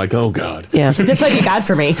vape, and I'm like, oh god. Yeah. This might be bad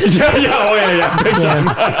for me. Yeah, big time.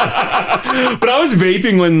 But I was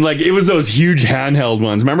vaping when like it was those huge handheld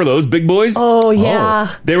ones. Remember those big boys? Oh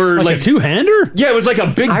yeah. They were like a two-hander? Yeah, it was like a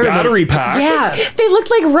big battery pack. Yeah. They looked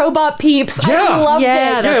like robot peeps. Yeah. I loved it.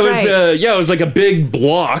 That's right. It was like a big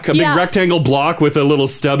block, a big rectangle block with a little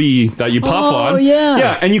stubby that you puff on. Oh, yeah.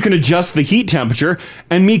 Yeah, and you can adjust the heat temperature.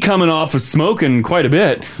 And me coming off of smoking quite a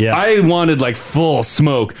bit, I wanted like full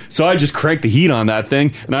smoke. So I just cranked the heat on that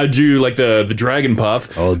thing, and I'd do like the dragon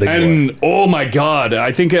puff. Oh, the big and oh my god,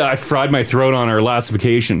 I think I fried my throat on our last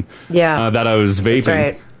vacation. Yeah. That I was vaping. That's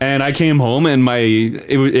right. And I came home and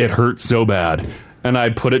it hurt so bad. And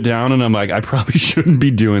I put it down and I'm like, I probably shouldn't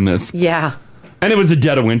be doing this. Yeah. And it was the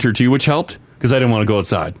dead of winter too, which helped because I didn't want to go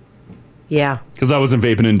outside. Yeah. Because I wasn't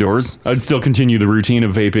vaping indoors. I'd still continue the routine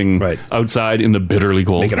of vaping outside in the bitterly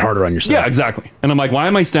cold. Make it harder on yourself. Yeah, exactly. And I'm like, why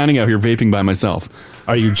am I standing out here vaping by myself?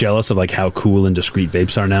 Are you jealous of like how cool and discreet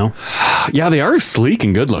vapes are now? Yeah, they are sleek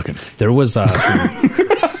and good looking. There was some...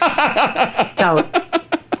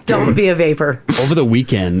 Don't be a vapor. Over the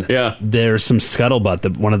weekend, there's some scuttlebutt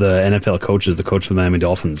that one of the NFL coaches, the coach of the Miami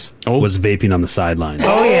Dolphins, was vaping on the sidelines.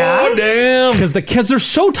 Oh, yeah? Oh, damn. Because they're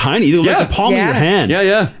so tiny. They're like the palm of your hand.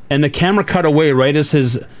 Yeah. And the camera cut away right as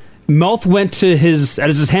his mouth went to his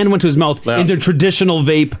hand went to his mouth into traditional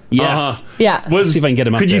vape. Yes. Yeah. Let's see if I can get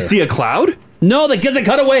him up Could you there. see a cloud? No, because they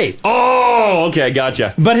cut away. Oh, okay,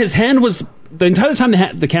 gotcha. But his hand was... The entire time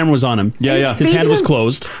the camera was on him, his hand was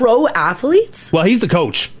closed. Pro athletes? Well, he's the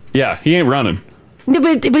coach. Yeah, he ain't running. No,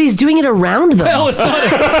 but he's doing it around them. Well, it's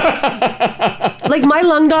not. Like my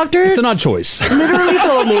lung doctor... It's an odd choice. Literally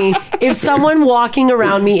told me, if someone walking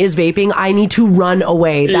around me is vaping, I need to run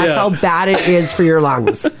away. That's how bad it is for your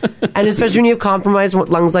lungs. And especially when you have compromised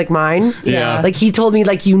lungs like mine. Yeah. Like he told me,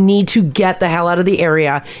 like, you need to get the hell out of the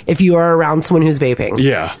area if you are around someone who's vaping.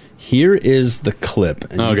 Yeah. Here is the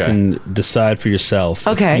clip, and you can decide for yourself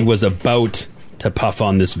if he was about to puff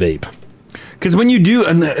on this vape. Because when you do,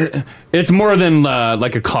 it's more than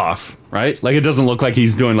like a cough, right? Like it doesn't look like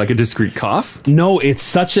he's doing like a discreet cough. No, it's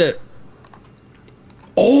such a...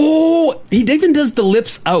 Oh, he even does the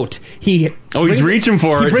lips out. He's reaching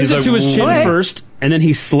for it. He brings He's it to like, his chin "What?" first, and then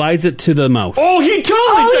he slides it to the mouth. Oh, he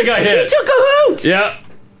totally took a hit. He took a hoot. Yeah.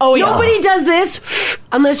 Oh, yeah. Nobody does this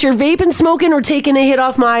unless you're vaping, smoking, or taking a hit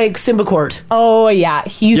off my Symbicort. Oh, yeah.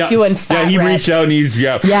 He's doing fat Yeah, he rips. reached out and he's,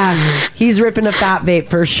 Yeah, he's ripping a fat vape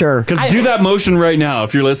for sure. Because do that motion right now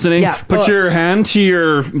if you're listening. Yeah. Put your hand to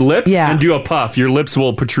your lips and do a puff. Your lips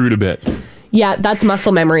will protrude a bit. Yeah, that's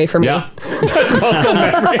muscle memory for me. Yeah. That's muscle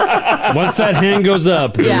memory. Once that hand goes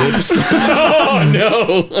up, the lips. Oh,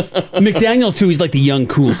 no. McDaniels, too, he's like the young,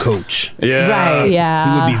 cool coach. Yeah. Right.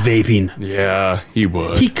 Yeah. He would be vaping. Yeah, he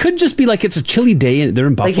would. He could just be like, it's a chilly day and they're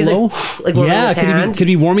in Like he's Buffalo. like warming his hand? Could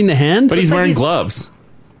he be warming the hand? But he's Looks like wearing he's- gloves.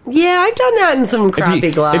 Yeah, I've done that in some crappy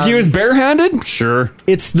gloves. If he was barehanded, sure.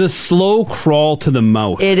 It's the slow crawl to the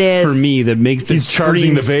mouth. It is. For me, that makes the He's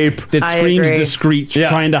charging the vape. That I screams agree. discreet,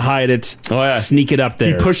 trying to hide it. Oh, yeah. Sneak it up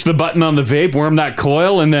there. He pushed the button on the vape, worm that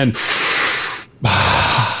coil, and then...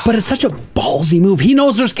 But it's such a ballsy move. He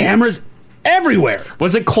knows there's cameras everywhere.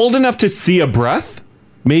 Was it cold enough to see a breath?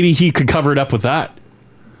 Maybe he could cover it up with that.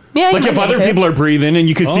 Yeah, Like if other people are breathing and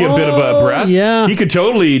you could see a bit of a breath, he could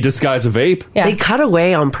totally disguise a vape. Yeah. They cut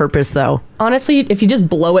away on purpose, though. Honestly, if you just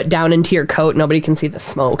blow it down into your coat, nobody can see the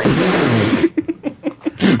smoke.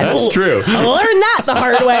 That's true. I learned that the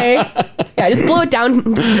hard way. Yeah, just blow it down.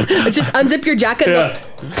 Just unzip your jacket. Yeah.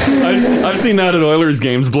 I've seen that at Oilers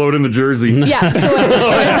games, blow it in the jersey. Yeah, so it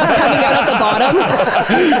ends up coming out at the bottom.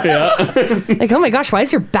 Yeah. Like, oh my gosh, why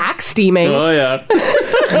is your back steaming? Oh, yeah.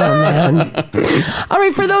 Oh, man. All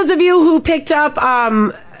right, for those of you who picked up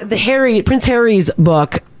Prince Harry's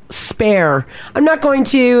book, Spare. I'm not going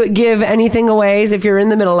to give anything away if you're in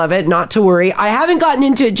the middle of it, not to worry. I haven't gotten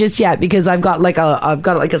into it just yet because I've got like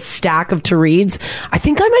a stack of to reads. I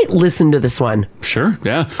think I might listen to this one. Sure,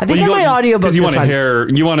 yeah. I think I might audiobook because you this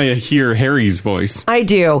want to hear Harry's voice. I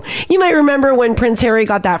do. You might remember when Prince Harry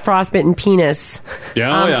got that frostbitten penis.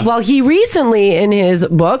 Yeah, yeah. Well, he recently in his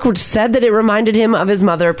book said that it reminded him of his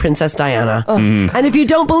mother, Princess Diana. And if you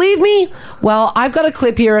don't believe me, well, I've got a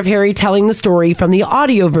clip here of Harry telling the story from the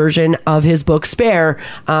audio version of his book Spare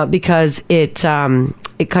because it kind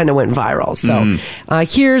of went viral. So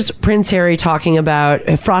here's Prince Harry talking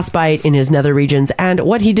about frostbite in his nether regions and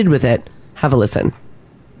what he did with it. Have a listen.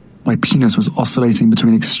 My penis was oscillating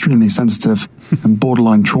between extremely sensitive and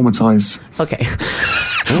borderline traumatized. Okay.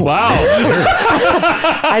 Wow.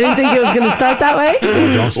 I didn't think it was going to start that way.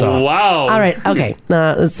 Don't stop. Wow. All right. Okay.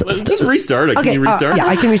 Let's just restart it. Okay. Can you restart? Yeah,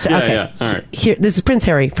 I can restart. Yeah, Okay. yeah. All right. Here, this is Prince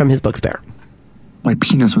Harry from his book Spare. My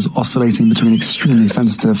penis was oscillating between extremely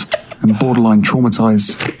sensitive and borderline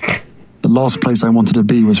traumatized. The last place I wanted to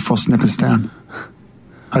be was Frostnipistan.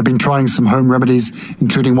 I'd been trying some home remedies,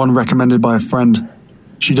 including one recommended by a friend.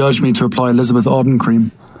 She'd urged me to apply Elizabeth Arden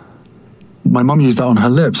cream. My mum used that on her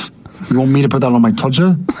lips. You want me to put that on my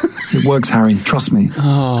todger? It works, Harry. Trust me.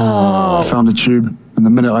 I found a tube, and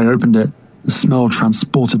the minute I opened it, the smell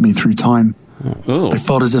transported me through time. I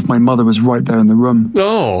felt as if my mother was right there in the room.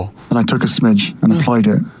 Oh. Then I took a smidge and applied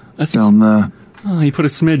it down there. Oh, he put a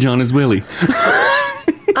smidge on his willy.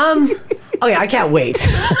 Okay, I can't wait.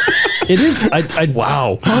 It is.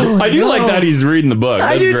 Wow. I do like that he's reading the book.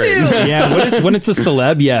 I That's do great. too. Yeah, when it's a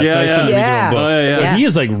celeb, yes. Yeah, nice yeah. when they do a Yeah. book. Oh, yeah, yeah. He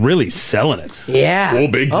is like really selling it. Yeah. Oh,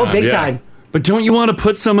 big time. Oh, big yeah. time. But don't you want to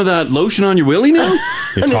put some of that lotion on your willy now?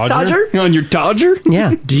 Your On his Todger? Todger? On your Todger?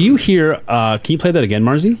 Yeah. Do you hear? Can you play that again,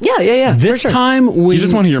 Marzi? Yeah. This for sure. time when You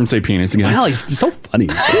just want to hear him say penis again. well, he's so funny.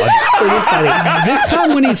 It is funny. This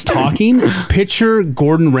time when he's talking, picture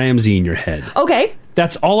Gordon Ramsay in your head. Okay.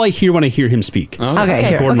 That's all I hear when I hear him speak. Okay, It's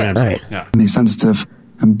here. Gordon Okay. Ramsay. All right. Yeah. sensitive,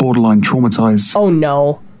 and borderline traumatized. Oh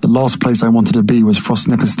no. The last place I wanted to be was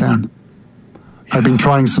Frostnipistan. I'd been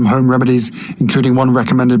trying some home remedies, including one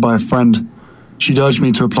recommended by a friend. She'd urged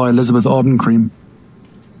me to apply Elizabeth Arden cream.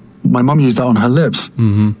 My mum used that on her lips.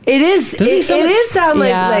 Mm-hmm. It is. It is sound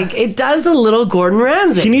like it does a little Gordon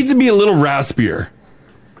Ramsay. He needs to be a little raspier.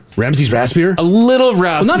 Ramsay's raspier? A little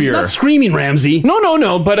raspier. Not screaming Ramsay.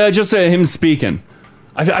 No, but just him speaking.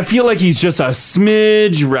 I feel like he's just a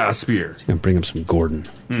smidge raspier. Gonna bring him some Gordon.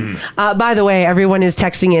 By the way, everyone is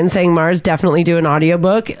texting in saying, Mars, definitely do an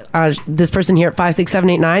audiobook. This person here at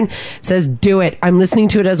 56789 says, do it. I'm listening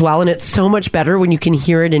to it as well, and it's so much better when you can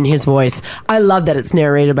hear it in his voice. I love that it's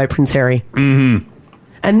narrated by Prince Harry. Mm-hmm.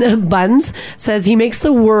 And the Buns says he makes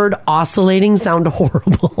the word oscillating sound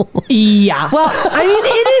horrible. Yeah. Well, I mean,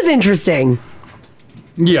 it is interesting.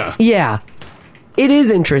 Yeah. Yeah. It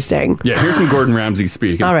is interesting. Yeah, here's some Gordon Ramsay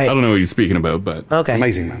speaking. All right. I don't know what he's speaking about, but... Okay.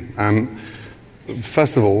 Amazing, man.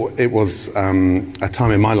 First of all, it was a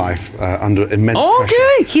time in my life under immense pressure.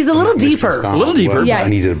 Okay. He's a little deeper. A little deeper. Yeah. I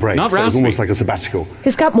needed a break. Not So it was raspy. almost like a sabbatical.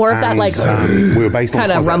 He's got more of that like we were based on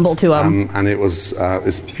kind of Closet, rumble to him. and it was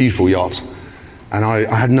this beautiful yacht. And I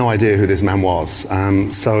had no idea who this man was.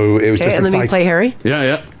 So it was Okay, just and then we exciting. play Harry.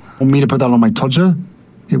 Yeah. Want me to put that on my Todger?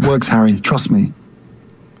 It works, Harry. Trust me.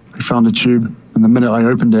 I found a tube, and the minute I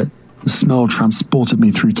opened it, the smell transported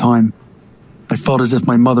me through time. I felt as if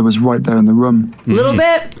my mother was right there in the room. A little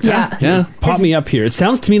bit. Yeah. Yeah. Pop me up here. It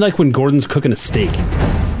sounds to me like when Gordon's cooking a steak.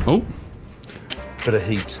 Oh. Bit of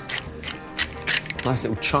heat. Nice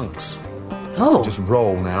little chunks. Oh. Just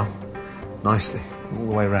roll now. Nicely. All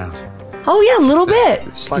the way around. Oh, yeah, a little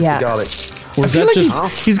bit. Slice Yeah. the garlic. I feel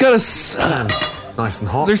like he's got Nice and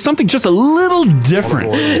hot. there's something just a little different.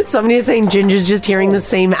 Olive oil. Somebody is saying Ginger's just hearing the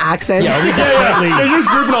same accent. They're just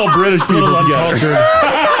grouping all British people together.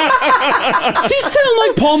 She sound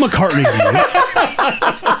like Paul McCartney.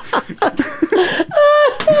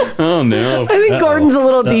 Oh, no. I think Gordon's a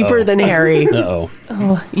little deeper than Harry.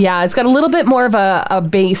 Uh-oh. Yeah, it's got a little bit more of a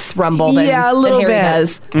bass rumble than, Yeah, a little than Harry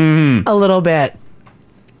bit. does. A little bit.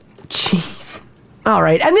 Jeez. All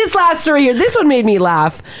right. And this last story here, this one made me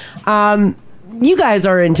laugh. You guys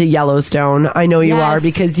are into Yellowstone. I know you Yes. are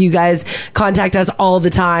because you guys contact us all the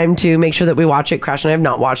time to make sure that we watch it. Crash and I have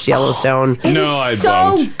not watched Yellowstone. No, I So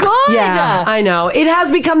don't. good. Yeah, I know. It has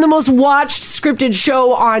become the most watched scripted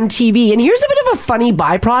show on TV. And here's a bit of a funny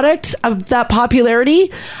byproduct of that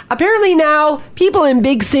popularity. Apparently now, people in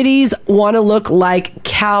big cities want to look like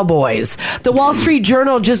cowboys. The Wall Street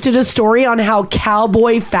Journal just did a story on how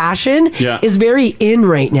cowboy fashion is very in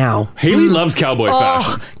right now. Haley loves cowboy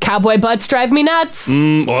fashion. Cowboy butts drive me nuts.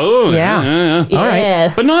 Oh, Yeah. yeah. All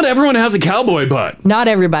right. But not everyone has a cowboy butt. Not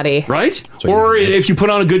everybody. Right? Or if you put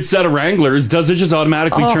on a good set of Wranglers, does it just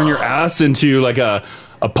automatically turn your ass into like a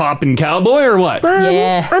poppin' cowboy or what?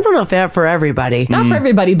 Yeah. I don't know if that for everybody. Not for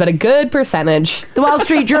everybody, but a good percentage. The Wall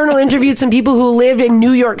Street Journal interviewed some people who lived in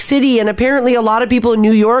New York City, and apparently a lot of people in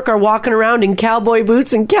New York are walking around in cowboy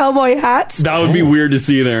boots and cowboy hats. That would be weird to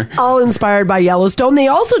see there. All inspired by Yellowstone. They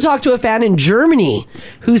also talked to a fan in Germany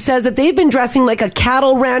who says that they've been dressing like a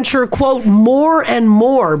cattle rancher, quote, more and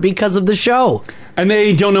more because of the show. And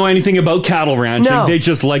they don't know anything about cattle ranching. No. They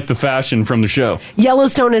just like the fashion from the show.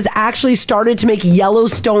 Yellowstone has actually started to make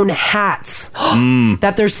Yellowstone hats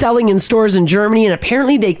that they're selling in stores in Germany, and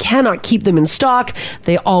apparently they cannot keep them in stock.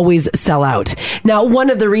 They always sell out. Now, one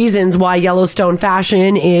of the reasons why Yellowstone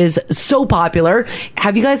fashion is so popular,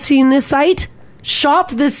 have you guys seen this site?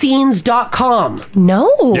 ShopTheScenes.com.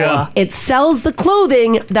 No. Yeah. It sells the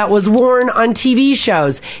clothing that was worn on TV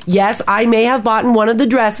shows. Yes, I may have bought one of the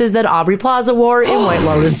dresses that Aubrey Plaza wore in White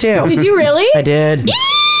Lotus too. Did you really? I did.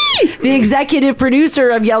 The executive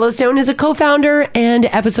producer of Yellowstone is a co-founder, and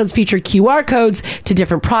episodes feature QR codes to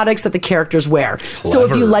different products that the characters wear. So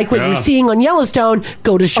if you like what you're seeing on Yellowstone,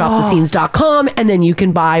 go to shopthescenes.com and then you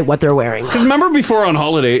can buy what they're wearing. Because remember before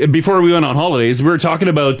we went on holidays, we were talking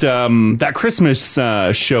about that Christmas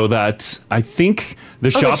show that I think the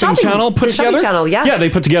shopping channel put the together. Shopping Channel, yeah. Yeah, they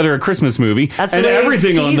put together a Christmas movie. That's and the way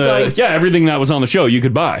everything TV's going. everything that was on the show you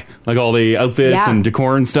could buy. Like all the outfits Yeah. and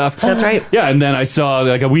decor and stuff. That's right. Yeah, and then I saw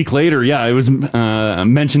like a week later, it was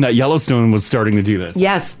mentioned that Yellowstone was starting to do this.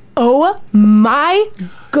 Yes. Oh my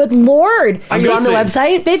good Lord. Are you on the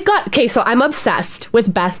website? They've got, okay, so I'm obsessed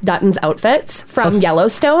with Beth Dutton's outfits from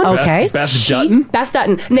Yellowstone. Okay. Beth Dutton? Beth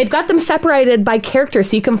Dutton. And they've got them separated by character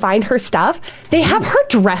so you can find her stuff. They have her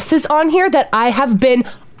dresses on here that I have been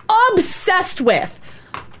obsessed with.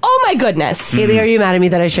 Oh my goodness. Haley, are you mad at me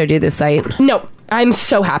that I showed you this site? No. I'm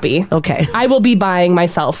so happy. Okay. I will be buying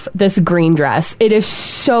myself this green dress. It is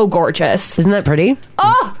so gorgeous. Isn't that pretty?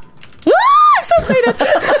 Oh! I'm so excited.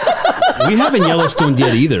 We haven't Yellowstoned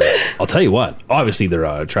yet either. I'll tell you what. Obviously, they're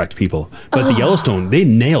attractive people. But the Yellowstone, they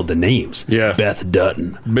nailed the names. Yeah. Beth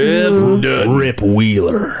Dutton. Beth Dutton. Rip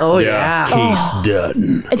Wheeler. Oh, yeah. Case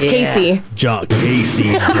Dutton. It's Casey.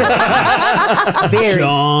 Casey Dutton.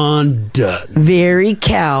 John Dutton. Very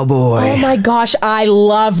cowboy. Oh my gosh, I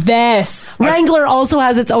love this. Wrangler also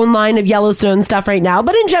has its own line of Yellowstone stuff right now,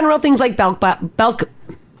 but in general, things like Belk.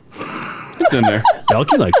 It's in there.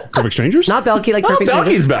 Belky, like Perfect Strangers? Not Belky, like Perfect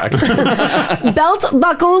Belky's Strangers. back. Belt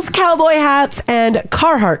buckles, cowboy hats, and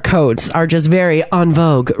Carhartt coats are just very en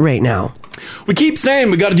vogue right now. We keep saying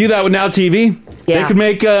we got to do that with Now TV. Yeah. They could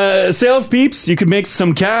make sales peeps. You could make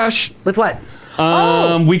some cash. With what?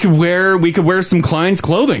 We could wear some Klein's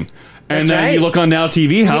clothing. And That's then right. you look on Now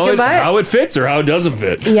TV how it fits or how it doesn't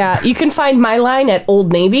fit. Yeah, you can find my line at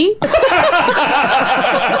Old Navy.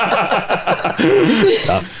 Good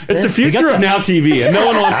stuff. It's the future of Now TV, and no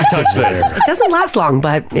one wants to touch this. It doesn't last long,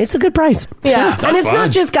 but it's a good price. Yeah. And it's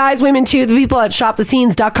not just guys, women too. The people at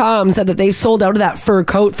shopthescenes.com said that they've sold out of that fur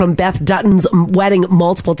coat from Beth Dutton's wedding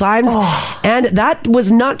multiple times. And that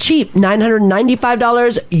was not cheap.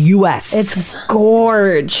 $995 US. It's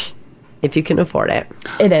gorge. If you can afford it.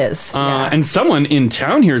 It is. And someone in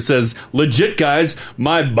town here says, legit guys,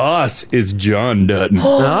 my boss is John Dutton.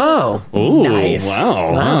 Oh. Nice.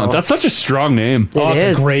 Wow. That's such a strong name.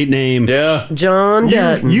 It's a great name. Yeah. John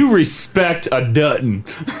Dutton. You respect a Dutton.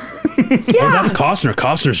 Oh, that's Costner.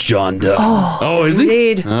 Costner's John Dutton. Oh, is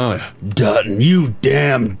Indeed. he? Oh, yeah. Dutton, you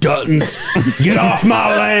damn Duttons. Get off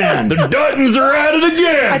my land. The Duttons are at it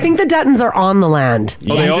again. I think the Duttons are on the land.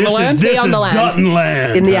 Oh, they own the land? This They own is the land. Dutton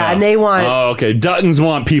land. And they want... Oh, okay. Duttons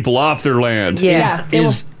want people off their land. Yeah.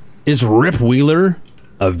 Is Rip Wheeler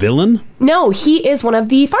a villain? No, he is one of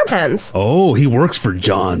the farmhands. Oh, he works for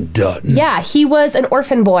John Dutton. Yeah, he was an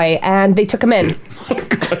orphan boy, and they took him in. All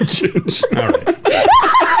right.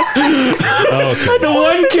 Okay. The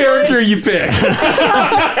one character you pick.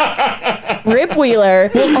 Rip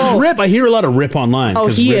Wheeler. Well, Rip, I hear a lot of Rip online. Oh,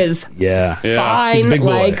 'cause he Rip- is. Yeah. Fine, He's a big boy.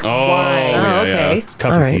 like wine. yeah, okay. It's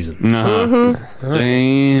cuffing season.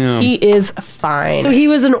 Damn. He is fine. So he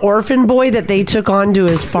was an orphan boy that they took onto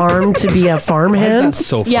his farm to be a farmhand? That's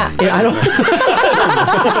so funny. yeah. I don't...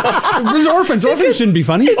 There's orphans. Orphans shouldn't be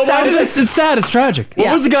funny. It's sad. It's tragic.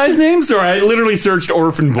 What was the guy's name? Sorry, I literally searched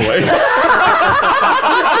orphan boy.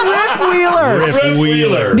 Rip Wheeler. Rip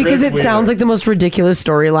Wheeler. Because it sounds like the most ridiculous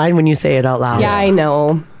storyline when you say it out loud. Yeah, I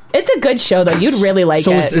know. It's a good show, though. You'd really like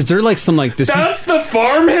So it. is there like some like That's the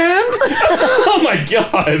farmhand? Oh my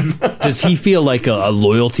god. does he feel like a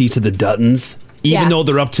loyalty to the Duttons? Even Yeah. though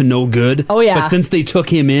they're up to no good. Oh, yeah. But since they took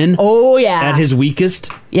him in Oh, yeah. at his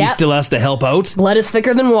weakest, he Yep. still has to help out. Blood is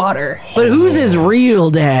thicker than water. But who's his real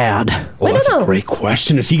dad? Oh, I that's don't a know. great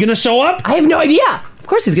question. Is he going to show up? I have no idea. Of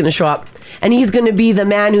course he's going to show up. And he's going to be the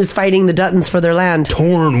man who's fighting the Duttons for their land.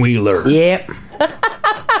 Torn Wheeler. Yep.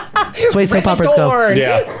 That's the way soap operas go. Torn.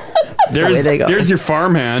 Yeah. the way they go. There's your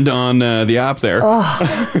farmhand on the app there.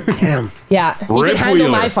 Damn. Yeah. You Rip can handle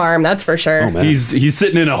Wheeler. my farm, that's for sure. man. He's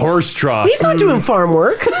sitting in a horse trough. He's not doing farm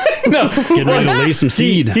work. No. Getting ready to lay some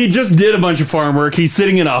seed. He just did a bunch of farm work. He's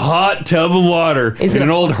sitting in a hot tub of water He's in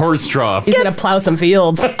gonna- an old horse trough. He's going to plow some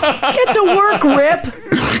fields. Get to work, Rip.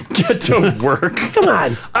 Get to work. Come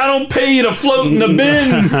on. I don't pay you to float in the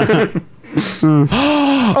bin.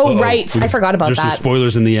 Oh, right. I forgot about There's some that.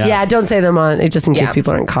 spoilers in the app. Yeah, don't say them on it just in case Yeah.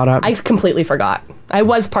 people aren't caught up. I completely forgot. I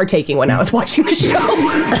was partaking when I was watching the show.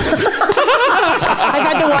 I've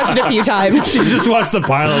had to watch it a few times. She just watched the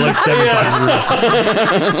pilot like 7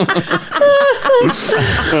 times.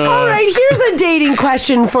 All right, here's a dating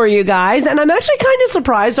question for you guys, and I'm actually kind of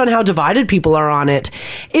surprised on how divided people are on it.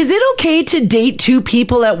 Is it okay to date 2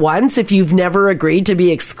 people at once if you've never agreed to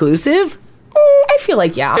be exclusive? I feel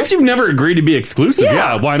like, yeah. If you've never agreed to be exclusive,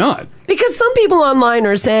 Yeah. yeah, why not? Because some people online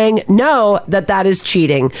are saying no, that is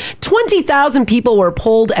cheating. 20,000 people were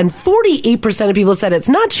polled and 48% of people said it's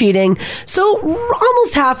not cheating. So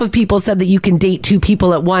almost half of people said that you can date 2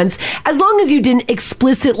 people at once as long as you didn't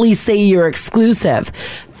explicitly say you're exclusive.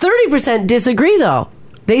 30% disagree though.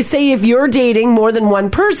 They say if you're dating more than one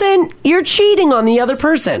person, you're cheating on the other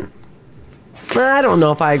person. I don't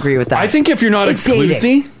know if I agree with that. I think if you're not It's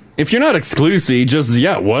exclusive, If you're not exclusive, just,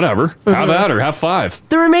 whatever. Have at her. Have 5.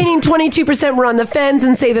 The remaining 22% were on the fence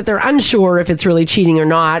and say that they're unsure if it's really cheating or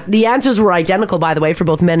not. The answers were identical, by the way, for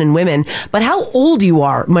both men and women. But how old you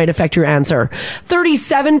are might affect your answer.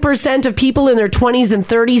 37% of people in their 20s and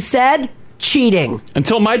 30s said cheating.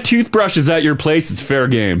 Until my toothbrush is at your place, it's fair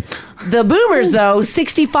game. The boomers, though,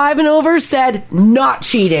 65 and over, said not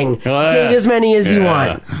cheating. Date as many as you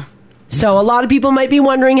want. So a lot of people might be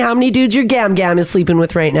wondering how many dudes your Gam is sleeping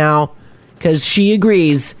with right now, because she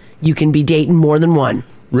agrees you can be dating more than one.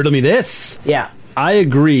 Riddle me this. Yeah. I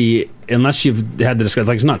agree, unless you've had the discussion.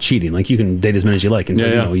 Like, it's not cheating. Like, you can date as many as you like until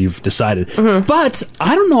you know you've decided. But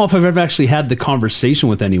I don't know if I've ever actually had the conversation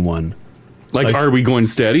with anyone. Like, are we going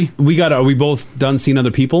steady? Are we both done seeing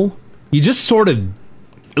other people? You just sort of,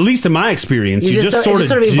 at least in my experience, you just sort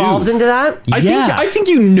of evolves into that. I think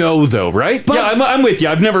you know, though, right? But I'm with you.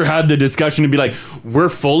 I've never had the discussion to be like, we're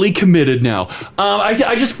fully committed now.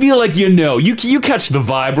 I just feel like you catch the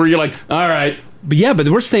vibe where you're like, all right. But but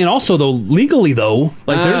we're saying also, though, legally, though,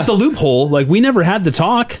 like, there's the loophole. Like, we never had the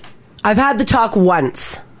talk. I've had the talk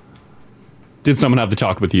once. Did someone have the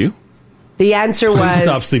talk with you? The answer was...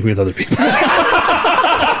 Stop sleeping with other people.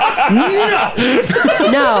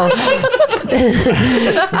 No.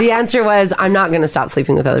 The answer was, I'm not going to stop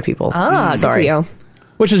sleeping with other people. Sorry. Good for you.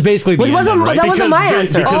 Which is basically the wasn't my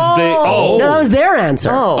answer. No, that was their answer.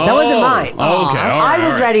 That wasn't mine. Okay. I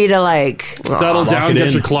was ready to settle down,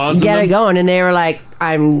 get your claws in get them. it going, and they were like,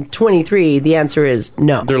 I'm 23. The answer is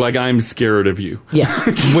no. They're like, I'm scared of you. Yeah.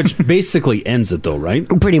 Which basically ends it, though, right?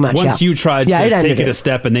 Pretty much, Once you tried to take it a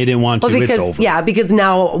step and they didn't want to, because, it's over. Yeah, because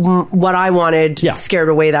now what I wanted scared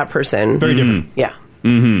away that person. Very different. Yeah.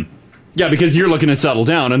 Mm-hmm. Yeah, because you're looking to settle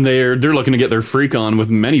down, and they're looking to get their freak on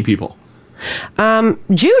with many people.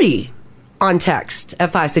 Judy on text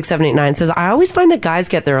at 56789 says, I always find that guys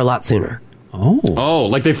get there a lot sooner. Oh,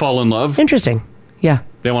 like they fall in love? Interesting. Yeah.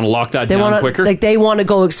 They want to lock that down quicker? Like they want to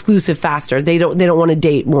go exclusive faster. They don't want to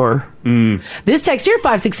date more. This text here,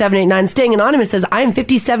 56789, staying anonymous, says, I am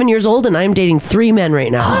 57 years old and I am dating 3 men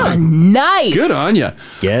right now. Oh, nice. Good on you.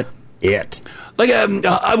 Get it. Like,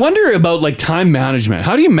 I wonder about like time management.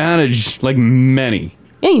 How do you manage like many?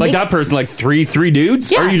 Yeah, like that person, like three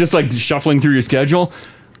dudes? Yeah. Or are you just like shuffling through your schedule?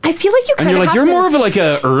 I feel like you kind of have you're more of like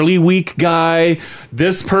a early week guy.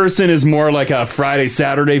 This person is more like a Friday,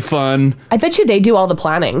 Saturday fun. I bet you they do all the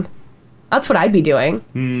planning. That's what I'd be doing.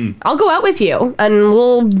 I'll go out with you and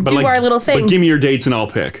we'll do our little thing. But give me your dates and I'll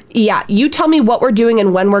pick. Yeah, you tell me what we're doing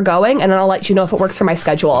and when we're going, and then I'll let you know if it works for my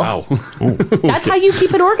schedule. Wow. That's how you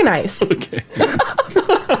keep it organized. Okay.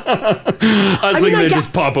 I was thinking they'd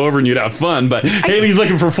just pop over and you'd have fun, but Haley's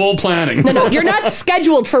looking for full planning. No, you're not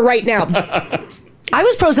scheduled for right now. I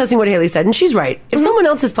was processing what Haley said, and she's right. If someone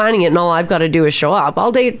else is planning it and all I've got to do is show up,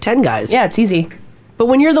 I'll date 10 guys. Yeah, it's easy. But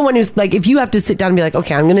when you're the one who's like, if you have to sit down and be like,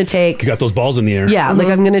 okay, I'm going to take... You got those balls in the air. Yeah, like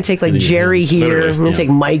I'm going to take like Jerry here. Literally, I'm going to take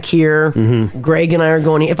Mike here. Greg and I are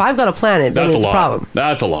going here. If I've got to plan it, then it's a problem.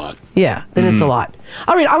 That's a lot. Yeah, then it's a lot.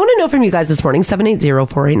 All right, I want to know from you guys this morning,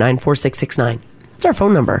 780-489-4669. That's our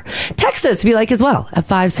phone number. Text us if you like as well at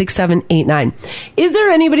 56789. Is there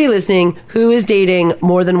anybody listening who is dating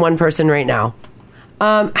more than one person right now?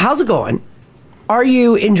 How's it going? Are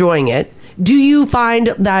you enjoying it? Do you find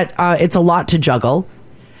that it's a lot to juggle?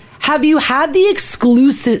 Have you had the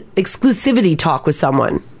exclusivity talk with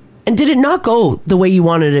someone? And did it not go the way you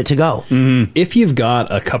wanted it to go? If you've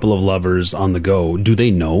got a couple of lovers on the go, do they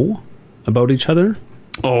know about each other?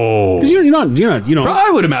 Oh, because you're not.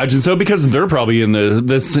 I would imagine so, because they're probably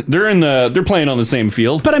they're playing on the same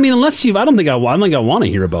field. But I mean, unless I don't think I want to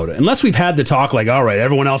hear about it. Unless we've had the talk, like, all right,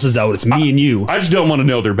 everyone else is out, it's me and you. I just don't want to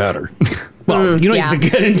know they're better. Well, you don't need to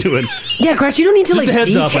get into it. Yeah, Crash, you don't need to just like a heads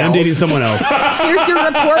details. up, I'm dating someone else. Here's your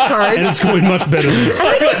report card, and it's going much better than yours.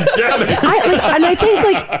 Damn it. And I think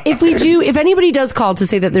like if anybody does call to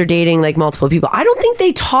say that they're dating like multiple people, I don't think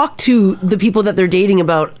they talk to the people that they're dating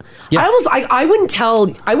about. Yeah. I wouldn't tell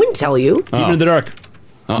you. Even in the dark.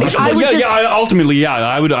 Ultimately,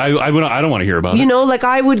 I would. I don't want to hear about it. You know, like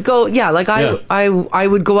I would go. Yeah, like I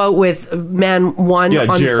would go out with man 1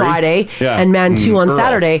 on Jerry. Friday and man 2 on Earl.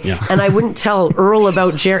 Saturday, and I wouldn't tell Earl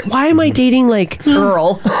about Jerry. Why am I dating like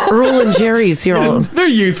Earl and Jerry's? They're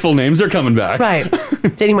youthful names. They're coming back. Right.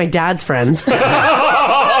 Dating my dad's friends. Earl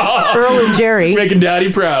and Jerry. Making daddy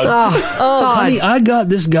proud. Oh, God. Honey, I got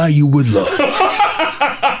this guy you would love.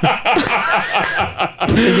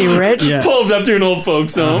 Is he rich? Yeah. Pulls up to an old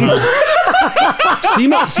folks home.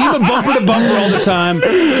 see him bumper to bumper all the time.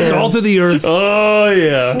 Salt of the earth. Oh,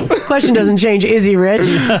 yeah. Question doesn't change. Is he rich?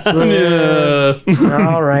 Yeah.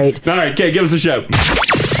 All right. All right, okay, give us a shout.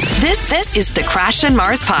 This is the Crash and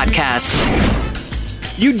Mars Podcast.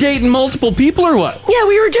 You dating multiple people or what? Yeah,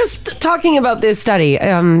 we were just talking about this study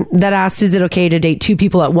that asked, is it okay to date two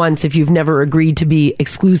people at once if you've never agreed to be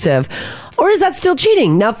exclusive? Or is that still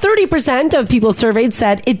cheating? Now, 30% of people surveyed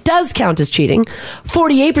said it does count as cheating.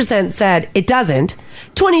 48% said it doesn't.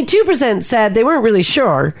 22% said they weren't really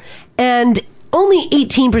sure. And only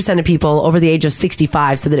 18% of people over the age of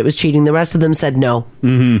 65 said that it was cheating. The rest of them said no.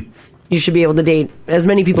 Mm-hmm. You should be able to date as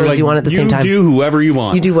many people as you want at the same time. You do whoever you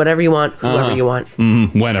want. You do whatever you want, whoever you want.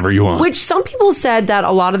 Whenever you want. Which some people said that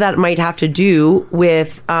a lot of that might have to do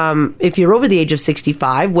with if you're over the age of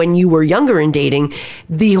 65, when you were younger in dating,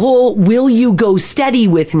 the whole will you go steady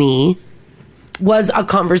with me was a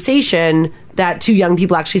conversation that two young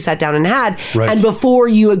people actually sat down and had. Right. And before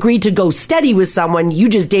you agreed to go steady with someone, you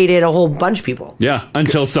just dated a whole bunch of people. Yeah,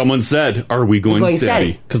 until someone said, are we going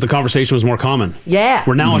steady? Because the conversation was more common. Yeah.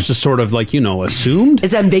 Where now it's just sort of like, assumed.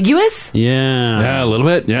 It's ambiguous. Yeah. Yeah, a little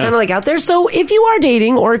bit. Yeah. Kind of like out there. So if you are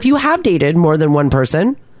dating or if you have dated more than one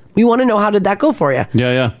person, we want to know, how did that go for you?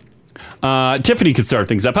 Yeah. Tiffany could start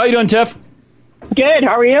things up. How you doing, Tiff? Good.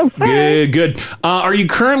 How are you? Good. Are you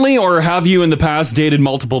currently or have you in the past dated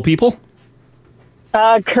multiple people?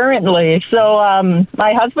 Currently. So,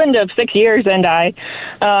 my husband of 6 years and I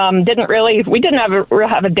didn't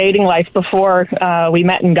have a dating life before we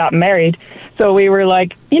met and got married. So we were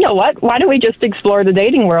like, you know what? Why don't we just explore the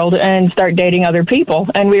dating world and start dating other people?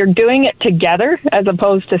 And we were doing it together as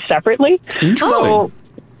opposed to separately. Interesting. So,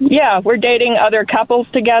 yeah, we're dating other couples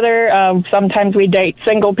together. Sometimes we date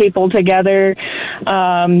single people together.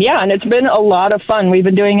 And it's been a lot of fun. We've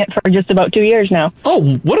been doing it for just about 2 years now.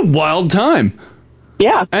 Oh, what a wild time.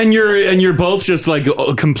 Yeah. And you're both just like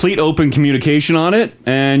a complete open communication on it,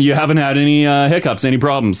 and you haven't had any hiccups, any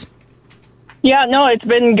problems. Yeah, no, it's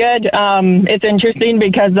been good. It's interesting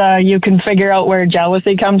because you can figure out where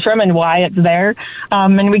jealousy comes from and why it's there.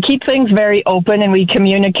 And we keep things very open, and we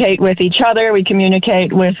communicate with each other. We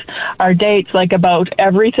communicate with our dates, like about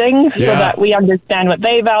everything, so that we understand what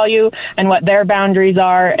they value and what their boundaries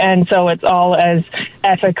are. And so it's all as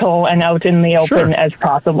ethical and out in the open as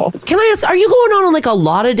possible. Can I ask, are you going on like a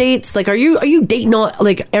lot of dates? Like, are you dating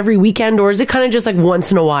like every weekend, or is it kind of just like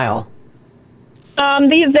once in a while?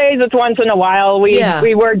 These days it's once in a while. We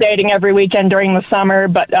were dating every weekend during the summer,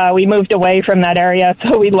 but we moved away from that area,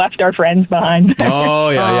 so we left our friends behind. Oh,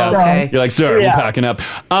 yeah. Okay. You're like, sorry, we're packing up.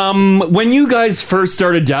 When you guys first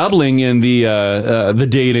started dabbling in the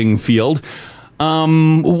dating field,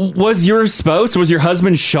 was your spouse, was your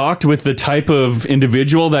husband shocked with the type of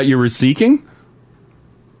individual that you were seeking?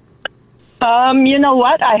 You know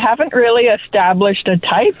what? I haven't really established a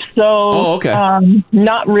type, so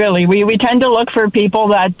not really. We tend to look for people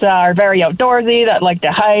that are very outdoorsy, that like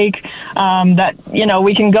to hike, that,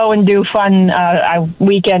 we can go and do fun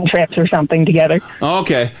weekend trips or something together.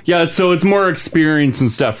 Okay. Yeah, so it's more experience and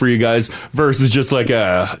stuff for you guys versus just like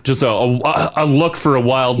a look for a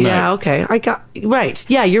wild night. Yeah, okay. Right.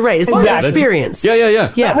 Yeah, you're right. It's more experience.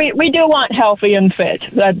 Yeah. But we do want healthy and fit.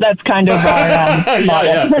 That's kind of our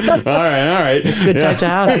model. All right. It's a good time to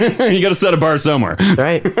have. You got to set a bar somewhere. That's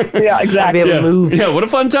right. Yeah, exactly. Be able to move. Yeah, what a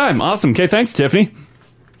fun time. Awesome. Okay, thanks, Tiffany.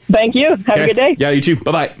 Thank you. Have a good day. Yeah, you too.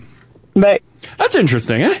 Bye-bye. Bye. That's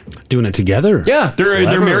interesting, eh? Doing it together. Yeah, they're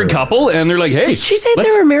a married couple, and they're like, hey. Did she say they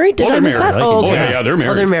were married? Did I miss that? Yeah, they're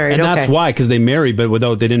married. Oh, they're married. And that's why, because they married, but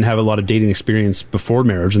they didn't have a lot of dating experience before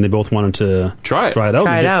marriage, and they both wanted to try it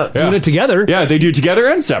out. Doing it together. Yeah, they do together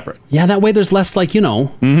and separate. Yeah, that way there's less like,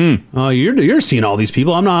 you're seeing all these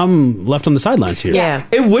people. I'm left on the sidelines here. Yeah.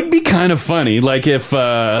 It would be kind of funny, like if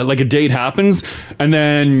like a date happens, and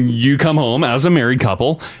then you come home as a married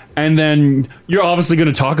couple, and then you're obviously going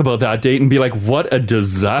to talk about that date and be like, what a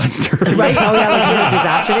disaster. Right? Oh, yeah, like a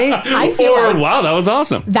disaster date? I feel like wow, that was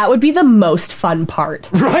awesome. That would be the most fun part.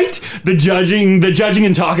 Right? The judging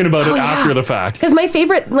and talking about it after the fact. Because my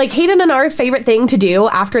favorite, like Hayden and our favorite thing to do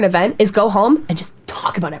after an event is go home and just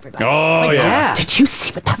talk about everybody. Oh, like, yeah. Did you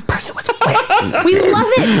see what that person was wearing? We love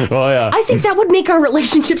it. Oh, yeah. I think that would make our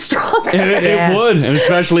relationship stronger. It would, and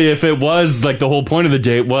especially if it was like the whole point of the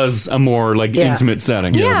date was a more like intimate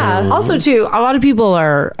setting. Yeah. Also, too, a lot of people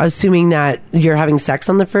are assuming that you're having sex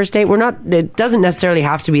on the first date. We're not. It doesn't necessarily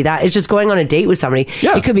have to be that. It's just going on a date with somebody.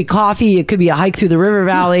 Yeah. It could be coffee. It could be a hike through the river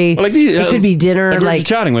valley. It could be dinner. Like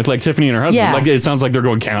chatting with like Tiffany and her husband. Yeah. Like it sounds like they're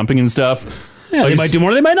going camping and stuff. Yeah, they might do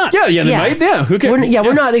more, they might not. Yeah, they might. Yeah, who cares?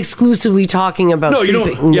 We're not exclusively talking about No, you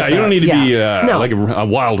sleeping. don't. Yeah, you don't need to be No. like a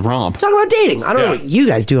wild romp. Talk about dating. I don't know what you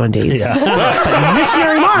guys do on dates. Yeah. But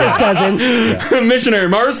Missionary Mars doesn't. Missionary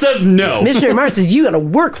Mars says no. Missionary Mars says you got to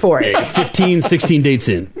work for it. 15, 16 dates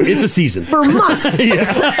in. It's a season. For months.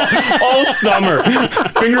 All summer.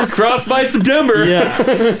 Fingers crossed by September. Yeah.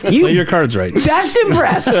 Play your cards right. Best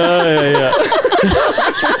impressed.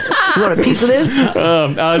 You want a piece of this?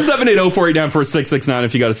 780-489-4669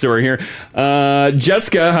 if you got a story here.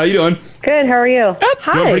 Jessica, how you doing? Good. How are you?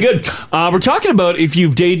 Hi. Doing pretty good. We're talking about if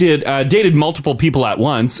you've dated multiple people at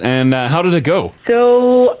once, and how did it go?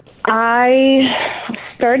 So I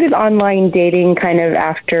started online dating kind of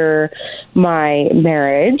after my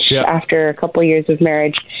marriage, after a couple years of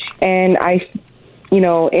marriage, and I,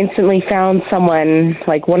 instantly found someone,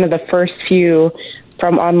 like one of the first few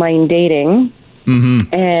from online dating.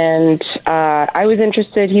 Mm-hmm. And I was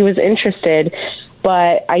interested, he was interested,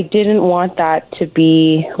 but I didn't want that to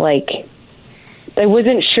be like, I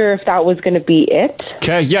wasn't sure if that was going to be it.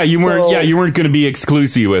 Okay, yeah, you weren't going to be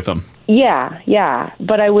exclusive with him. Yeah,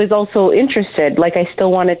 but I was also interested. Like, I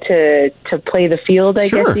still wanted to play the field, I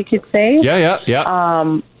guess you could say. Yeah.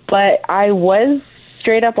 But I was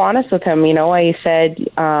straight up honest with him. I said,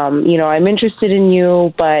 I'm interested in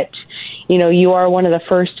you, but you are one of the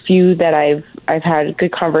first few that I've had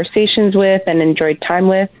good conversations with and enjoyed time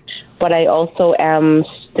with, but I also am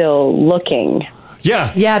still looking.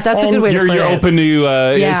 Yeah, that's a good way to put it. You're open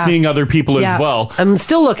to seeing other people as well. I'm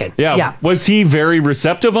still looking. Yeah. Was he very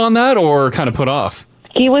receptive on that or kind of put off?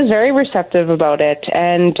 He was very receptive about it.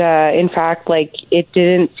 And in fact, like, it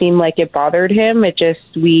didn't seem like it bothered him.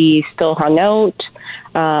 We still hung out,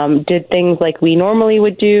 did things like we normally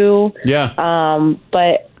would do. Yeah.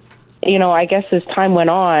 But I guess as time went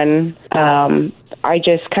on, I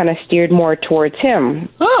just kind of steered more towards him.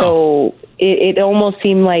 Oh. So it almost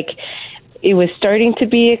seemed like it was starting to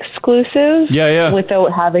be exclusive. Yeah.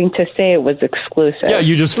 Without having to say it was exclusive. Yeah,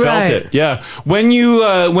 you just felt it. Yeah. When you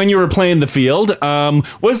were playing the field,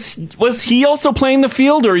 was he also playing the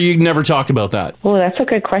field, or you never talked about that? Oh, that's a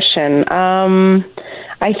good question.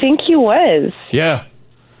 I think he was. Yeah.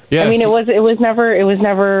 I mean, it was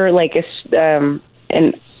never like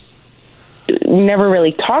never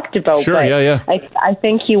really talked about. Sure, but yeah. I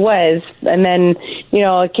think he was. And then,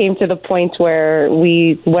 it came to the point where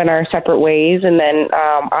we went our separate ways, and then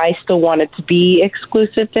I still wanted to be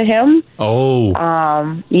exclusive to him. Oh.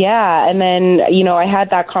 Yeah, and then, I had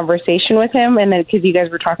that conversation with him, and then because you guys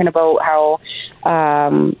were talking about how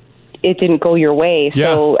it didn't go your way. Yeah.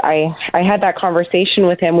 So I had that conversation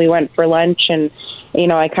with him. We went for lunch, and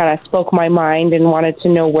I kind of spoke my mind and wanted to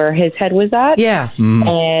know where his head was at. Yeah.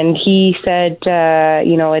 And he said,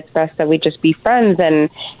 it's best that we just be friends. And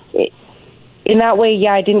in that way,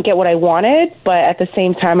 I didn't get what I wanted, but at the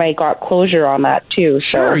same time, I got closure on that too.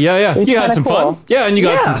 Sure, so yeah. You had some cool. fun. Yeah, and you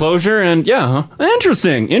got some closure, and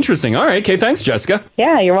Interesting. All right, okay, thanks, Jessica.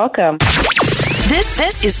 Yeah, you're welcome.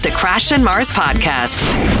 This is the Crash and Mars podcast.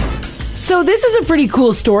 So this is a pretty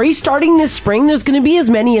cool story. Starting this spring, there's going to be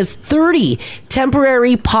as many as 30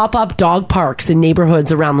 temporary pop-up dog parks in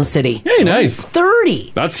neighborhoods around the city. Hey, nice.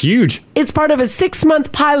 30. That's huge. It's part of a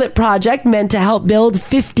 6-month pilot project meant to help build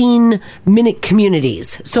 15-minute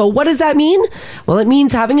communities. So what does that mean? Well, it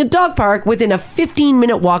means having a dog park within a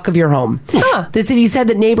 15-minute walk of your home. The city said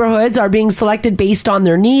that neighborhoods are being selected based on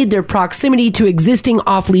their need, their proximity to existing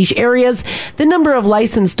off-leash areas, the number of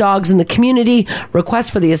licensed dogs in the community,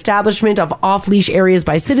 requests for the establishment of off-leash areas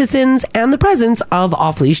by citizens, and the presence of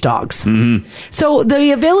off-leash dogs. Mm-hmm. So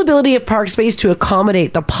the availability of park space to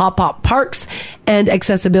accommodate the pop-up parks and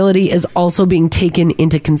accessibility is also being taken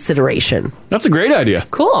into consideration. That's a great idea.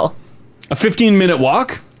 Cool. A 15-minute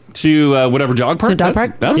walk to whatever dog park.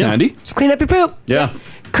 That's handy. Just clean up your poop. Yeah.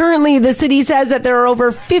 Currently, the city says that there are over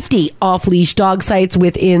 50 off-leash dog sites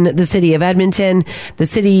within the city of Edmonton. The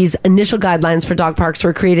city's initial guidelines for dog parks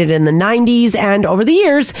were created in the 90s, and over the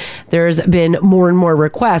years, there's been more and more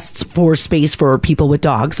requests for space for people with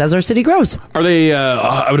dogs as our city grows. Are they,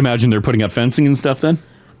 I would imagine they're putting up fencing and stuff then?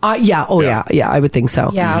 Yeah, I would think so.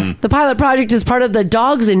 Yeah. Mm-hmm. The pilot project is part of the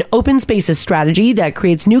Dogs in Open Spaces strategy that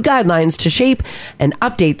creates new guidelines to shape and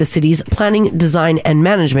update the city's planning, design, and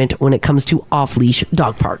management when it comes to off-leash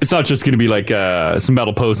dog parks. It's not just going to be like some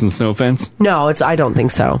metal posts and snow fence? No, I don't think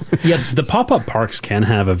so. Yeah, the pop-up parks can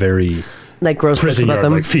have a very... like gross prison about yard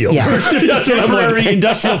them. like feel. Yeah. It's just That's what I'm temporary wondering.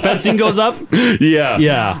 industrial fencing goes up.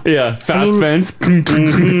 Yeah. Fast fence.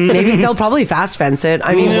 Maybe they'll probably fast fence it.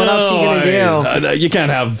 I mean, what else are you going to do? You can't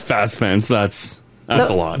have fast fence. That's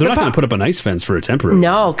a lot. They're not going to put up an ice fence for a temporary.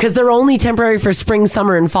 No, because they're only temporary for spring,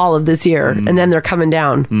 summer, and fall of this year, and then they're coming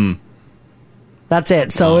down. That's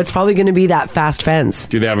it. So it's probably going to be that fast fence.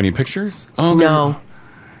 Do they have any pictures? Oh, no.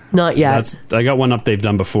 Not yet. I got one up they've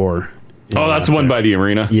done before. Oh, that's the one by the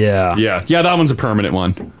arena. Yeah. Yeah, that one's a permanent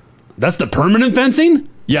one. That's the permanent fencing?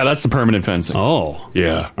 Yeah, that's the permanent fencing. Oh.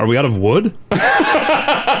 Yeah. Are we out of wood?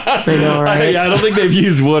 I know, right? I don't think they've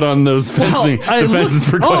used wood on those fencing fences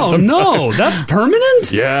for quite some time. Oh, no. That's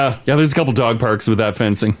permanent? Yeah. Yeah, there's a couple dog parks with that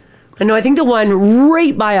fencing. I know. I think the one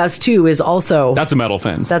right by us, too, is also... That's a metal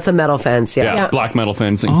fence. That's a metal fence, Yeah, black metal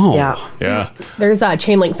fencing. Oh. Yeah. There's a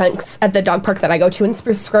chain link fence at the dog park that I go to in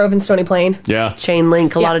Spruce Grove and Stony Plain. Yeah. Chain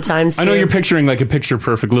link a lot of times, too. I know you're picturing like a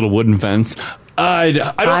picture-perfect little wooden fence. I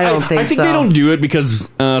don't think so. they don't do it because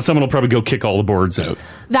someone will probably go kick all the boards out.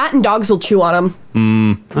 That and dogs will chew on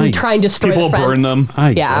them. And try and destroy People the fence. burn them.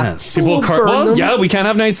 I guess. People We'll carve. burn Well, them. yeah, we can't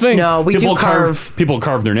have nice things. No, we people do carve. People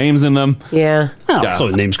carve their names in them. Yeah. Oh, Yeah. so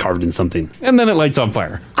the name's carved in something. And then it lights on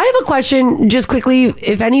fire. I have a question, just quickly.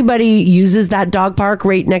 If anybody uses that dog park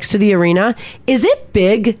right next to the arena, is it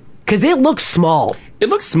big? Because it looks small. It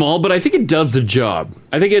looks small, but I think it does the job.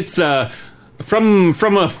 I think it's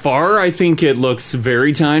from afar. I think it looks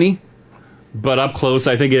very tiny, but up close,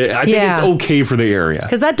 I think it's okay for the area.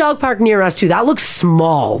 Because that dog park near us, too, that looks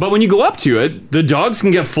small. But when you go up to it, the dogs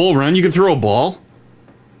can get full run. You can throw a ball.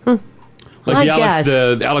 Like I the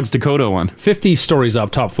guess. Alex Dakota one. 50 stories up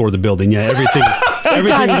top floor of the building. Yeah, everything.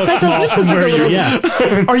 Everything does. looks It's small just from like where a you're. little-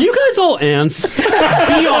 Yeah. Are you guys all ants?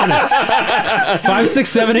 Be honest. 5, 6,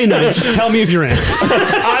 7, 8, 9. Just tell me if you're ants.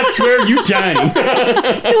 I swear you tiny. No,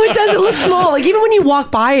 it does. It looks small. Like, even when you walk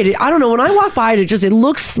by it, I don't know. When I walk by it, it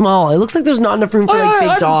looks small. It looks like there's not enough room for,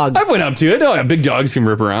 big dogs. I went up to it. Oh, yeah, big dogs can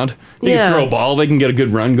rip around. They Yeah. can throw a ball. They can get a good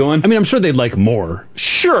run going. I mean, I'm sure they'd like more.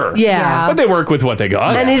 Sure. Yeah. But they work with what they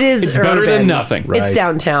got. And it is It's better urban. than nothing. It's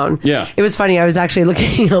downtown. Yeah. It was funny. I was actually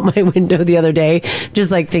looking out my window the other day,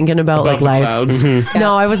 just like thinking about Above the life. clouds.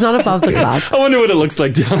 No, I was not above the clouds. I wonder what it looks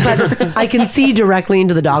like down there. I can see directly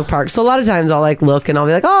into the dog park. So a lot of times I'll look and I'll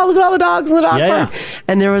be like, oh, look at all the dogs in the dog Yeah, park.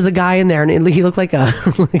 And there was a guy in there and he looked like a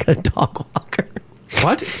dog walker.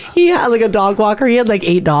 What? He had a dog walker. He had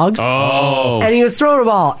 8 dogs. Oh. And he was throwing a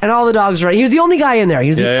ball and all the dogs were. He was the only guy in there. He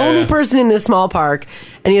was the only person in this small park.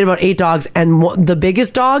 And he had about 8 dogs. And the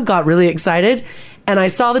biggest dog got really excited. And I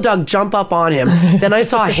saw the dog jump up on him. Then I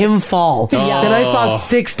saw him fall. Yeah. Then I saw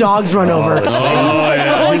 6 dogs run over. He's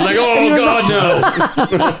like, oh, God,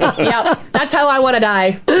 no. Yep, that's how I want to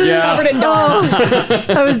die. Yeah. Covered in dogs.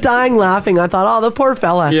 I was dying laughing. I thought, oh, the poor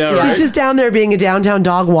fella. Yeah, right. He's just down there being a downtown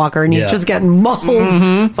dog walker, and he's just getting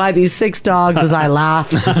mauled by these 6 dogs as I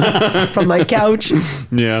laughed from my couch.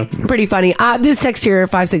 Yeah. Pretty funny. This text here,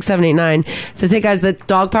 56789, says, hey guys, the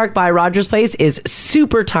dog park by Rogers Place is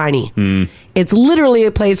super tiny. It's literally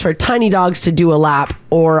a place for tiny dogs to do a lap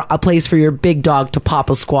or a place for your big dog to pop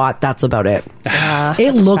a squat. That's about it.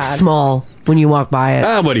 It looks small when you walk by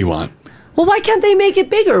it. What do you want? Well, why can't they make it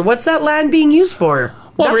bigger? What's that land being used for?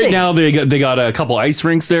 Well, Nothing. right now they got a couple ice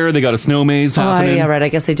rinks there. They got a snow maze happening. Yeah, right. I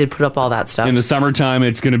guess they did put up all that stuff. In the summertime,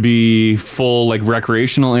 it's going to be full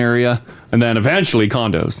recreational area, and then eventually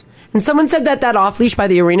condos. And someone said that off leash by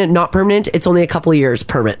the arena, not permanent. It's only a couple of years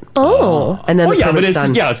permit. Oh, and then the yeah, but permit's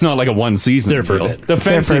done. it's not like a one season. There for a deal. bit. The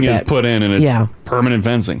fencing is bit. put in, and it's permanent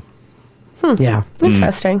fencing. Yeah,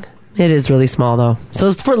 interesting. It is really small though, so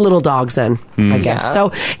it's for little dogs then, I guess. Yeah.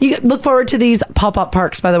 So you look forward to these pop-up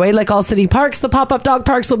parks. By the way, like all city parks, the pop-up dog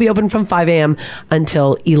parks will be open from 5 a.m.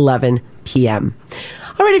 until 11 p.m.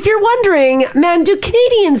 All right, if you're wondering, man, do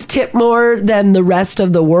Canadians tip more than the rest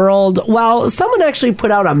of the world? Well, someone actually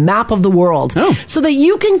put out a map of the world so that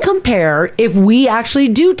you can compare if we actually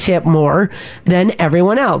do tip more than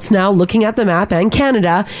everyone else. Now, looking at the map and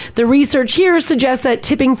Canada, the research here suggests that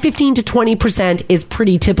tipping 15 to 20% is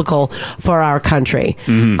pretty typical for our country.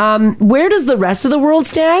 Where does the rest of the world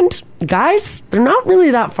stand? Guys, they're not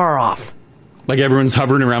really that far off. Like everyone's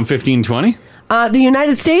hovering around 15, 20? The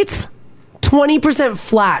United States, 20%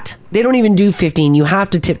 flat. They don't even do 15. You have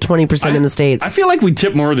to tip 20% in the States. I feel like we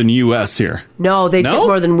tip more than U.S. here. No, they tip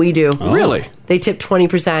more than we do. Oh. Really? They tip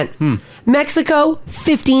 20%. Mexico,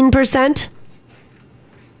 15%.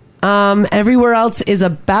 Everywhere else is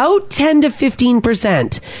about 10 to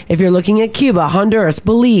 15%. If you're looking at Cuba, Honduras,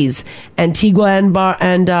 Belize, Antigua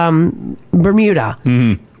and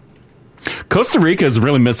Bermuda. Costa Rica is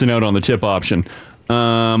really missing out on the tip option.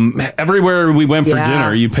 Everywhere we went for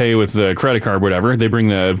dinner, you pay with the credit card, whatever. They bring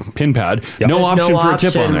the pin pad. No There's option no for a tip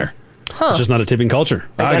option. on there. It's just not a tipping culture.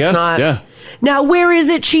 I guess not. yeah. Now, where is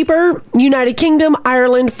it cheaper? United Kingdom,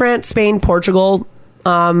 Ireland, France, Spain, Portugal.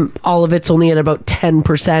 All of it's only at about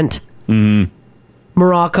 10%.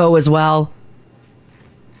 Morocco as well.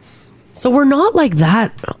 So we're not like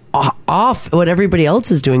that off what everybody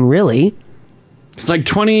else is doing, really. It's like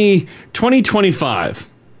 20-25.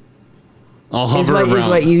 I'll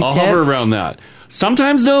hover around that.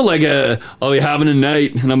 Sometimes though, like I'll be having a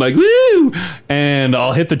night and I'm like, woo, and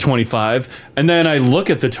I'll hit the 25, and then I look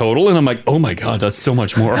at the total and I'm like, oh my god, that's so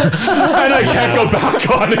much more, and I can't go back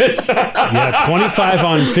on it. Yeah, 25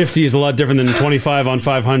 on 50 is a lot different than 25 on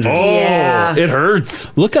 500. Oh, yeah. It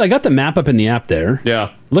hurts. Look at, I got the map up in the app there.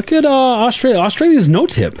 Yeah. Look at Australia. Australia's no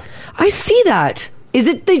tip. I see that. Is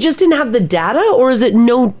it they just didn't have the data, or is it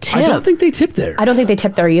no tip? I don't think they tip there. I don't think they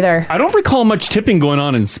tip there either. I don't recall much tipping going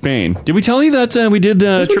on in Spain. Did we tell you that we did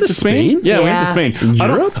a trip to Spain? Yeah, we went to Spain. In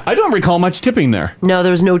Europe? I don't recall much tipping there. No,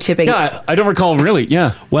 there was no tipping. Yeah, I don't recall really.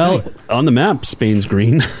 Yeah. Well, on the map, Spain's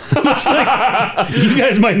green. Looks like you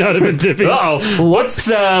guys might not have been tipping. Uh-oh. What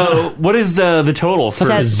is the total?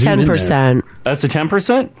 That's 10%. That's a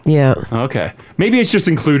 10%? Yeah. Okay. Maybe it's just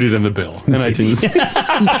included in the bill, and I didn't.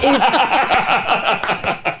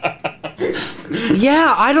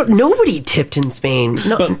 Yeah, nobody tipped in Spain.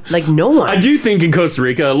 No, no one. I do think in Costa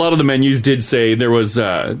Rica, a lot of the menus did say there were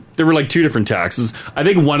like two different taxes. I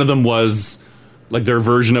think one of them was like their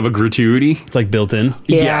version of a gratuity. It's like built in.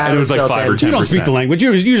 Yeah, and it was like 5 or 10%. You don't speak the language.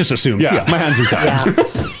 You just assume. Yeah, my hands are tied.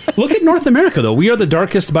 Look at North America, though. We are the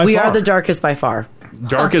darkest by far. We are the darkest by far.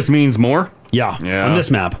 Darkest means more? Yeah, on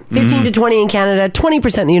this map. 15 to 20 in Canada,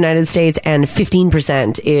 20% in the United States, and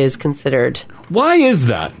 15% is considered. Why is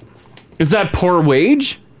that? Is that poor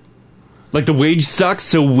wage? Like the wage sucks,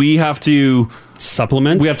 so we have to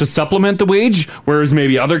supplement? We have to supplement the wage, whereas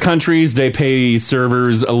maybe other countries, they pay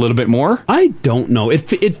servers a little bit more? I don't know. It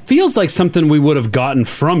feels like something we would have gotten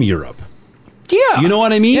from Europe. Yeah. You know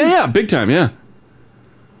what I mean? Yeah, big time, yeah.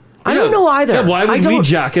 I don't know either. Yeah, why would we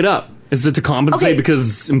jack it up? Is it to compensate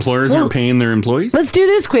because employers aren't paying their employees? Let's do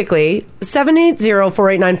this quickly.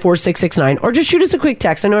 780-489-4669. Or just shoot us a quick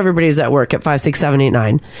text. I know everybody's at work at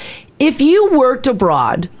 56789. If you worked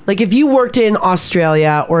abroad, like if you worked in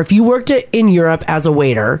Australia or if you worked in Europe as a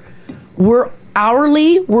waiter, were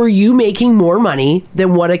you making more money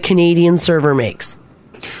than what a Canadian server makes?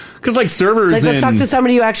 Because like servers, like let's talk to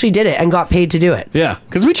somebody who actually did it and got paid to do it. Yeah,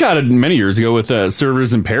 because we chatted many years ago with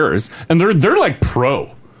servers in Paris, and they're like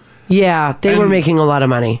pro. Yeah, they were making a lot of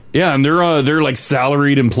money. Yeah, and they're like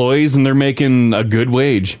salaried employees, and they're making a good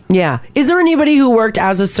wage. Yeah. Is there anybody who worked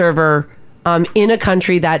as a server in a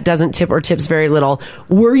country that doesn't tip or tips very little?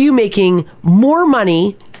 Were you making more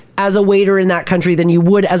money as a waiter in that country than you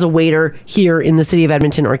would as a waiter here in the city of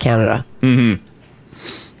Edmonton or Canada? Mm-hmm.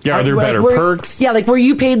 Yeah, are there better perks? Yeah, like were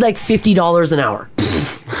you paid like $50 an hour?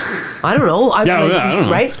 I don't know. I don't know.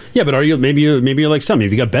 Right? Yeah, but are you maybe you're like some?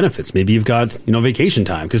 Maybe you got benefits. Maybe you've got vacation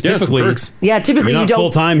time because typically, typically you're you not don't full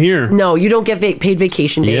time here. No, you don't get paid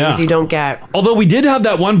vacation days. Yeah. You don't get. Although we did have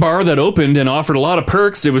that one bar that opened and offered a lot of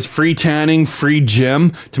perks. It was free tanning, free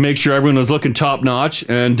gym to make sure everyone was looking top notch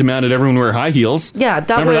and demanded everyone wear high heels. Yeah,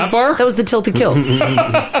 Remember that bar? That was the Tilted Kills.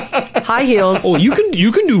 High heels. Oh, you can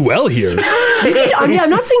do well here. I'm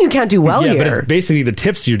not saying you can't do well yeah, here. but it's basically the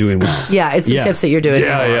tips you're doing well. Yeah, it's the tips that you're doing.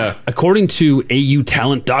 Yeah. According to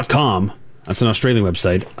autalent.com, that's an Australian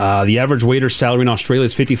website, the average waiter salary in Australia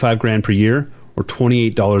is $55,000 per year or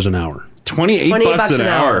 $28 an hour. 28 bucks an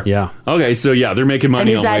hour. Yeah. Okay, so yeah, they're making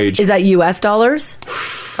money on wage. Is that US dollars?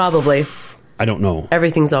 Probably. I don't know.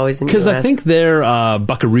 Everything's always in US. Because I think their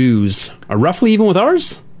buckaroos are roughly even with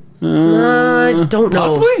ours. I don't know.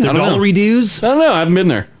 Possibly? Their dollary dues? I don't know. I haven't been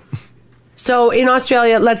there. So in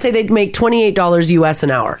Australia, let's say they'd make $28 US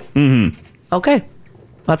an hour. Mm-hmm. Okay.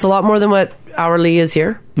 That's a lot more than what hourly is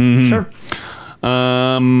here. Mm-hmm. Sure.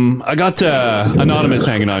 I got Anonymous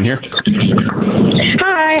hanging on here.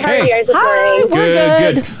 Hi, how are you guys this morning?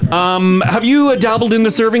 We're good. Have you dabbled in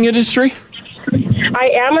the serving industry? I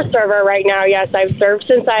am a server right now, yes. I've served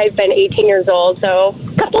since I've been 18 years old, so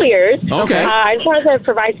a couple years. Okay. I just wanted to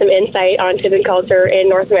provide some insight on tipping culture in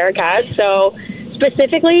North America. So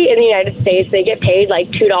specifically in the United States, they get paid like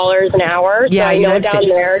 $2 an hour. Yeah, so I know United down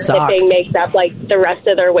States there sucks. tipping makes up like the rest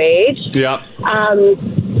of their wage. Yeah.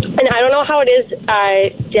 And I don't know how it is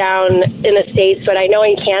down in the States, but I know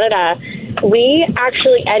in Canada, we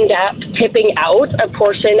actually end up tipping out a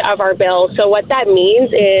portion of our bill. So what that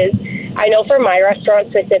means is, I know for my restaurant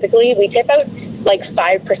specifically, we tip out like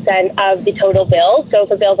 5% of the total bill. So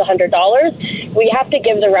if a bill's $100, we have to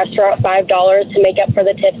give the restaurant $5 to make up for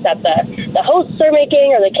the tips that the hosts are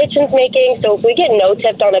making or the kitchen's making. So if we get no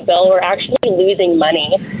tipped on a bill, we're actually losing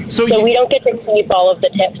money. So we don't get to keep all of the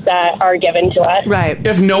tips that are given to us. Right.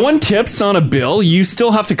 If no one tips on a bill, you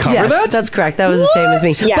still have to cover that? That's correct. That was the same as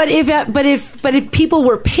me. Yeah. But if people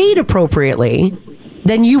were paid appropriately,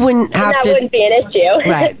 then you wouldn't have that to. That wouldn't be an issue.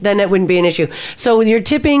 Right. Then it wouldn't be an issue. So you're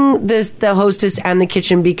tipping the hostess and the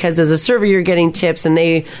kitchen because as a server, you're getting tips and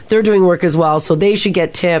they're doing work as well. So they should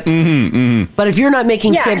get tips. But if you're not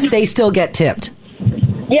making tips, they still get tipped.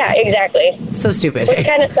 Yeah, exactly. So stupid. Which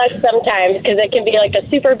kind of sucks sometimes because it can be like a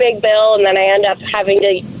super big bill, and then I end up having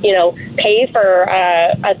to, pay for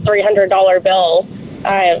a $300 bill.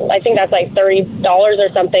 I think that's like $30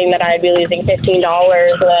 or something that I'd be losing $15,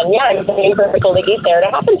 and then I'm paying for people to eat there. It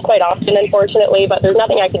happens quite often, unfortunately, but there's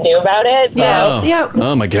nothing I can do about it. So. Yeah.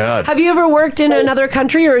 Oh my God. Have you ever worked in another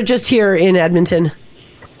country or just here in Edmonton?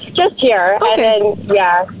 Just here, and then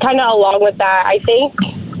kind of along with that, I think.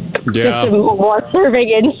 Yeah. Just some more serving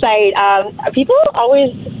insight. People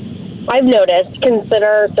always, I've noticed,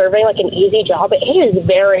 consider serving like an easy job. It is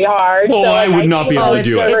very hard. Oh, I would not be able to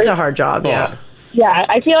do it. It's a hard job, yeah. Yeah,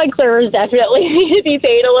 I feel like servers definitely need to be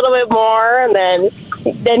paid a little bit more, and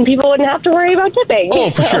then people wouldn't have to worry about tipping. Oh,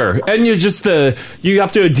 for sure. And you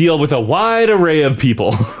have to deal with a wide array of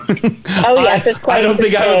people. Oh yes, it's quite I don't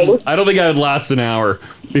think I would last an hour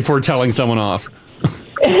before telling someone off.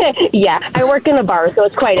 Yeah, I work in a bar, so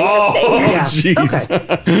it's quite interesting. Oh, jeez.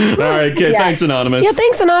 Okay. All right, okay. Thanks, Anonymous. Yeah,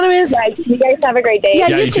 thanks, Anonymous. Yeah, you guys have a great day. Yeah,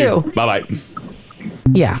 you too. Bye-bye.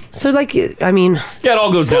 Yeah. So, I mean... Yeah, it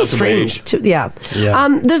all goes down to strange. wage. Yeah.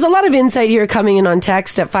 There's a lot of insight here coming in on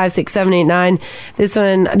text at 56789.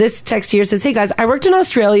 This text here says, hey, guys, I worked in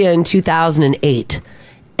Australia in 2008,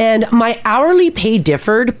 and my hourly pay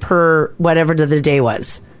differed per whatever the day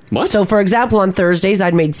was. What? So, for example, on Thursdays,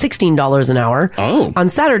 I'd made $16 an hour. Oh. On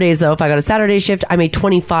Saturdays, though, if I got a Saturday shift, I made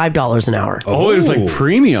 $25 an hour. Oh, it was like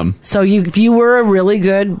premium. So if you were a really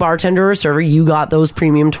good bartender or server, you got those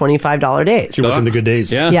premium $25 days. You're working the good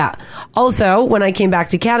days. Yeah. Also, when I came back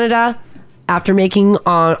to Canada, after making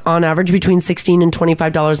on average between $16 and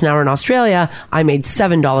 $25 an hour in Australia, I made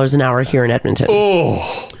 $7 an hour here in Edmonton.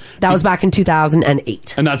 Oh. That was back in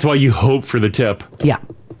 2008. And that's why you hope for the tip. Yeah.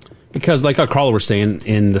 Because like Carl was saying,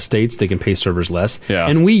 in the States, they can pay servers less. Yeah.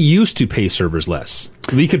 And we used to pay servers less.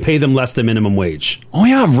 We could pay them less than minimum wage. Oh,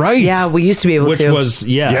 yeah, right. Yeah, we used to be able Which to. was,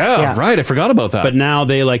 Yeah, right. I forgot about that. But now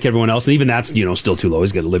they, like everyone else, and even that's, still too low.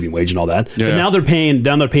 He's got a living wage and all that. Yeah. But now they're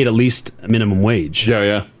paid at least minimum wage.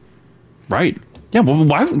 Yeah. Right. Yeah, well,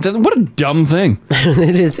 why? What a dumb thing.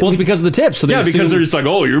 It is. Well, it's because of the tips. So because they're just like,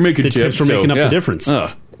 oh, you're making tips. The tips are making up the difference.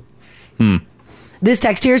 This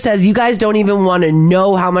text here says, you guys don't even want to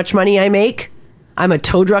know how much money I make. I'm a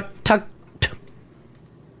tow truck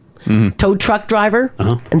driver,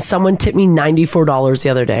 and someone tipped me $94 the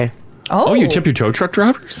other day. Oh, you tip your tow truck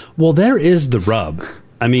drivers? Well, there is the rub.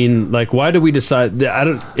 I mean, like, why do we decide?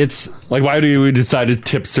 It's like, why do we decide to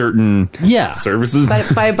tip certain services?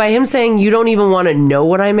 But by him saying you don't even want to know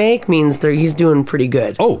what I make means he's doing pretty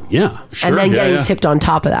good. Oh yeah, sure. And then getting tipped on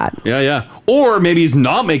top of that. Yeah. Or maybe he's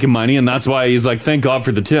not making money, and that's why he's like, thank God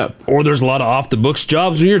for the tip. Or there's a lot of off the books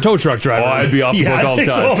jobs when you're a tow truck driver. Oh, I'd be off the book all the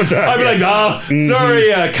time. I'd be like,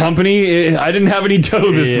 sorry, company, I didn't have any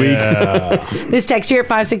tow this week. This text here at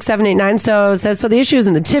 56789 says, so the issue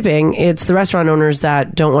isn't the tipping, it's the restaurant owners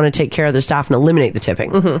that don't want to take care of their staff and eliminate the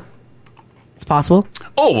tipping. It's possible.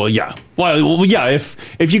 Oh, well, yeah. Well, yeah,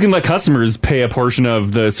 if you can let customers pay a portion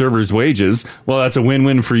of the server's wages, well, that's a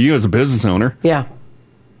win-win for you as a business owner. Yeah,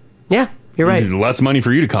 you're right. Less money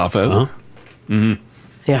for you to cough out.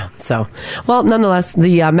 Yeah, so, well, nonetheless,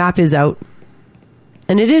 the map is out.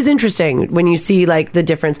 And it is interesting when you see, like, the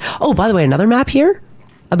difference. Oh, by the way, another map here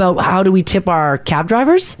about how do we tip our cab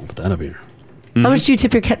drivers? Put that up here. How much do you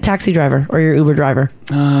tip your taxi driver or your Uber driver?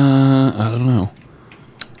 I don't know.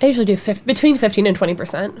 I usually do between 15 and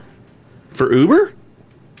 20%. For Uber?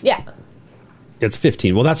 Yeah. It's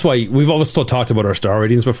 15. Well, that's why we've always still talked about our star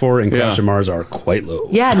ratings before, and Crash and Mars are quite low.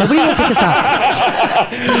 Yeah, nobody will pick us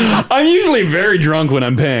up. I'm usually very drunk when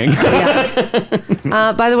I'm paying.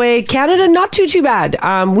 By the way, Canada, not too bad.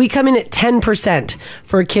 We come in at 10%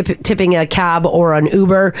 for tipping a cab or an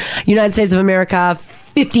Uber. United States of America,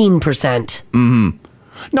 15%.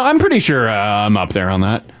 No, I'm pretty sure I'm up there on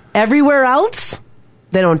that. Everywhere else,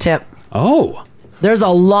 they don't tip. Oh. There's a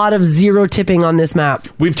lot of zero tipping on this map.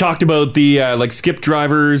 We've talked about the like skip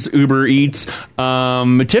drivers, Uber Eats,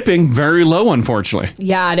 tipping very low, unfortunately.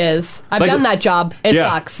 Yeah, it is. I've done that job. It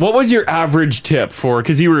sucks. What was your average tip for?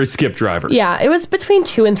 Because you were a skip driver. Yeah, it was between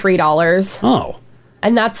 $2 and $3. Oh.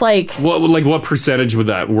 And that's like what percentage would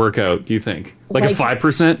that work out, do you think? Like a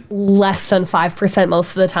 5%? Less than 5% most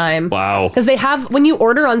of the time. Wow. Because they have, when you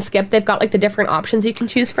order on Skip, they've got like the different options you can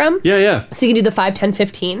choose from. Yeah. So you can do the 5, 10,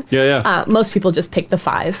 15. Yeah. Most people just pick the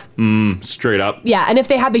 5. Straight up. Yeah, and if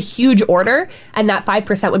they have a huge order and that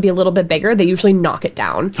 5% would be a little bit bigger, they usually knock it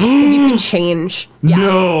down. Because you can change. Yeah.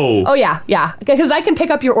 No. Oh, yeah. Because I can pick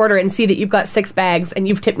up your order and see that you've got 6 bags and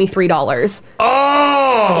you've tipped me $3.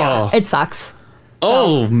 Oh! Yeah, it sucks.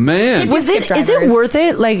 Oh man! Is it worth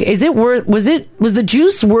it? Like, was the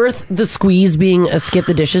juice worth the squeeze being a skip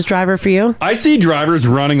the dishes driver for you? I see drivers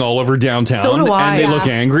running all over downtown, So do I. and they look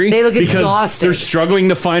angry. They look because exhausted. They're struggling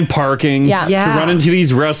to find parking. Yeah. To run into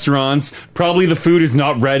these restaurants. Probably the food is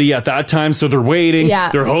not ready at that time, so they're waiting.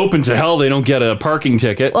 Yeah. They're hoping to hell they don't get a parking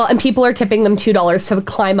ticket. Well, and people are tipping them $2 to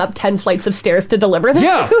climb up 10 flights of stairs to deliver the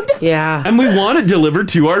food. Yeah. And we want it delivered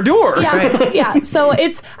to our door. Yeah. So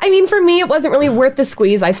it's, I mean, for me, it wasn't really worth the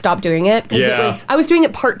squeeze. I stopped doing it because I was doing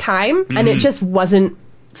it part-time and it just wasn't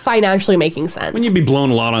financially making sense. When you'd be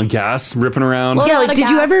blowing a lot on gas, ripping around. Yeah, like, did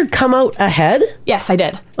you ever come out ahead? Yes, I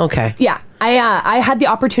did. Okay. Yeah. I had the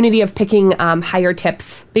opportunity of picking higher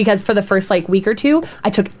tips because for the first week or two, I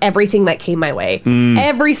took everything that came my way.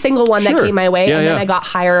 Every single one that came my way. Yeah, and then yeah. I got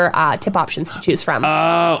higher tip options to choose from.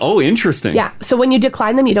 Interesting. Yeah. So when you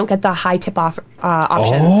decline them, you don't get the high tip options. They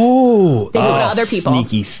go to other people.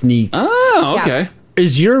 Sneaky sneaks. Oh, okay. Yeah.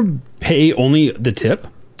 Is your pay only the tip,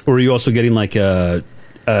 or are you also getting like a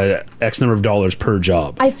X number of dollars per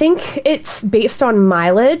job? I think it's based on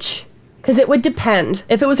mileage because it would depend.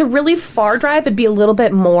 If it was a really far drive, it'd be a little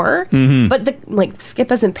bit more. But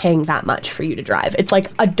Skip isn't paying that much for you to drive. It's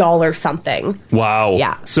like $1 something. Wow.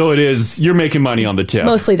 Yeah. So it is. You're making money on the tip.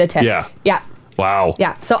 Mostly the tips. Yeah. Yeah. Wow.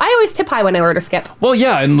 Yeah. So I always tip high when I order Skip. Well,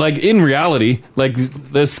 yeah, and like in reality, like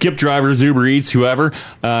the Skip drivers, Uber Eats, whoever,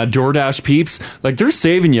 DoorDash peeps, like they're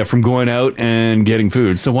saving you from going out and getting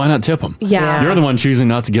food. So why not tip them? Yeah. You're the one choosing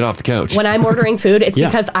not to get off the couch. When I'm ordering food, it's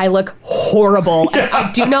because I look horrible and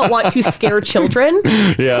I do not want to scare children.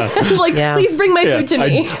 Yeah. Please bring my food to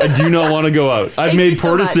me. I do not want to go out. I've made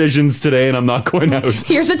poor decisions today and I'm not going out.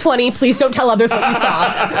 Here's a 20. Please don't tell others what you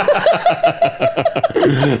saw.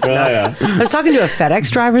 I was talking to a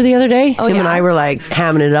FedEx driver the other day. Him and I were like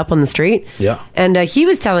hamming it up on the street. Yeah. And he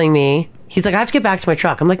was telling me, he's like, I have to get back to my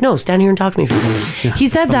truck. I'm like, no, stand here and talk to me for a minute. He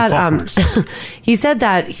said that he said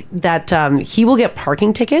that he will get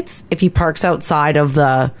parking tickets if he parks outside of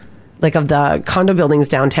the condo buildings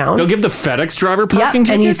downtown. They'll give the FedEx driver parking tickets?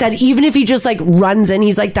 And he said even if he just runs in,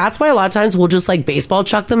 he's like, that's why a lot of times we'll just baseball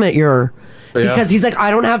chuck them at your... Because he's like,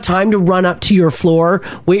 I don't have time to run up to your floor,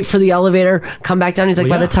 wait for the elevator, come back down. He's like,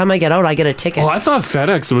 by the time I get out, I get a ticket. Well, I thought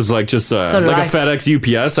FedEx was just a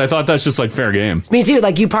FedEx UPS. I thought that's just fair game. Me too.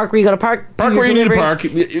 Like you park where you got to park. Park where you need to park.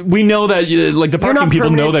 We know that the parking people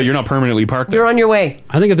know that you're not permanently parked there. You're on your way.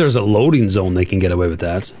 I think if there's a loading zone, they can get away with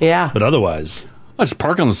that. Yeah. But otherwise... I'll just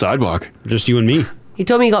park on the sidewalk. Just you and me. He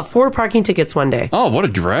told me he got 4 parking tickets one day. Oh, what a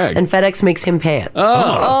drag. And FedEx makes him pay it.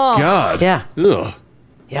 Oh. God. Yeah. Ugh.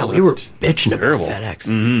 Yeah, we were bitching about FedEx.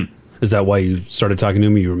 Mm-hmm. Is that why you started talking to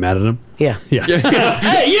him? You were mad at him? Yeah. Yeah.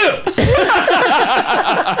 Hey, you!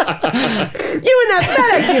 You in that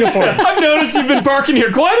FedEx uniform. I've noticed you've been parking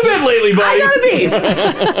here quite a bit lately, buddy. I got a beef.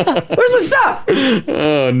 Where's my stuff?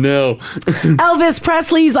 Oh, no. Elvis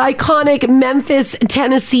Presley's iconic Memphis,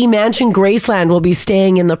 Tennessee mansion Graceland will be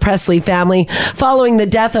staying in the Presley family following the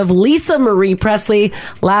death of Lisa Marie Presley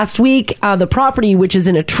last week. The property, which is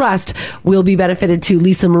in a trust, will be benefited to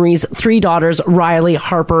Lisa Marie's 3 daughters, Riley,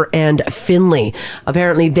 Harper, and Finley.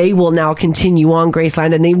 Apparently, they will now continue on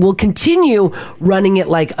Graceland, and they will continue running it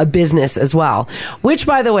like a business as well. Which,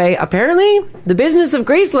 by the way, apparently, the business of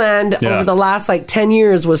Graceland over the last 10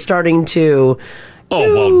 years was starting to...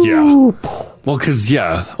 Oh, well, yeah. Well, because,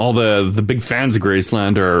 all the big fans of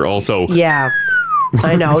Graceland are also... Yeah.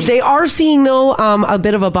 I know. They are seeing, though, a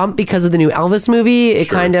bit of a bump because of the new Elvis movie. It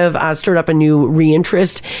kind of stirred up a new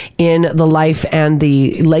reinterest in the life and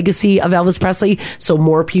the legacy of Elvis Presley. So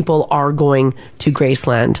more people are going to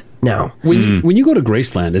Graceland now. When you go to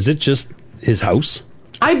Graceland, is it just his house?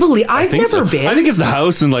 I believe... I've never been. I think it's a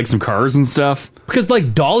house and some cars and stuff. Because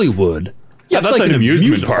Dollywood... Yeah, that's an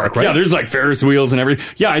amusement park, right? Yeah, there's Ferris wheels and everything.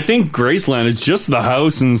 Yeah, I think Graceland is just the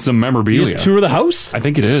house and some memorabilia. You just tour the house? I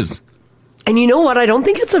think it is. And you know what? I don't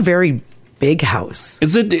think it's a very big house.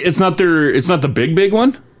 Is it? It's not the big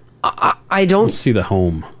one? I don't... Let's see the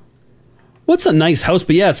home. What's a nice house?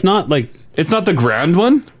 But yeah, it's not It's not the grand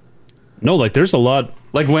one? No, there's a lot...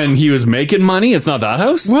 Like when he was making money, it's not that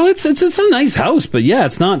house? Well, it's a nice house, but yeah,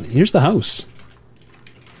 it's not... Here's the house.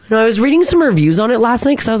 No, I was reading some reviews on it last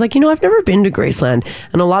night because I was like, I've never been to Graceland,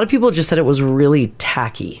 and a lot of people just said it was really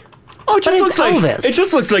tacky. Oh, it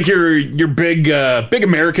just looks like your big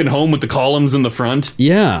American home with the columns in the front.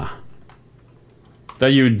 Yeah.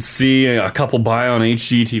 That you'd see a couple buy on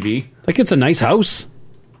HGTV. Like it's a nice house.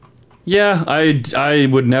 Yeah, I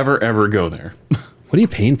would never ever go there. What are you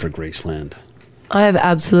paying for Graceland? I have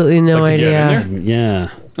absolutely no idea. Yeah.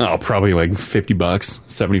 Oh, probably like $50,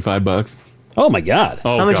 $75. Oh my God.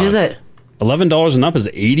 How much is it? $11 and up is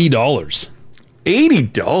 $80.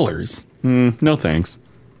 $80? No thanks.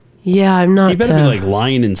 Yeah, I'm not. You better be like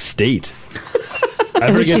lying in state.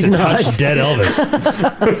 I forget to touch dead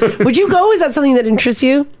Elvis. Would you go? Is that something that interests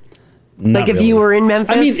you? Not like if really. you were in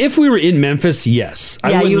Memphis? I mean, if we were in Memphis, yes. Yeah,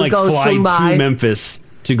 I wouldn't you would like go fly swing by. to Memphis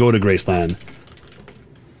to go to Graceland.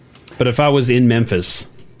 But if I was in Memphis,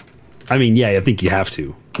 I mean, yeah, I think you have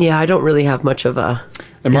to. Yeah, I don't really have much of a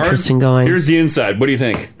And Mars, interest in going. Here's the inside. What do you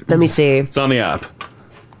think? Let me see. It's on the app.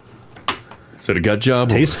 Is it a gut job?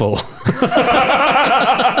 Tasteful.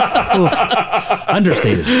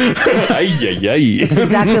 Understated. It's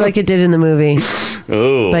exactly like it did in the movie.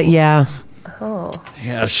 Oh. But yeah. Oh.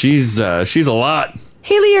 Yeah, she's a lot.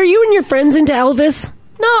 Haley, are you and your friends into Elvis?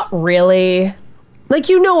 Not really. Like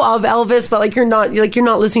you know of Elvis, but like you're not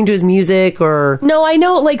listening to his music or. No, I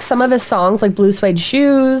know like some of his songs, like Blue Suede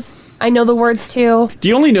Shoes. I know the words too. Do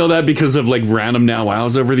you only know that because of like random now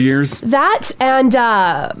wows over the years? That and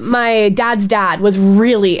my dad's dad was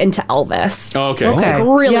really into Elvis. Oh, okay. Like,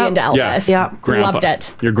 really into Elvis. Yeah. Grandpa. Loved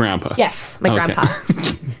it. Your grandpa. Yes, my Okay. grandpa.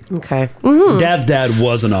 Okay. Mm-hmm. Dad's dad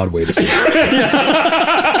was an odd way to say it.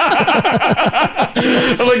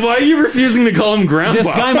 I'm like, why are you refusing to call him grandpa? This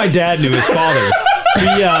guy my dad knew, his father.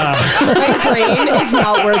 My brain is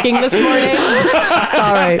not working this morning. It's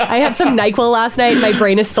all right. I had some NyQuil last night. And my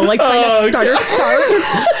brain is still like trying to start.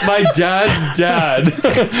 My dad's dad.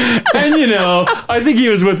 And I think he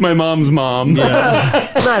was with my mom's mom.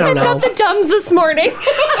 I don't know. I got the Tums this morning.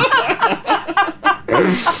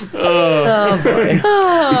 Oh boy.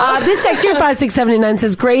 This text here 56789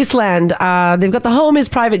 says Graceland. They've got the home, his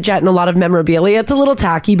private jet, and a lot of memorabilia. It's a little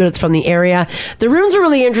tacky, but it's from the area. The rooms are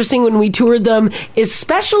really interesting when we toured them,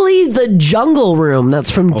 especially the jungle room that's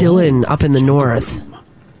from Dillon up in the north.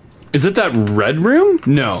 Is it that red room?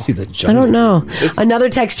 No. See the I don't know. Another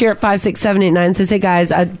text here at 56789 says, hey guys,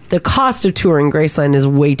 the cost of touring Graceland is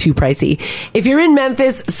way too pricey. If you're in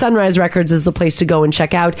Memphis, Sunrise Records is the place to go and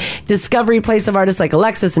check out. Discovery Place of artists like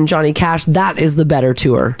Alexis and Johnny Cash, that is the better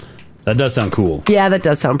tour. That does sound cool. Yeah, that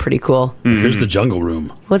does sound pretty cool. Here's the jungle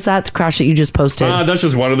room. What's that crash that you just posted? That's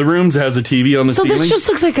just one of the rooms. It has a TV on the So ceiling. this just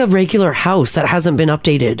looks like a regular house that hasn't been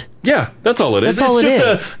updated. Yeah, that's all it is. That's all it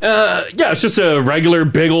is. It's just a regular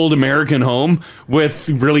big old American home with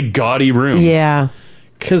really gaudy rooms. Yeah.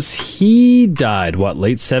 Because he died,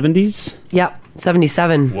 late 70s? Yep,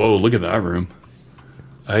 77. Whoa, look at that room.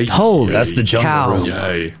 Holy That's the jungle cow. room.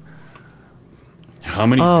 Yay. How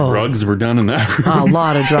many drugs were done in that room? A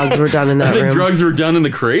lot of drugs were done in that I think room. drugs were done in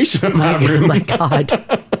the creation of that room. Oh my God.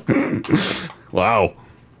 Wow.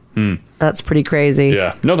 That's pretty crazy.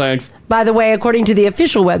 Yeah. No thanks. By the way, according to the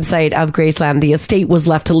official website of Graceland, the estate was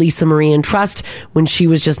left to Lisa Marie in trust when she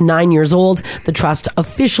was just 9 years old. The trust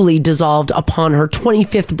officially dissolved upon her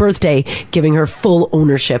 25th birthday, giving her full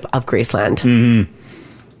ownership of Graceland. Mm-hmm.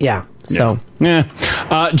 Yeah. So. Yeah.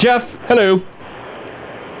 Jeff, hello.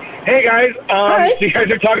 Hey guys, so you guys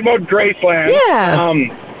are talking about Graceland. Yeah.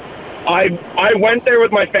 I went there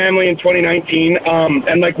with my family in 2019,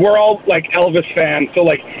 and we're all Elvis fans. So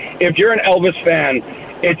if you're an Elvis fan,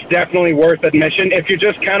 it's definitely worth admission. If you're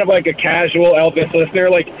just kind of a casual Elvis listener,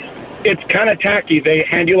 it's kind of tacky. They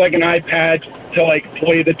hand you an iPad to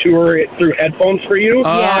play the tour through headphones for you.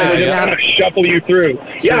 And they just kind of shuffle you through.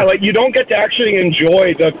 Sure. Yeah, you don't get to actually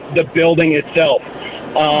enjoy the building itself.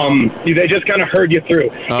 They just kind of herd you through.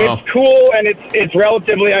 Oh. It's cool and it's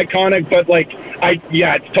relatively iconic, but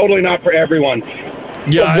it's totally not for everyone.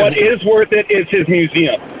 Yeah, But what is worth it is his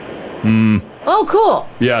museum. Oh, cool.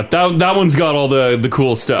 Yeah, that one's got all the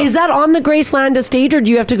cool stuff. Is that on the Graceland estate, or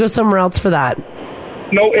do you have to go somewhere else for that?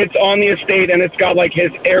 No, it's on the estate, and it's got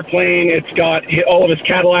his airplane. It's got all of his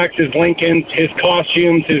Cadillacs, his Lincolns, his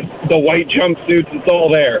costumes, the white jumpsuits. It's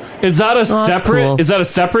all there. Is that a separate? cool. Is that a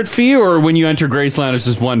separate fee, or when you enter Graceland, it's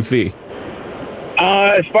just one fee?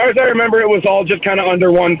 As far as I remember, it was all just kind of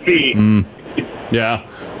under one fee. Yeah.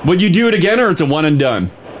 Would you do it again, or it's a one and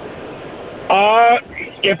done?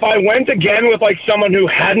 If I went again with someone who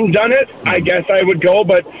hadn't done it, I guess I would go.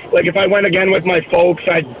 But if I went again with my folks,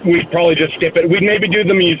 we'd probably just skip it. We'd maybe do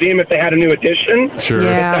the museum if they had a new addition. Sure.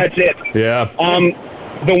 Yeah. But that's it. Yeah.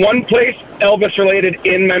 The one place Elvis related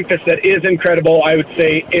in Memphis that is incredible, I would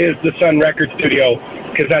say, is the Sun Record Studio,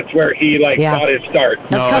 because that's where he got his start.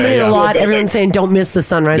 That's coming in a lot. Everyone's saying don't miss the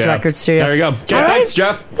Sunrise Records Studio. There you go. Okay, All right. thanks,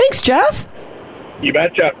 Jeff. Thanks, Jeff. You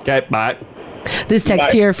betcha. Okay, bye. This text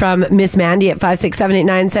Bye. here from Miss Mandy at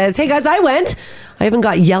 56789 says, "Hey guys, I went. I even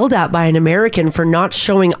got yelled at by an American for not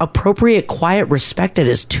showing appropriate quiet respect at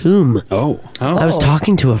his tomb. Oh. I was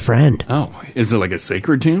talking to a friend. Oh, is it like a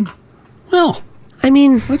sacred tomb? Well, I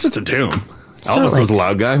mean, it's just a tomb. not Elvis like- was a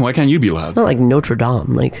loud guy. Why can't you be loud? It's not like Notre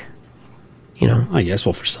Dame, like, you know. I guess.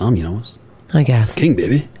 Well, for some, you know, it's I guess king,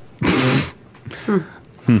 baby.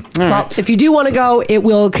 Well, if you do want to go, it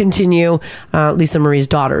will continue. Lisa Marie's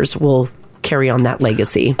daughters will carry on that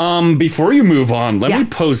legacy. Before you move on, let me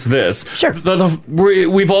post this. Sure.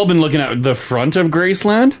 We've all been looking at the front of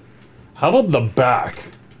Graceland. How about the back?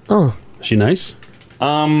 Oh. Is she nice?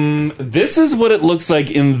 This is what it looks like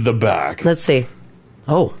in the back. Let's see.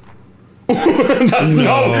 Oh. That's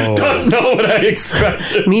not what I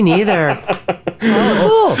expected. Me neither.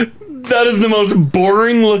 Oh, That is the most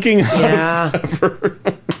boring looking house Yeah. ever.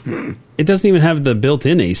 It doesn't even have the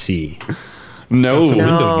built-in AC. No. Some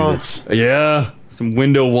window units. Yeah. Some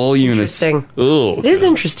window wall units. Interesting. Ugh. It is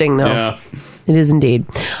interesting, though. Yeah. It is indeed.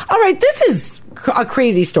 All right, this is a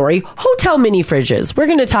crazy story. Hotel mini fridges. We're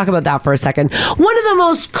going to talk about that for a second. One of the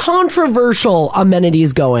most controversial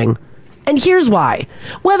amenities going. And here's why.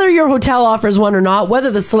 Whether your hotel offers one or not, whether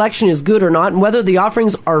the selection is good or not, and whether the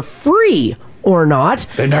offerings are free or not,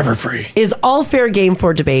 they're never free, is all fair game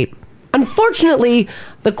for debate. Unfortunately,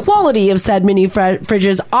 the quality of said mini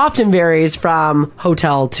fridges often varies from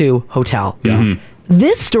hotel to hotel. Yeah.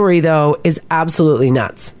 This story, though, is absolutely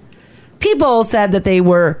nuts. People said that they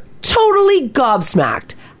were totally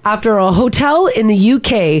gobsmacked after a hotel in the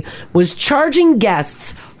UK was charging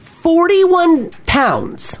guests £41.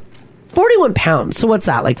 £41. So what's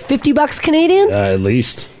that? Like $50 Canadian? At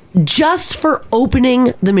least. Just for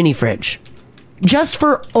opening the mini fridge. Just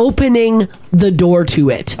for opening the door to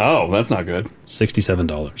it. Oh, that's not good.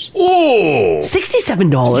 $67. Oh.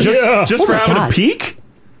 $67? Just Oh for my having God. a peek?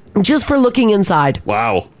 Just for looking inside.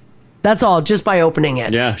 Wow. That's all, just by opening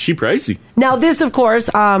it. Yeah, she pricey. Now, this, of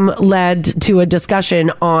course, led to a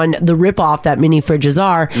discussion on the ripoff that mini fridges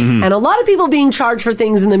are. Mm-hmm. And a lot of people being charged for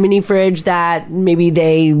things in the mini fridge that maybe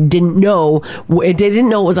they didn't know. They didn't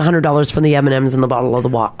know it was $100 for the M&Ms and the bottle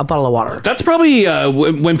of water. That's probably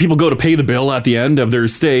when people go to pay the bill at the end of their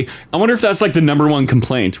stay. I wonder if that's like the number one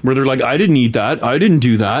complaint, where they're like, I didn't eat that. I didn't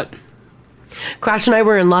do that. Crash and I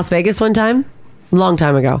were in Las Vegas one time, a long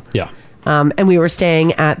time ago. Yeah. And we were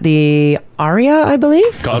staying at the Aria, I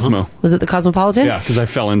believe. Cosmo. Was it the Cosmopolitan? Yeah, because I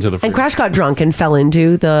fell into the fridge. And Crash got drunk and fell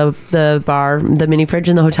into the bar, the mini fridge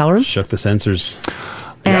in the hotel room. Shook the sensors.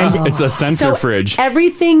 And it's a sensor so fridge.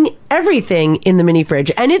 Everything in the mini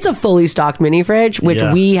fridge, and it's a fully stocked mini fridge, which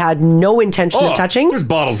we had no intention of touching. There's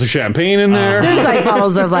bottles of champagne in there. There's like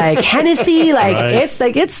bottles of like Hennessy, like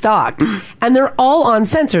Right. it's stocked, and they're all on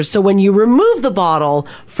sensors. So when you remove the bottle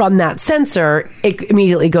from that sensor, it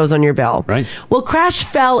immediately goes on your bill. Right. Well, Crash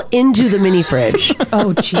fell into the mini fridge.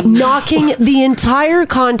 Oh, gee. Knocking the entire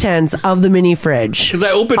contents of the mini fridge. Because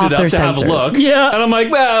I opened it up to have a look. Yeah. And I'm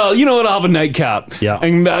like, well, you know what? I'll have a nightcap. Yeah.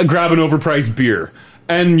 And grab an overpriced beer.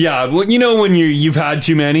 And yeah, you know when you've had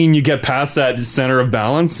too many and you get past that center of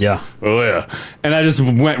balance? Yeah. Oh, yeah. And I just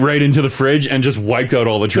went right into the fridge and just wiped out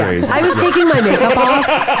all the trays. I was taking my makeup off.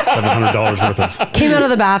 $700 worth of. Came out of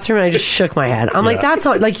the bathroom and I just shook my head. I'm like, that's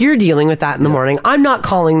not, like, you're dealing with that in the morning. I'm not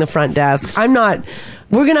calling the front desk. We're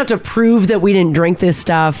going to have to prove that we didn't drink this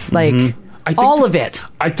stuff. Like, all of it.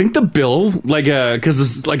 I think the bill, like, because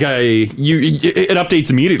it's like it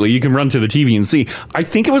updates immediately. You can run to the TV and see. I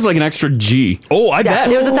think it was like an extra G. Oh, I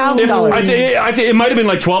bet. It was $1,000. I think it might have been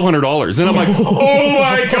like $1,200. And I'm like, oh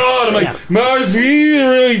my God. I'm like, Mars, you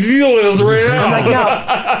really deal with this right now. I'm like,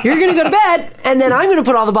 no, you're going to go to bed and then I'm going to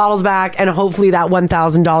put all the bottles back and hopefully that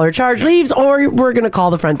 $1,000 charge leaves, or we're going to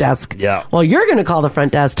call the front desk. Yeah. Well, you're going to call the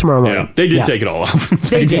front desk tomorrow morning. Yeah, they did take it all off.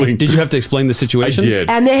 They did. Did you have to explain the situation? I did.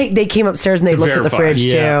 And they came upstairs and they looked at the verify. fridge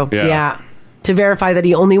Yeah. too. Yeah. To verify that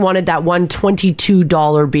he only wanted that one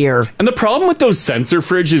 $22 beer. And the problem with those sensor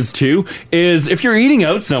fridges too is if you're eating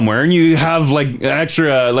out somewhere and you have like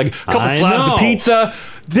extra, like a couple slabs of pizza,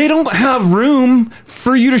 they don't have room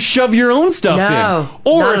for you to shove your own stuff in.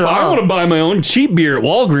 Or if I want to buy my own cheap beer at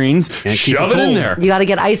Walgreens, shove it in there. You got to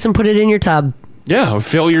get ice and put it in your tub. Yeah,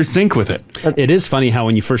 fill your sink with it. It is funny how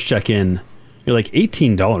when you first check in, You're like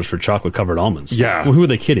 $18 for chocolate covered almonds. Yeah. Well, who are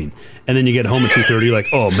they kidding? And then you get home at 2:30, you're like,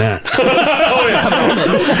 oh man.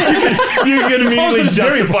 You can immediately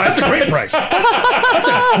justify. That's a great price.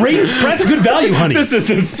 That's a good value, honey. This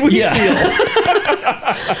is a sweet deal.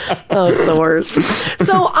 Oh, it's the worst.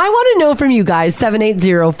 So I want to know from you guys,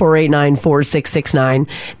 780-489-4669.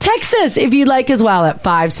 Text us if you'd like as well at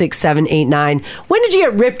 56789. When did you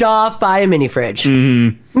get ripped off by a mini fridge?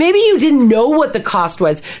 Mm-hmm. Maybe you didn't know what the cost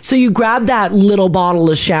was, so you grabbed that little bottle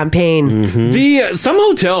of champagne. Mm-hmm. Some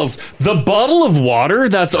hotels, the bottle of water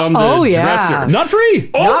that's on the dresser, not free.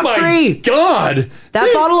 Oh Not my free. God.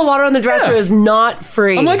 That bottle of water on the dresser is not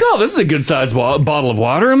free. I'm like, oh, this is a good sized bottle of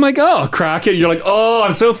water. I'm like, oh, crack it. You're like, oh,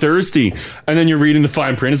 I'm so thirsty. And then you're reading the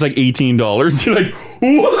fine print. It's like $18. You're like,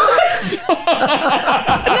 what?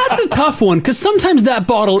 And that's a tough one because sometimes that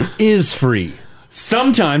bottle is free.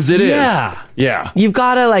 Sometimes it is. Yeah. You've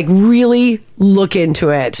got to like really look into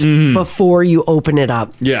it before you open it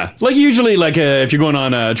up. Yeah. Like usually like if you're going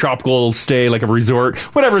on a tropical stay, like a resort,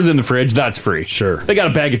 whatever's in the fridge, that's free. Sure. They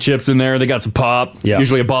got a bag of chips in there. They got some pop. Yeah.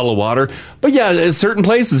 Usually a bottle of water. But yeah, at certain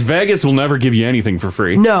places, Vegas will never give you anything for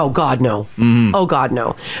free. No, God, no. Oh, God,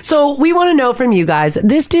 no. So we want to know from you guys.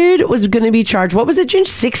 This dude was going to be charged, what was it, Ginge?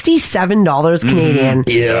 $67 Canadian.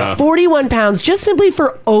 Yeah. 41 pounds just simply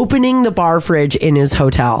for opening the bar fridge in his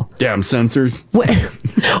hotel. Damn censors.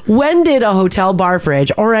 When did a hotel bar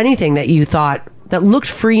fridge or anything that you thought that looked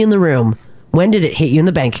free in the room, when did it hit you in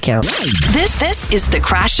the bank account? This is the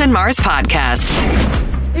Crash and Mars Podcast.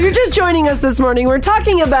 If you're just joining us this morning, we're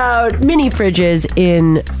talking about mini fridges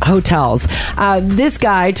in hotels. This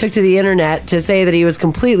guy took to the internet to say that he was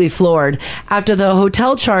completely floored after the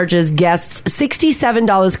hotel charges guests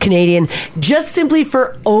 $67 Canadian just simply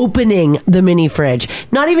for opening the mini fridge.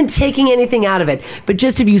 Not even taking anything out of it, but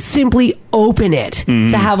just if you simply open it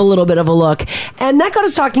to have a little bit of a look. And that got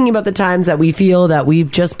us talking about the times that we feel that we've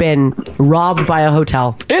just been robbed by a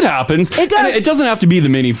hotel. It happens. It does. And it doesn't have to be the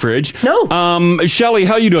mini fridge. No. Shelly,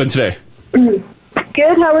 how you doing today? Good.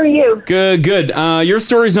 How are you? Good. Your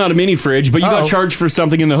story's not a mini fridge, but you got charged for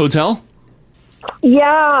something in the hotel?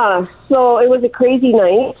 Yeah. So it was a crazy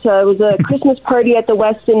night. It was a Christmas party at the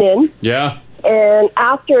Westin Inn. Yeah. And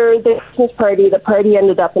after the Christmas party, the party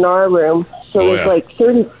ended up in our room. So it was like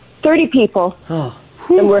 30 people. Oh.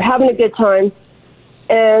 And we're having a good time.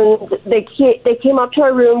 And they came up to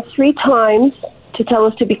our room 3 times to tell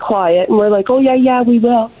us to be quiet. And we're like, oh, yeah, we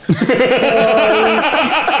will.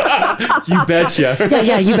 You betcha.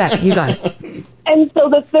 Yeah, you bet. You got it. And so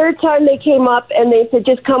the 3rd time they came up and they said,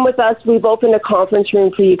 just come with us. We've opened a conference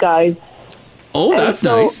room for you guys. Oh, that's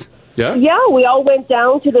nice. Yeah? Yeah, we all went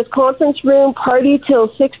down to this conference room, party till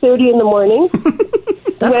 6:30 in the morning.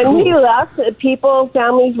 When we left,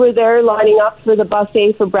 families were there lining up for the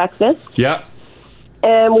buffet for breakfast. Yeah.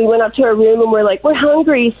 And we went up to our room and we're like, we're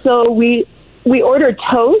hungry. So we ordered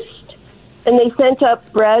toast and they sent up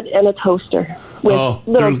bread and a toaster with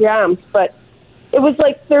little grams. But it was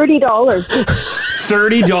like $30.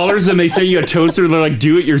 $30 and they say you a toaster, they're like,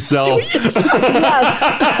 do it yourself. Yes.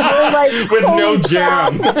 We're like, with no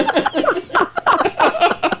jam.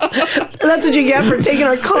 That's what you get for taking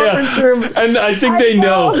our conference room. And I think they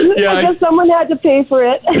know. Yeah, I guess someone had to pay for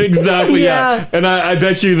it. Exactly, yeah. And I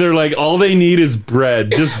bet you they're like, all they need is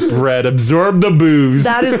bread. Just bread. Absorb the booze.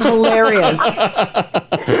 That is hilarious.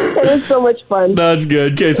 It was so much fun. That's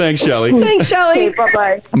good. Okay, thanks, Shelly. Thanks, Shelly. Okay,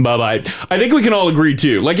 bye-bye. Bye-bye. I think we can all agree,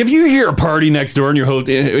 too. Like, if you hear a party next door in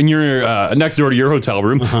your next door to your hotel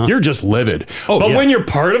room, you're just livid. But when you're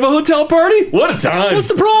part of a hotel party, what a time. What's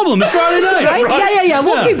the problem? It's Friday night. Right? Yeah.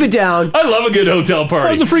 We'll keep it down. I love a good hotel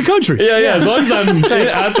party. It's a free country. Yeah. As long as I'm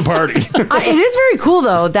at the party. It is very cool,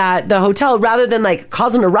 though, that the hotel, rather than like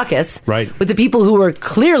causing a ruckus with the people who were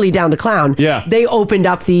clearly down to clown, they opened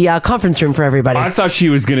up the conference room for everybody. I thought she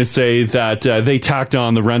was going to say that they tacked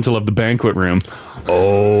on the rental of the banquet room.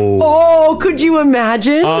 Oh, could you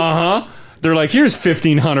imagine? They're like, here's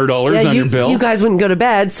 $1,500 on your bill. You guys wouldn't go to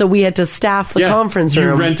bed, so we had to staff the conference room.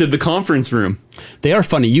 You rented the conference room. They are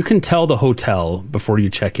funny. You can tell the hotel before you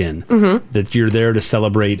check in that you're there to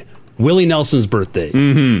celebrate Willie Nelson's birthday.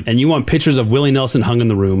 And you want pictures of Willie Nelson hung in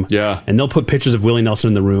the room. Yeah. And they'll put pictures of Willie Nelson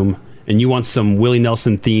in the room. And you want some Willie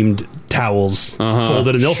Nelson themed towels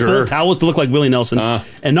folded. And they'll fold towels to look like Willie Nelson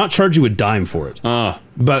and not charge you a dime for it.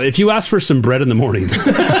 But if you ask for some bread in the morning...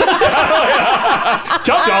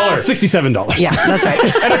 Top dollar. $67. Yeah, that's right.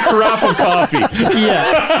 And a carafe of coffee.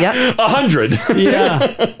 Yeah. Yep. 100.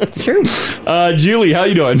 Yeah. It's true. Julie, how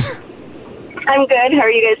you doing? I'm good. How are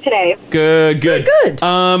you guys today? Good. Good.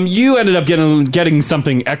 You ended up getting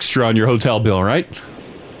something extra on your hotel bill, right?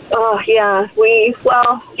 Oh, yeah.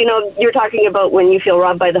 You're talking about when you feel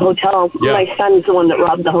robbed by the hotel. Yeah. My son's the one that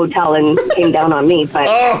robbed the hotel and came down on me. But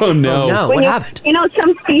Oh, no. What happened? You know,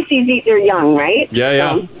 some species eat their young, right?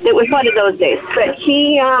 Yeah. It was one of those days. But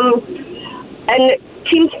he, and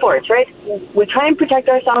team sports, right? We try and protect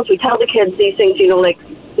ourselves. We tell the kids these things,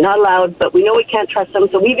 not allowed, but we know we can't trust them.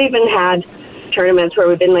 So we've even had tournaments where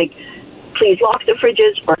we've been like, please lock the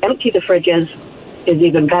fridges or empty the fridges is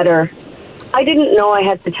even better. I didn't know I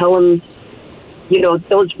had to tell him,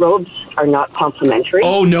 those robes are not complimentary.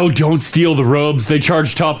 Oh, no, don't steal the robes. They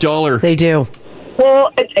charge top dollar. They do.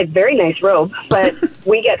 Well, it's a very nice robe, but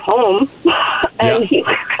we get home and he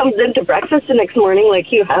comes into breakfast the next morning like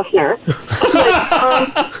Hugh Hefner.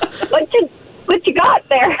 I'm like, what you got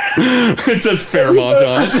there? It says Fairmont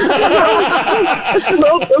on it.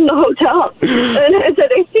 Robe from the hotel. And I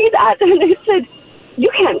said, I see that. And I said, you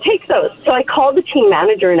can't take those. So I called the team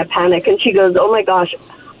manager in a panic, and she goes, oh, my gosh,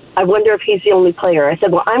 I wonder if he's the only player. I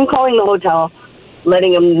said, well, I'm calling the hotel,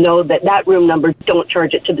 letting them know that room number, don't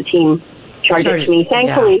charge it to the team. Charge it to me.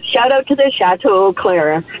 Thankfully, shout out to the Chateau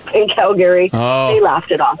Claire in Calgary. Oh. They laughed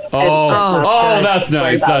it off. That's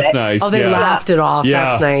nice. That's nice. Oh, they laughed it off.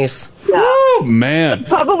 Yeah. That's nice. Yeah. Oh, man.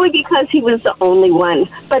 Probably because he was the only one.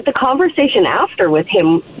 But the conversation after with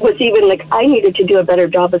him was even like, I needed to do a better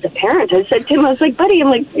job as a parent. I said to him, I was like, buddy,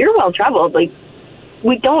 you're well traveled. Like,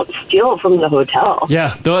 we don't steal from the hotel.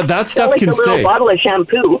 Yeah, that stuff like can a little stay. bottle of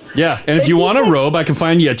shampoo. Yeah, and if you want a robe, I can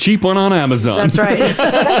find you a cheap one on Amazon. That's right.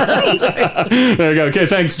 There you go. Okay,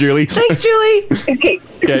 thanks, Julie. Thanks, Julie. Okay,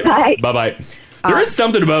 bye. Bye-bye. There is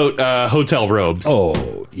something about hotel robes.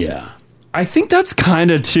 Oh, yeah. I think that's kind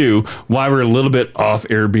of, too, why we're a little bit off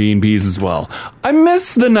Airbnbs as well. I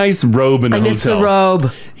miss the nice robe in the hotel. I miss the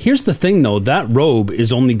robe. Here's the thing, though. That robe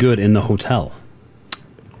is only good in the hotel.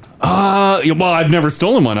 Well, I've never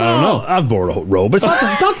stolen one. I don't know. I've borrowed a robe. It's not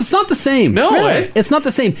the same. No way. It's not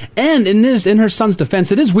the same. And in her son's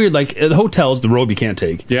defense, it is weird. Like at the hotels, the robe you can't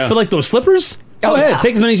take. Yeah. But like those slippers, go ahead,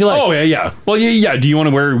 take as many as you like. Oh yeah. Well, yeah. Do you want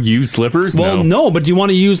to wear used slippers? Well, no. But do you want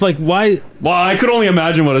to use why? Well, I could only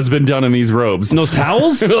imagine what has been done in these robes. And those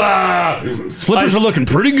towels? Slippers are looking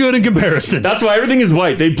pretty good in comparison. That's why everything is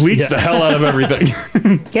white. They bleached the hell out of everything.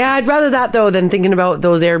 Yeah, I'd rather that though than thinking about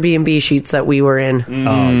those Airbnb sheets that we were in.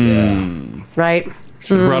 Oh yeah. Right?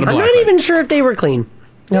 Should've brought a I'm black not light. even sure if they were clean.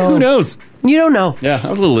 No. Who knows? You don't know. Yeah, I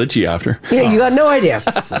was a little itchy after. Yeah, you got no idea.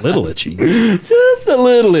 A little itchy. Just a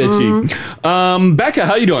little itchy. Becca,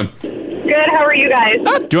 how you doing? Good. How are you guys?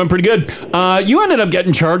 Doing pretty good. You ended up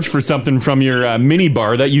getting charged for something from your mini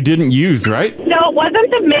bar that you didn't use, right? No, it wasn't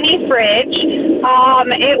the mini fridge.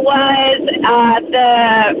 It was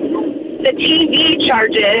the TV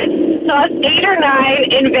charges. So I was 8 or 9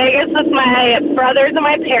 in Vegas with my brothers and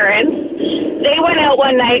my parents. They went out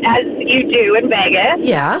one night, as you do in Vegas.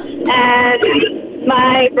 Yeah. And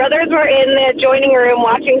my brothers were in the adjoining room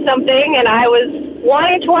watching something, and I was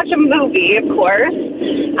wanting to watch a movie, of course.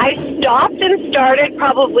 I stopped and started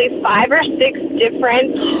probably 5 or 6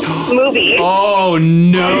 different movies. Oh,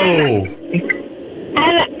 no.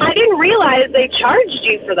 And I didn't realize they charged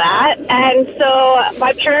you for that. And so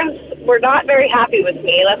my parents were not very happy with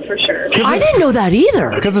me, that's for sure. I didn't know that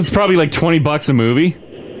either. Because it's probably like $20 a movie.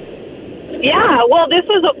 Yeah, well, this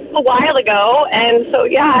was a while ago. And so,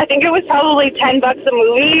 yeah, I think it was probably $10 a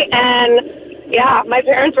movie. And yeah, my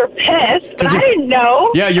parents were pissed, but I didn't know.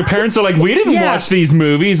 Yeah, your parents are like, we didn't watch these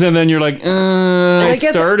movies, and then you're like, I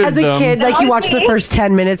guess started as a them. kid, you watch the first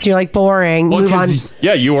 10 minutes, and you're like, boring, move on.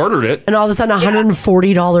 Yeah, you ordered it. And all of a sudden,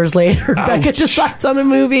 $140 later, Becca decides on a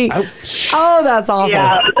movie. Ouch. Oh, that's awful.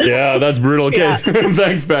 Yeah, that's brutal. Okay,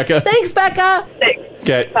 thanks, Becca. Thanks, Becca. Thanks.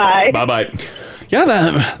 Okay, bye. Bye-bye.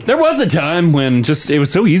 Yeah, there was a time when it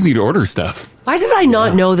was so easy to order stuff. Why did I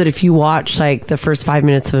not know that if you watch the first 5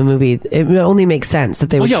 minutes of a movie, it only makes sense that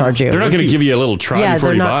they would charge you? They're not going to give you a little try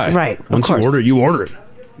before you buy. Right, Once of course. you order it.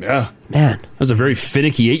 Yeah. Man. That was a very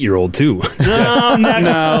finicky 8-year-old, too. No.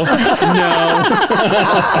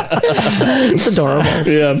 It's adorable.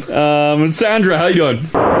 Yeah. Sandra, how you doing?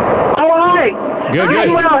 Hi. Good.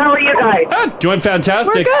 Well, how are you guys? Doing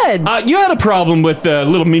fantastic. We're good. You had a problem with the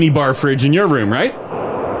little mini bar fridge in your room, right?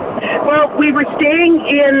 Well, we were staying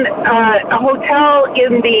in a hotel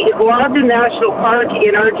in the Iguazu National Park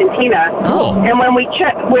in Argentina. Cool. And when we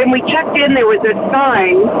checked in, there was a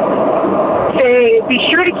sign saying, "Be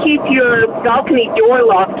sure to keep your balcony door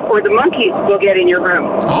locked, or the monkeys will get in your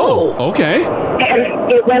room." Oh, okay.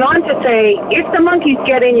 And it went on to say, if the monkeys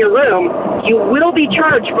get in your room, you will be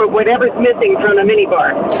charged for whatever's missing from the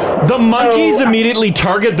minibar. The monkeys immediately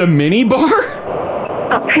target the mini bar?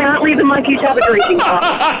 Apparently the monkeys have a drinking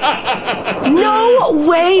problem. No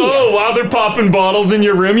way! Oh, wow, they're popping bottles in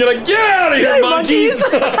your room. You're like, get out of here, monkeys!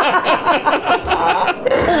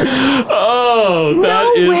 Oh, that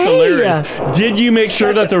is hilarious. Did you make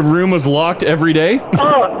sure that the room was locked every day?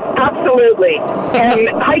 Oh, absolutely. And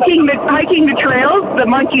hiking the trails, the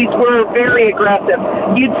monkeys were very aggressive.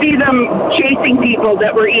 You'd see them chasing people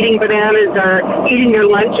that were eating bananas or eating their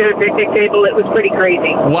lunch at a picnic table. It was pretty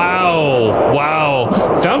crazy.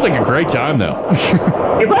 Wow. Sounds like a great time, though.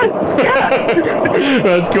 It was, yeah.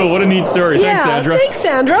 That's cool. What a neat story. Thanks, Sandra. Thanks,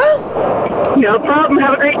 Sandra. No problem.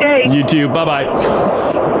 Have a great day. You too. Bye-bye.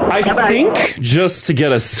 I think just to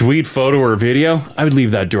get a sweet photo or video, I would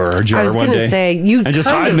leave that door ajar I was one gonna day. say, you and just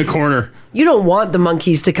kind hide in the of- corner. You don't want the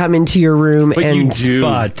monkeys to come into your room, But and you do.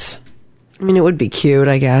 But I mean, it would be cute,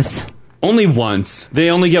 I guess. Only once. They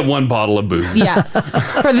only get one bottle of booze. Yeah,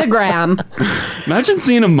 for the gram. Imagine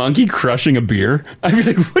seeing a monkey crushing a beer. I'd be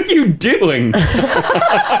like, what are you doing?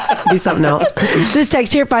 Be something else. This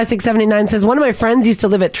text here, 56789, says, one of my friends used to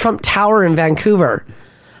live at Trump Tower in Vancouver.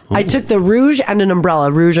 I took the rouge and an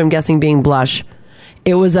umbrella. Rouge, I'm guessing, being blush.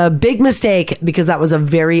 It was a big mistake because that was a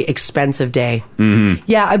very expensive day. Mm-hmm.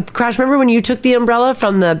 Yeah, Crash, remember when you took the umbrella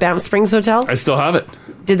from the Banff Springs Hotel? I still have it.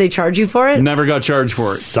 Did they charge you for it? Never got charged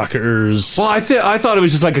for it. Suckers. Well, I thought it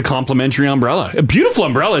was just like a complimentary umbrella. A beautiful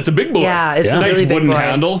umbrella. It's a big boy. Yeah, it's a nice really big wooden boy.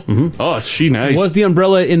 handle. Oh, she's nice. Was the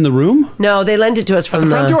umbrella in the room? No, they lent it to us from the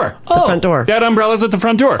front door. The front door. That umbrella's at the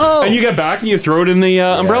front door. Oh. And you get back and you throw it in the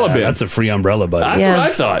umbrella bin. That's a free umbrella, buddy. That's Yeah.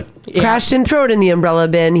 what I thought. Crash didn't throw it in the umbrella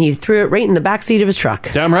bin. He threw it right in the back seat of his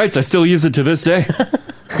truck. Damn right. I still use it to this day.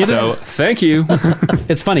 So, thank you.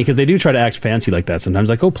 It's funny because they do try to act fancy like that sometimes.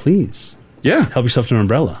 Like, oh, please. Yeah. Help yourself to an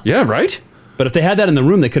umbrella. Yeah, right? But if they had that in the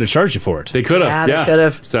room, they could have charged you for it. They could have. Yeah, Yeah, they could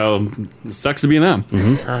have. So, sucks to be them.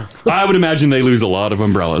 I would imagine they lose a lot of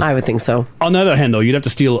umbrellas. I would think so. On the other hand, though, you'd have to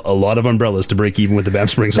steal a lot of umbrellas to break even with the Banff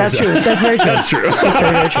Springs That's Hotel. true. That's very true. That's true. That's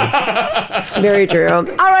very, very true. Very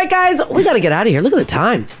true. All right, guys, we got to get out of here. Look at the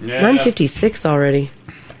time. Yeah. 9:56 already.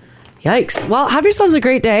 Yikes. Well, have yourselves a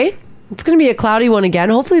great day. It's going to be a cloudy one again.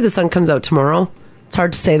 Hopefully the sun comes out tomorrow. It's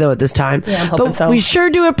hard to say, though, at this time. Yeah, I'm hoping but so. we sure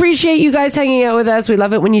do appreciate you guys hanging out with us. We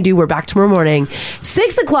love it when you do. We're back tomorrow morning,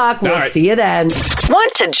 6 o'clock. We'll All right. see you then.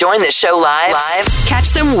 Want to join the show live?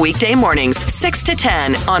 Catch them weekday mornings, 6 to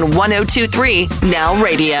 10 on 102.3 Now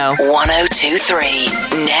Radio.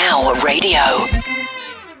 102.3 Now Radio.